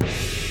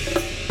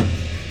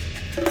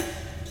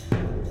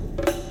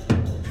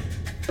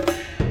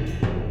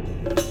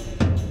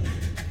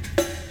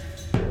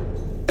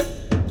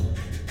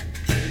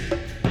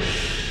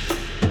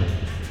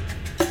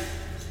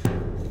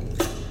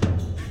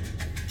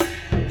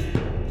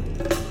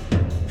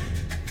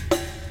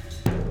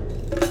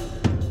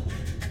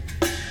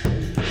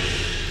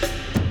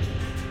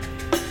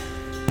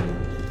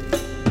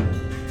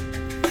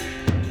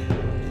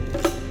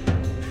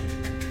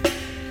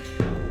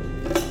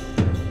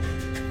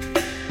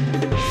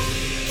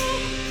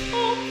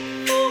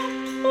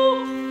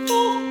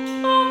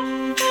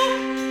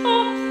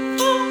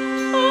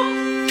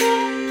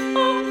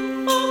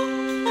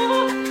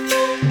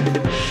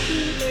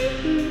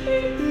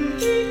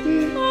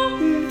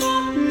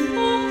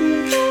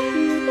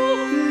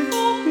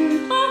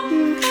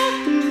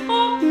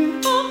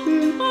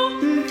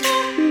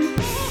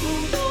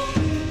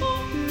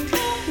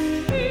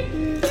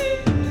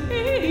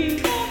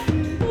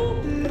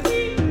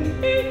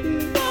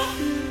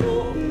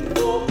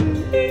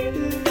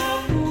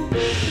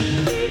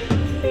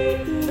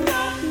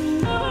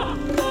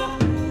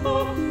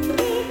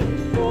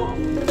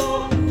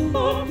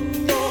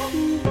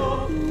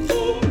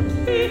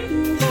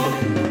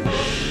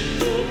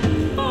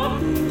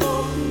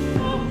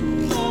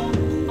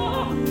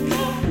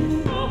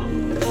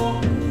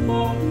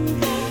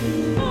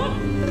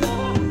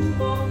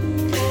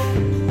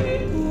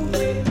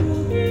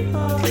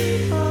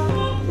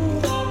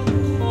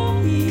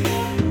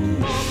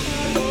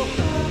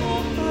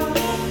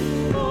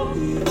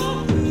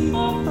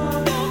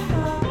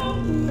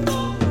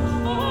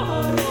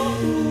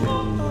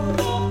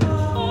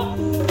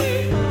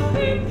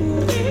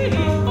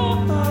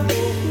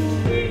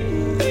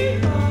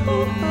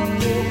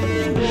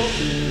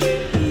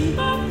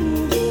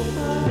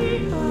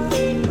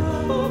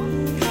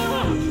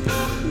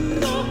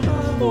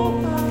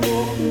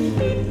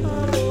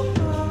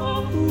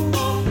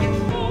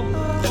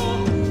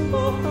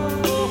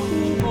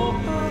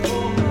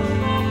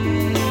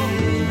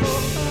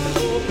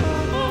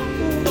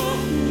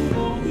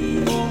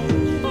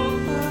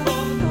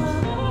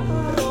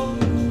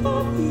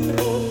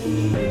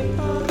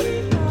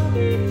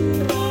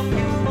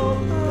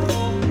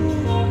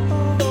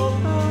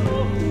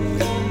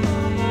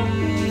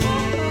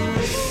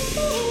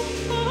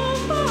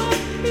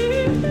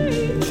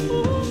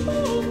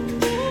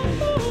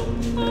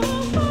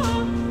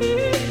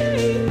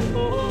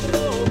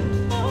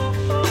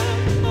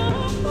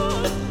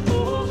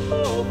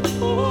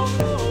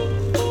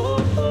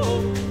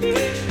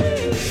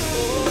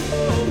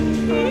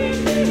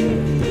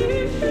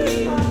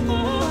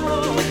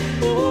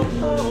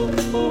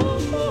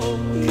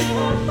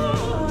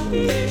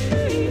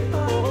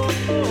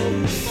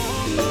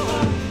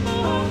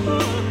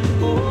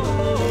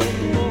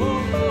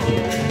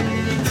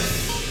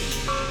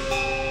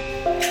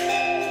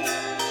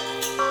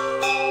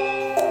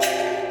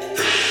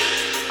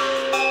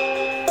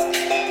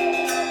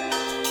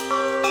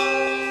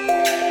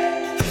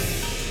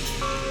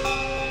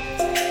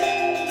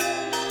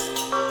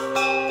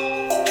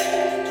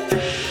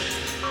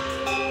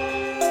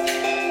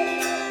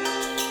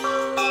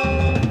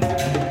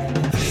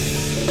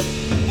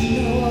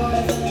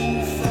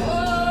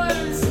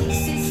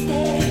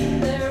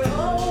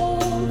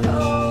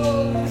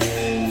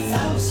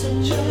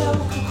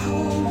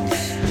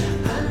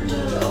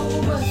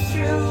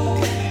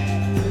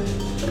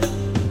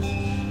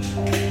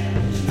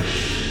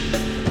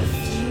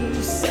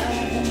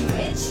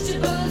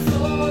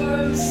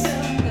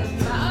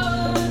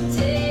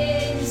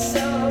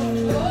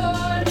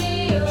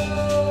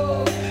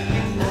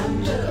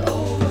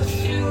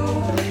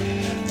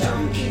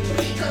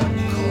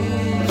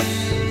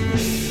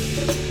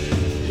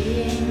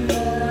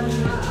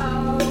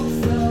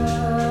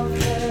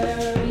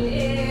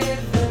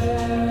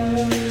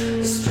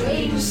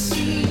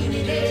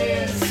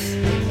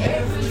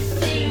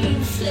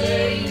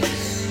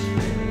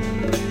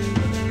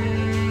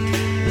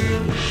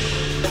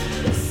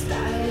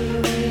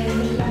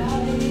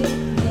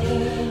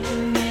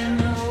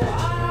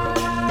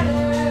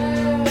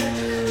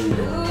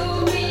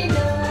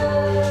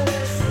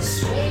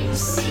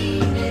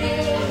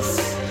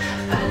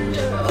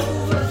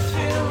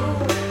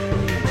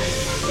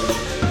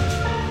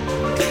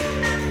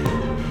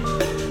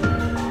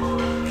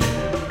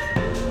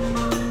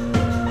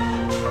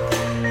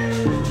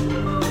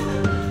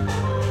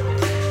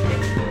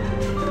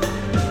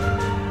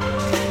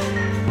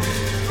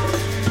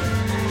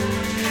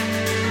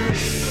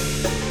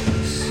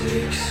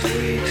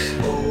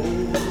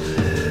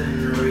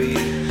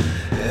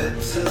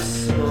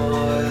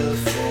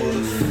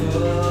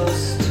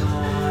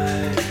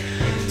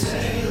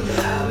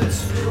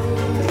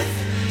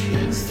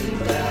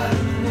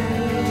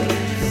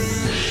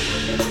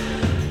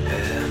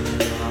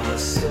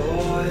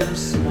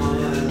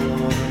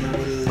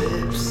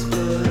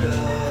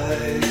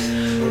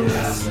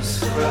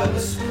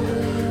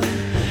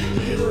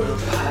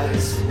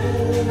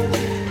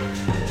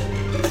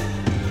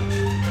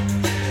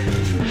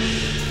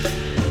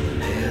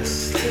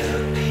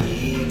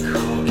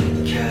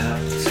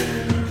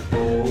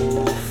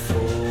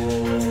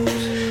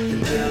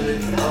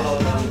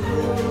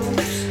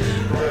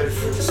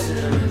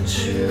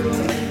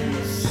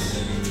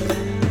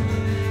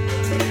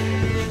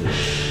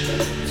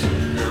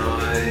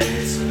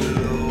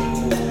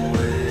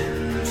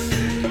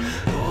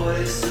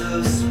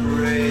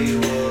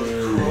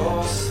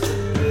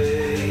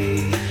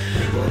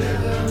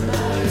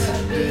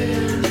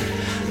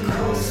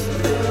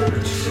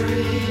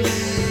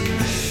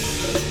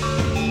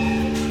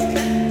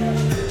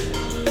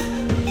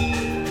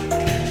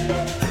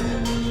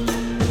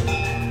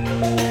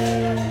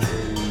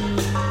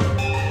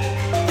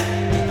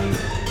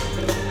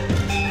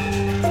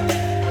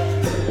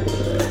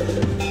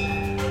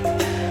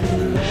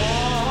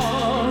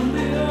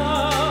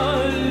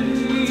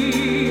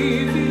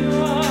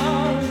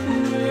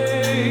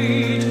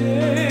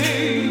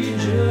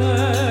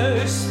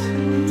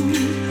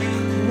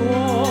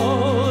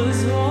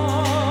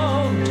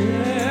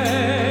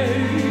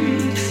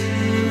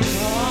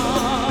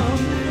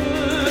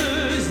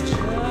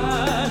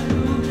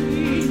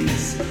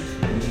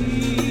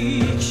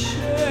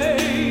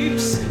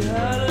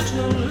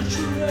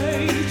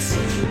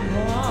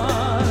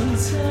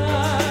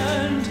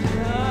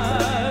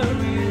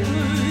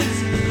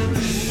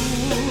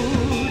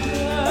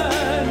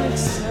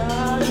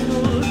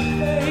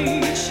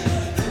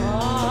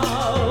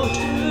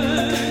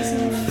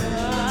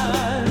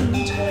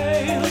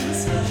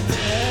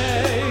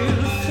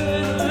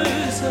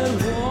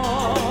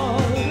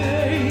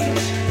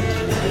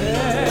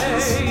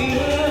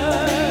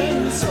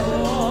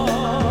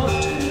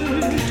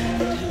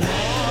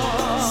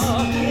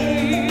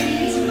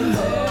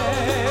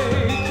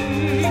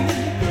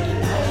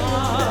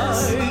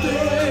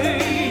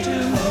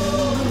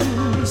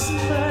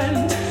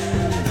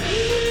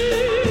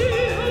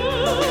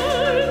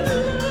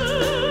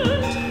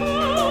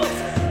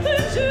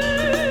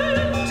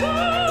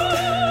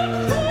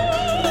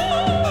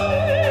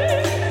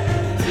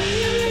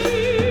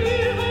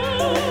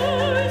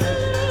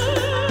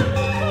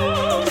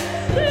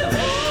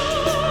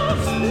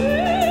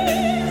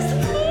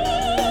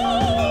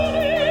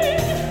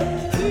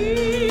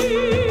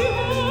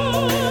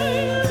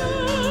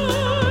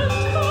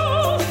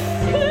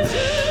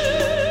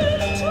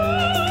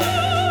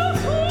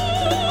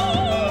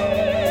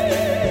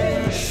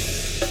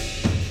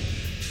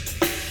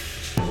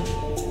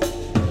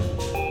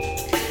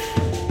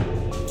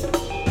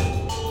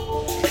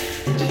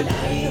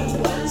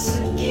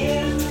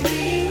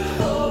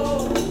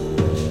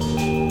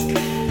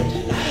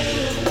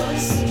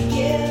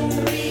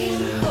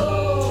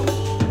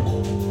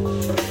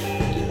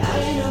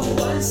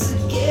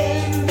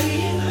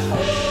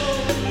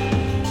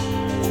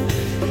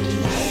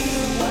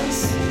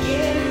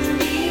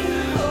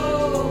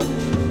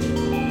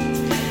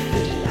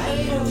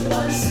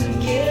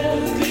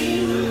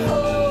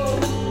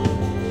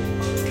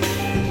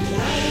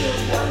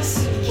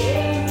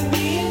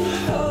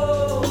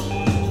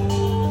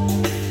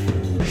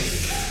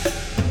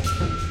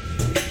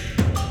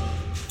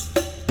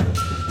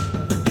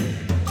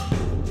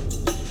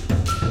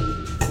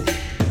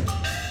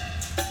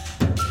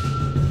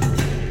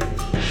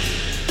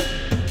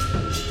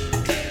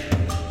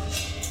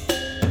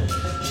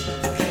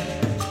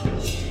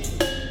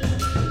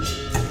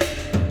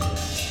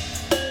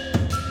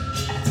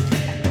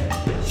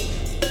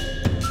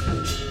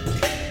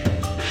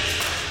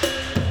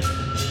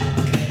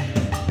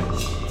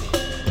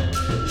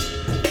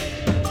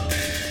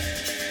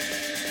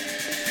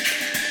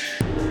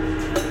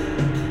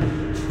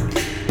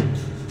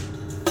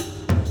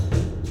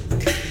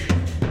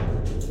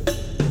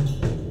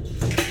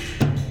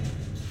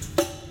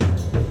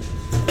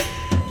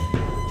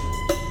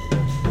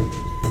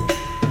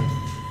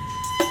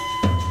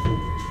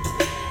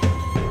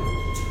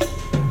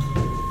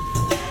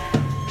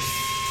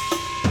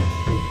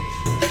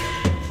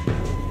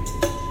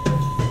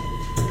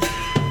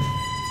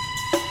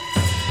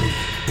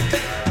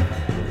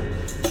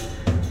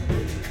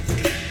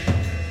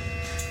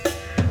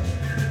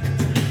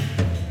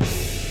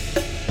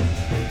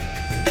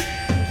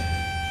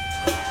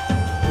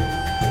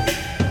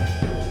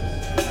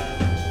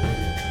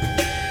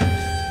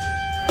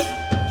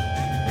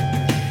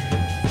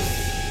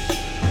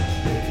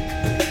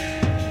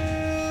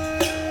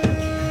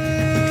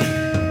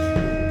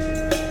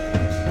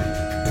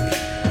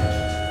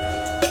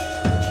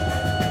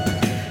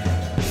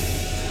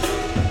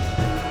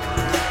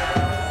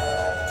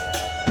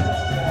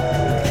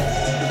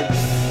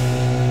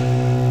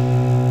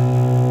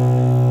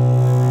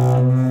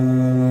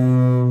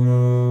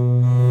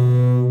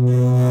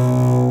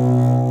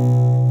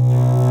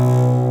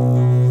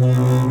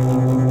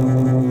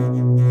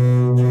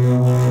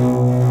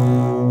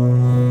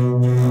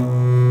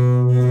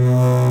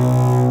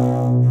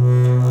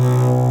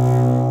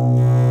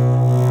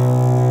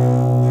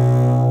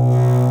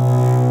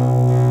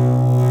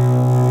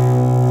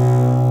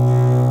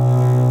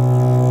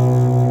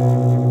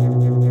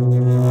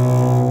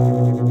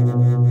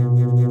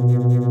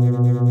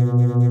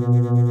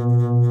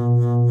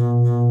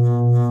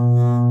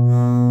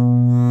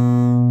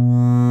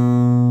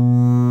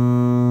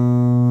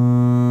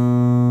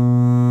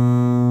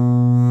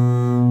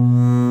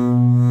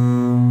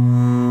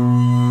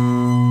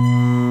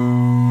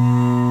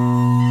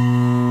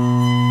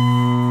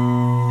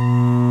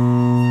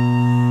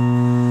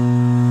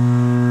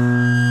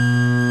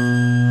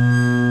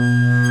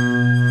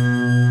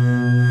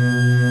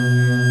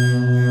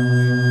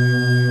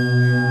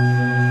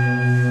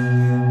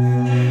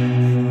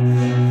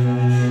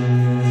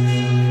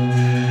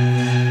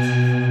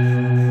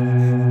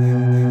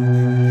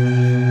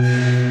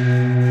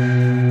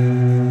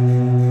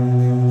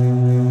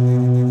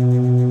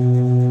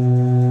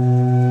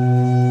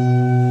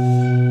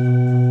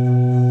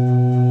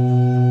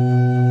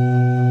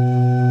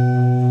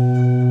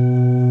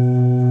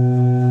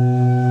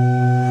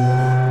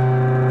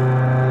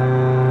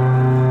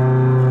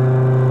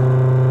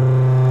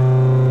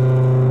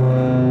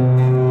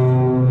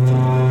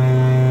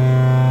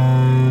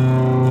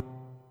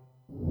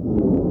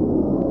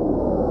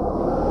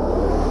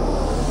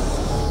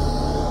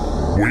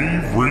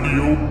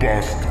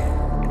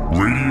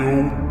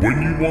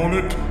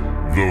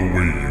 the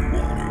way you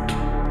want it.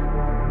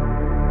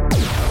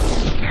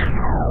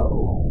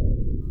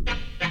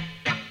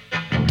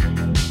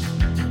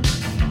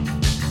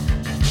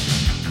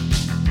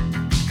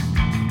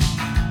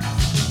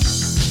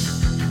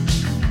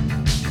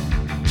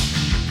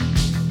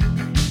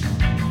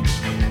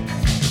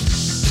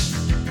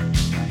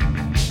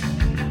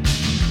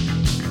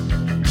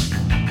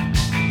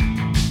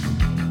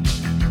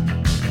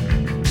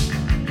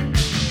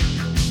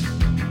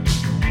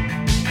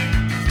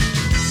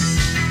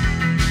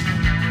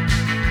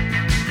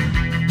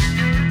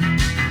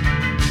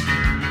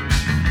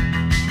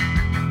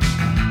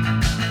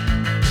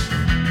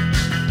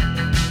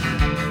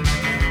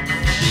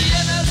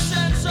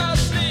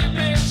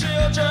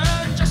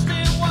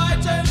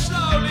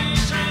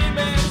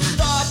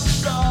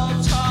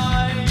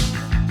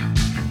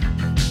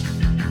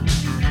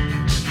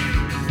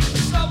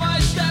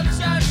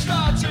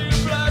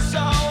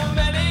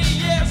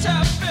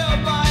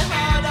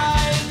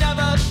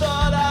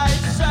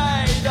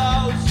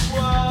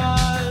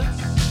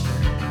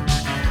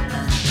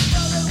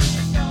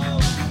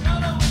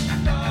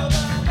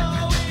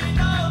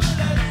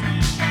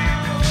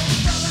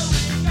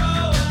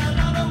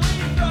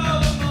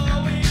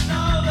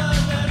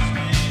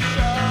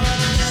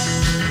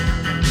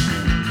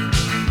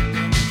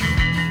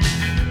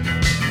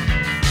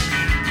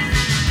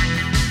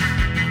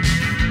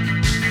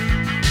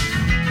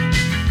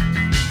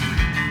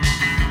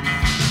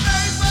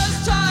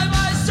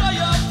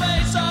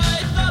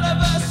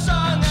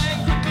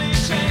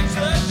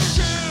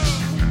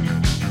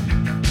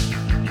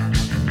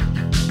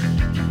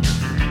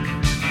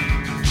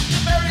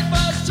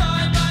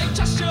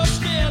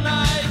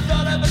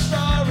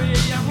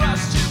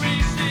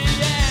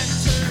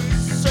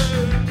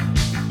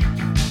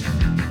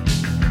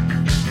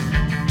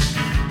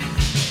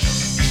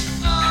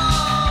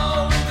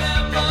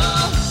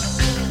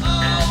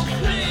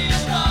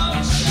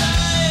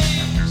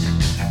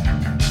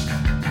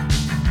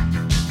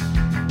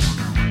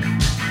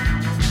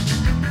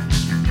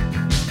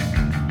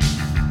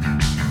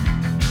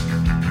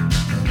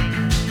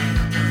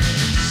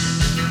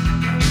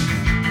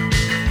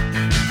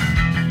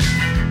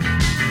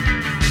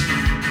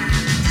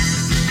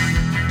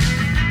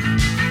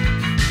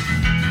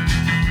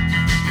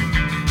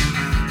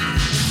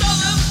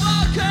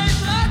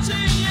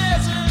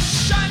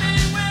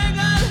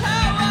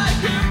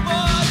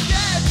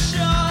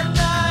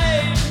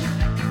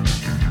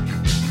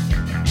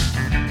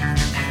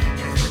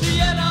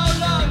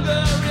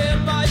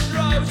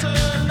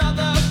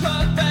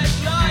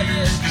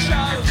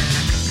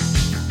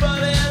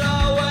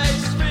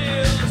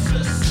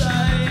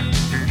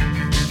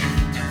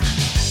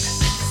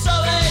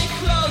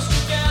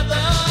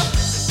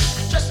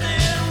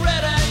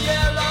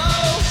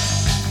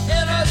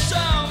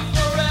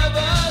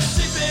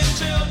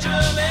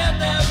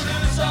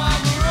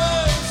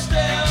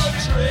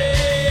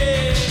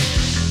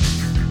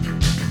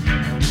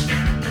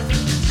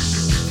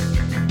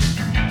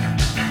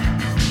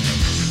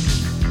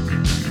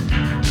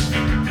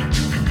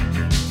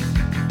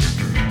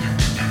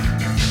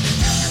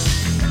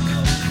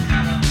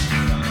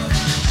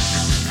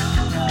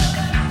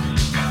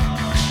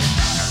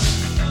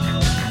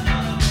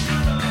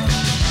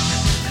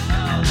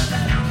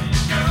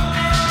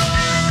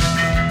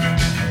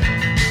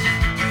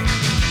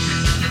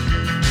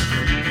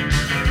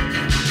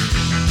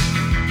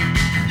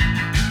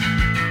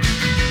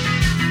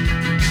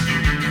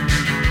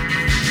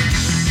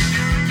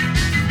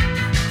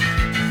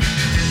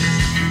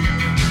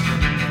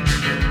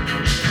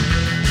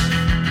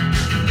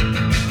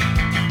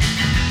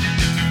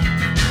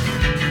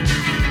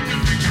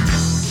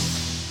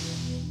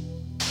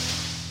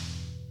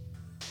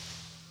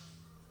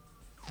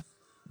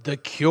 The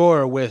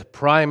Cure with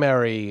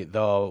Primary,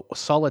 the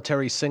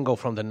solitary single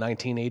from the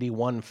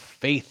 1981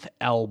 Faith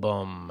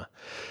album.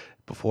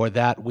 Before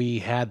that, we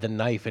had The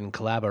Knife in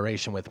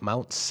collaboration with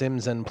Mount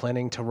Simpson,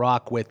 Planning to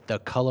Rock with The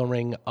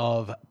Coloring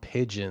of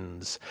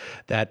Pigeons.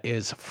 That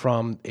is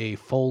from a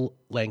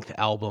full-length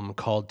album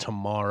called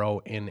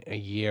Tomorrow in a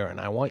Year.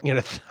 And I want you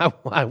to,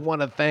 I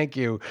want to thank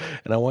you,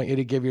 and I want you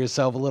to give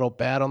yourself a little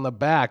pat on the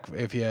back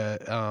if you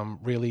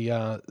really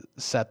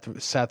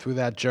sat through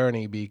that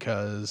journey,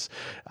 because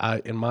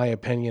in my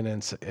opinion,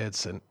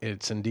 it's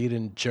indeed a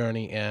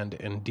journey and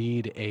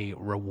indeed a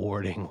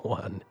rewarding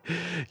one.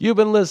 You've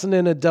been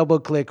listening to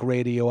Double Click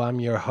Radio. I'm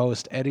your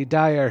host, Eddie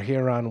Dyer,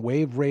 here on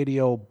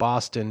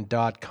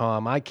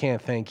waveradioboston.com. I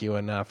can't thank you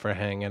enough for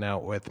hanging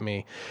out with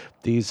me.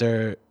 These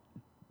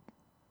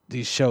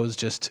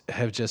shows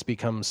have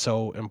become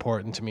so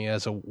important to me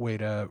as a way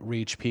to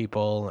reach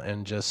people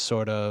and just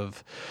sort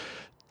of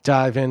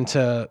dive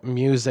into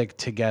music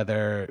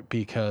together,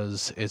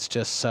 because it's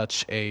just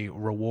such a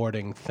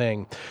rewarding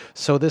thing.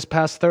 So this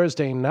past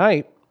Thursday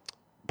night,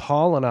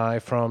 Paul and I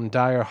from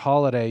Dyer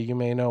Holiday, you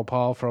may know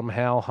Paul from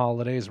Hal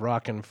Holiday's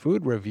Rockin'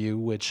 Food Review,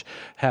 which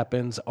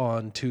happens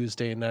on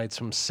Tuesday nights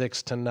from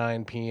 6 to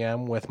 9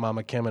 p.m. with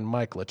Mama Kim and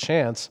Mike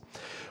LaChance.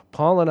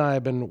 Paul and I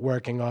have been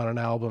working on an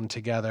album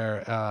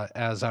together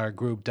as our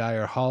group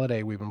Dire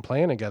Holiday. We've been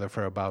playing together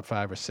for about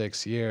 5 or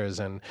 6 years,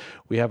 and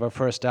we have our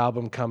first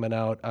album coming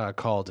out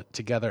called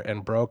Together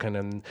and Broken.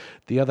 And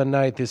the other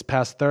night, this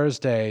past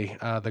Thursday,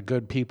 the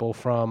good people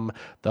from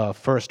the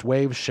First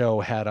Wave show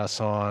had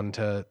us on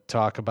to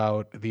talk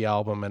about the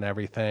album and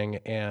everything,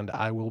 and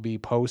I will be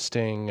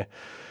posting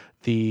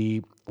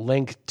the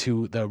link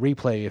to the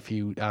replay if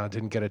you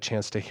didn't get a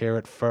chance to hear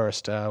it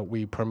first.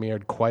 We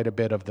premiered quite a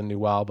bit of the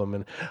new album,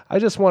 and I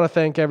just want to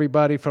thank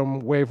everybody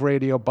from Wave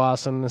Radio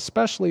Boston,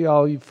 especially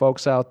all you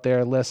folks out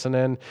there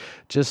listening.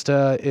 Just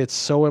it's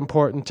so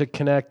important to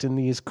connect in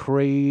these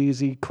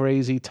crazy,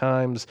 crazy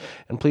times,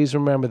 and please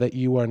remember that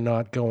you are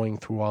not going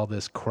through all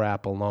this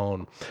crap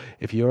alone.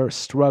 If you're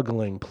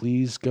struggling,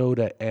 please go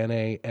to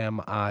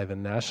NAMI, the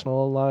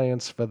National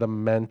Alliance for the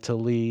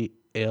Mentally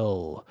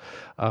Ill.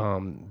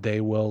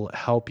 They will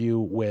help you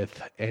with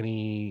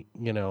any,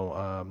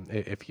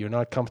 if you're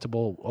not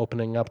comfortable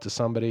opening up to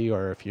somebody,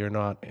 or if you're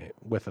not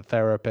with a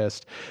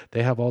therapist,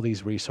 they have all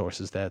these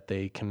resources that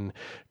they can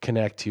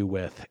connect you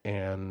with,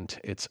 and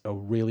it's a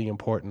really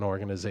important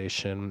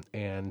organization.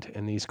 And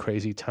in these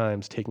crazy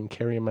times, taking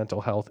care of your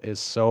mental health is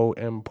so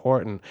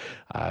important.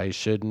 I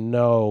should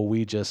know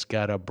we just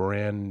got a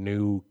brand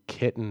new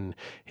kitten.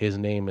 His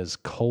name is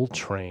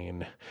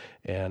Coltrane,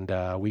 and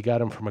we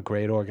got him from a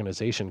great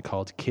organization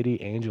called Kitty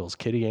Angels,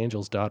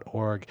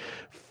 kittyangels.org,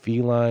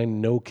 feline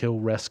no-kill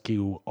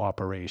rescue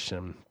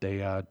operation.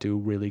 They do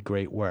really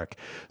great work.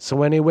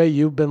 So anyway,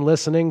 you've been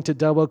listening to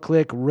Double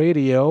Click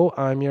Radio.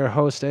 I'm your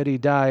host, Eddie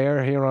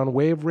Dyer, here on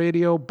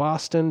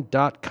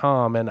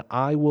waveradioboston.com, and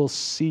I will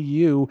see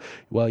you,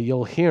 well,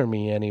 you'll hear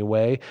me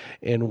anyway,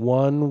 in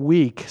 1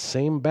 week.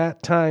 Same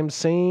bat time,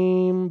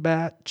 same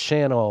bat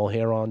channel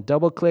here on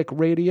Double Click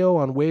Radio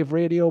on Wave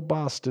Radio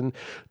Boston,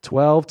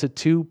 12 to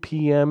 2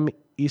 p.m.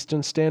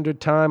 Eastern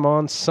Standard Time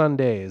on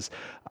Sundays.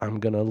 I'm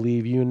going to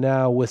leave you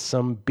now with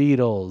some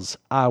Beatles.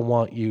 I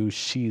Want You,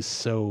 She's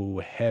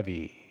So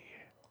Heavy.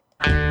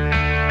 I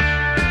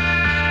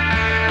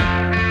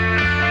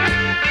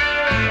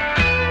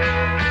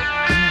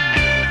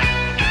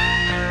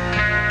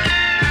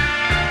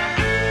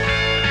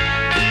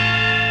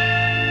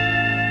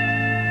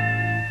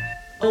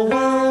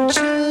want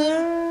you.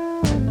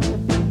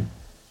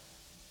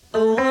 I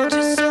want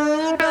you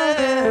so bad.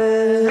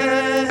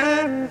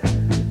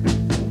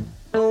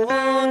 I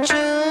want you.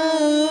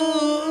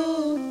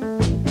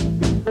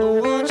 I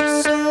want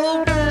you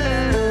so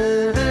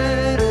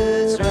bad.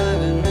 It's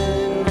driving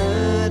me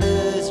mad.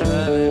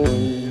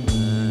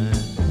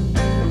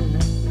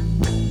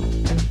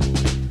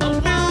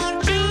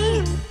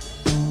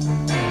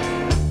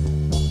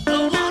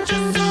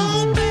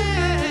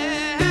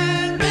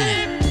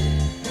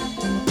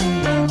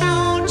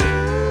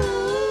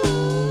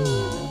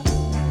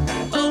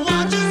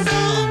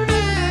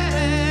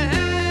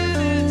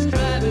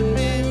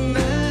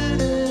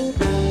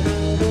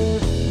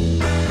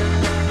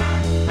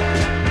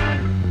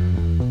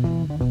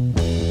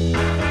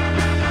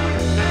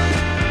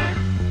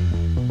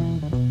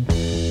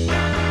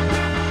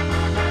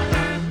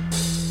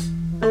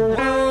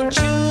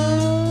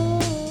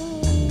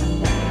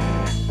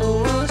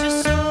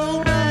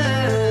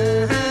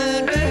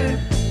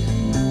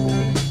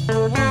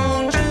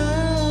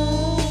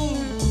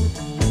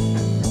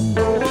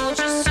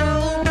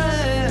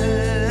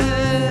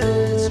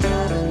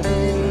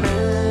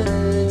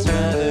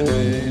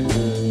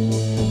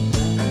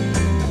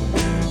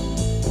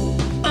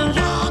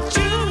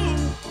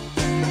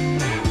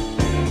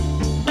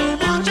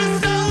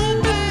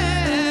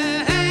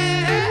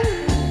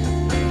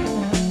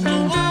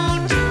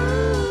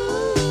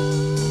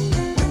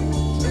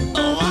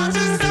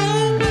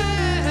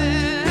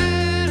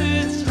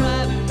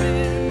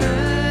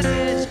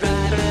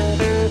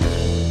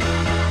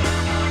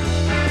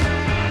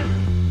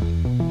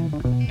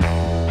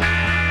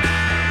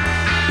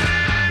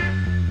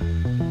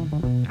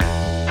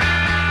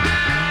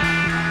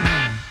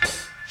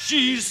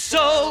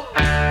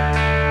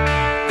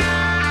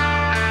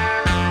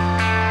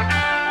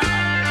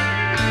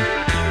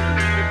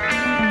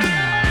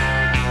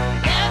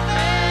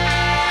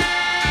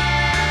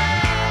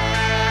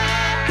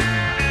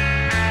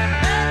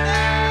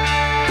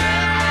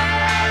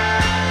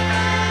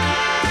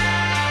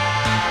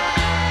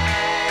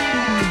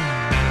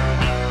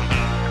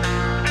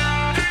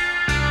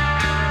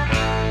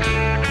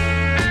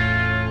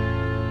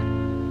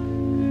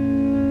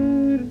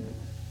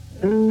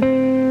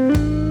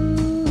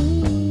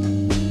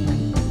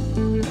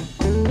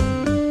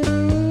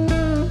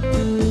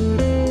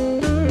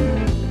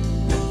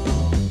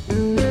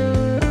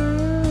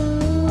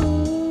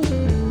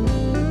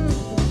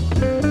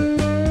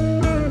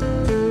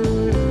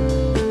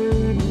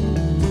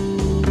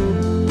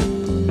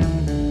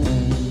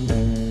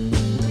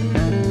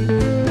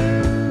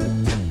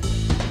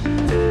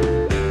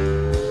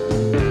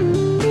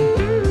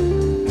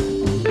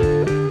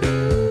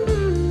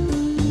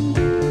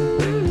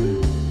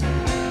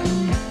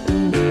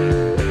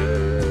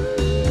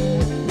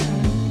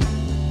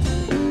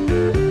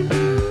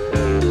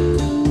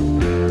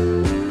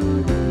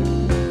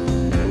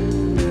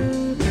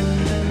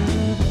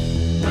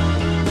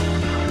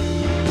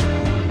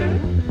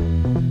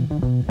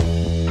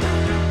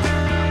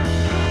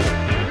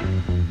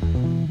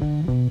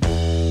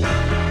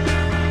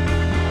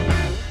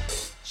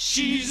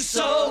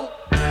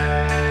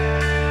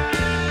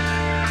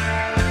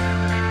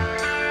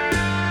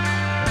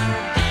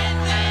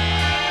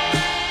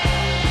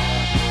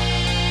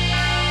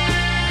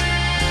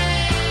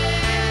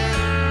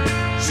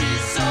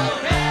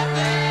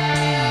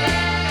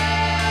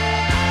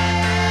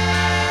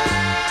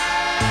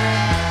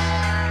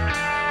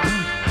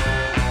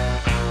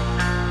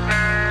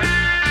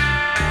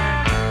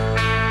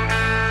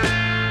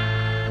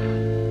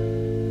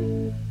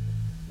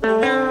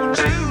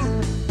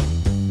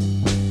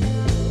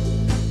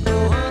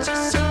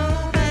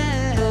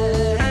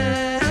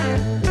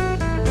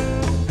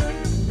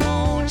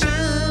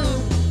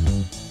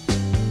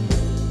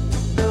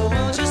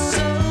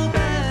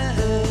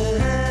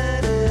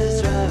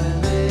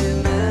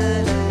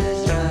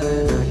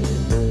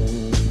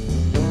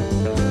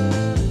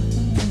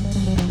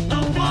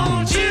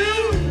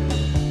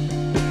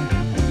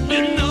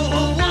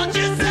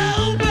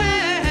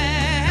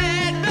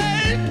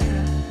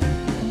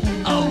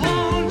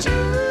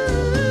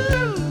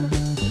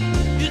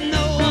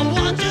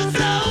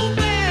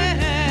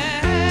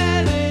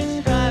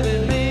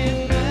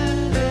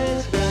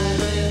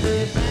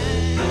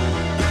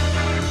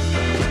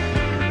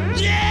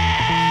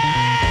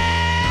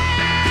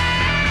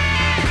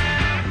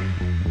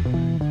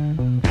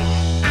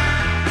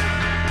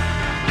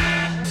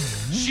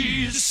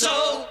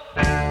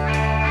 So